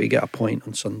be able to get a point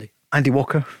on Sunday. Andy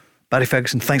Walker, Barry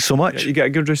Ferguson, thanks so much. You get a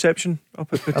good reception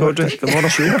up at Pittodrie tomorrow.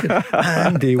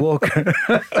 Andy Walker.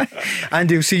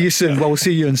 Andy, we'll see you soon. Well, we'll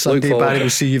see you on Sunday. Barry, we'll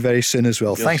see you very soon as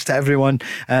well. Yes. Thanks to everyone.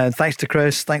 Thanks to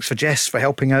Chris. Thanks for Jess for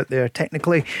helping out there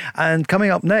technically. And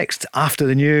coming up next, after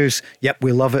the news,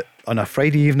 we love it, on a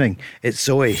Friday evening, it's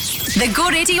Zoe. The Go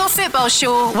Radio Football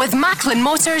Show with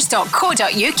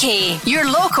MacklinMotors.co.uk. Your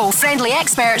local friendly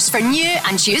experts for new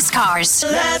and used cars.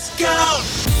 Let's go!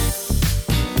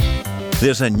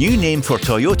 There's a new name for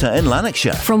Toyota in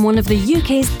Lanarkshire. From one of the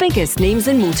UK's biggest names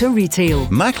in motor retail.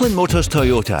 Macklin Motors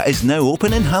Toyota is now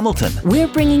open in Hamilton. We're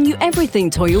bringing you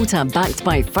everything Toyota backed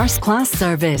by first-class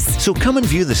service. So come and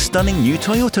view the stunning new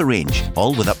Toyota range,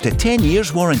 all with up to 10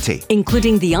 years warranty.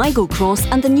 Including the Aygo Cross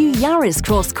and the new Yaris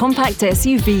Cross compact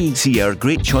SUV. See our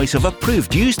great choice of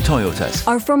approved used Toyotas.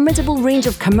 Our formidable range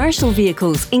of commercial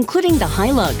vehicles, including the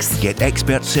Hilux. Get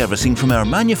expert servicing from our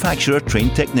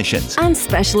manufacturer-trained technicians. And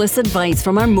specialist advice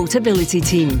from our Motability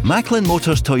team. Macklin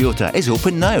Motors Toyota is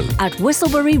open now. At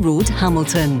Whistlebury Road,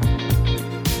 Hamilton.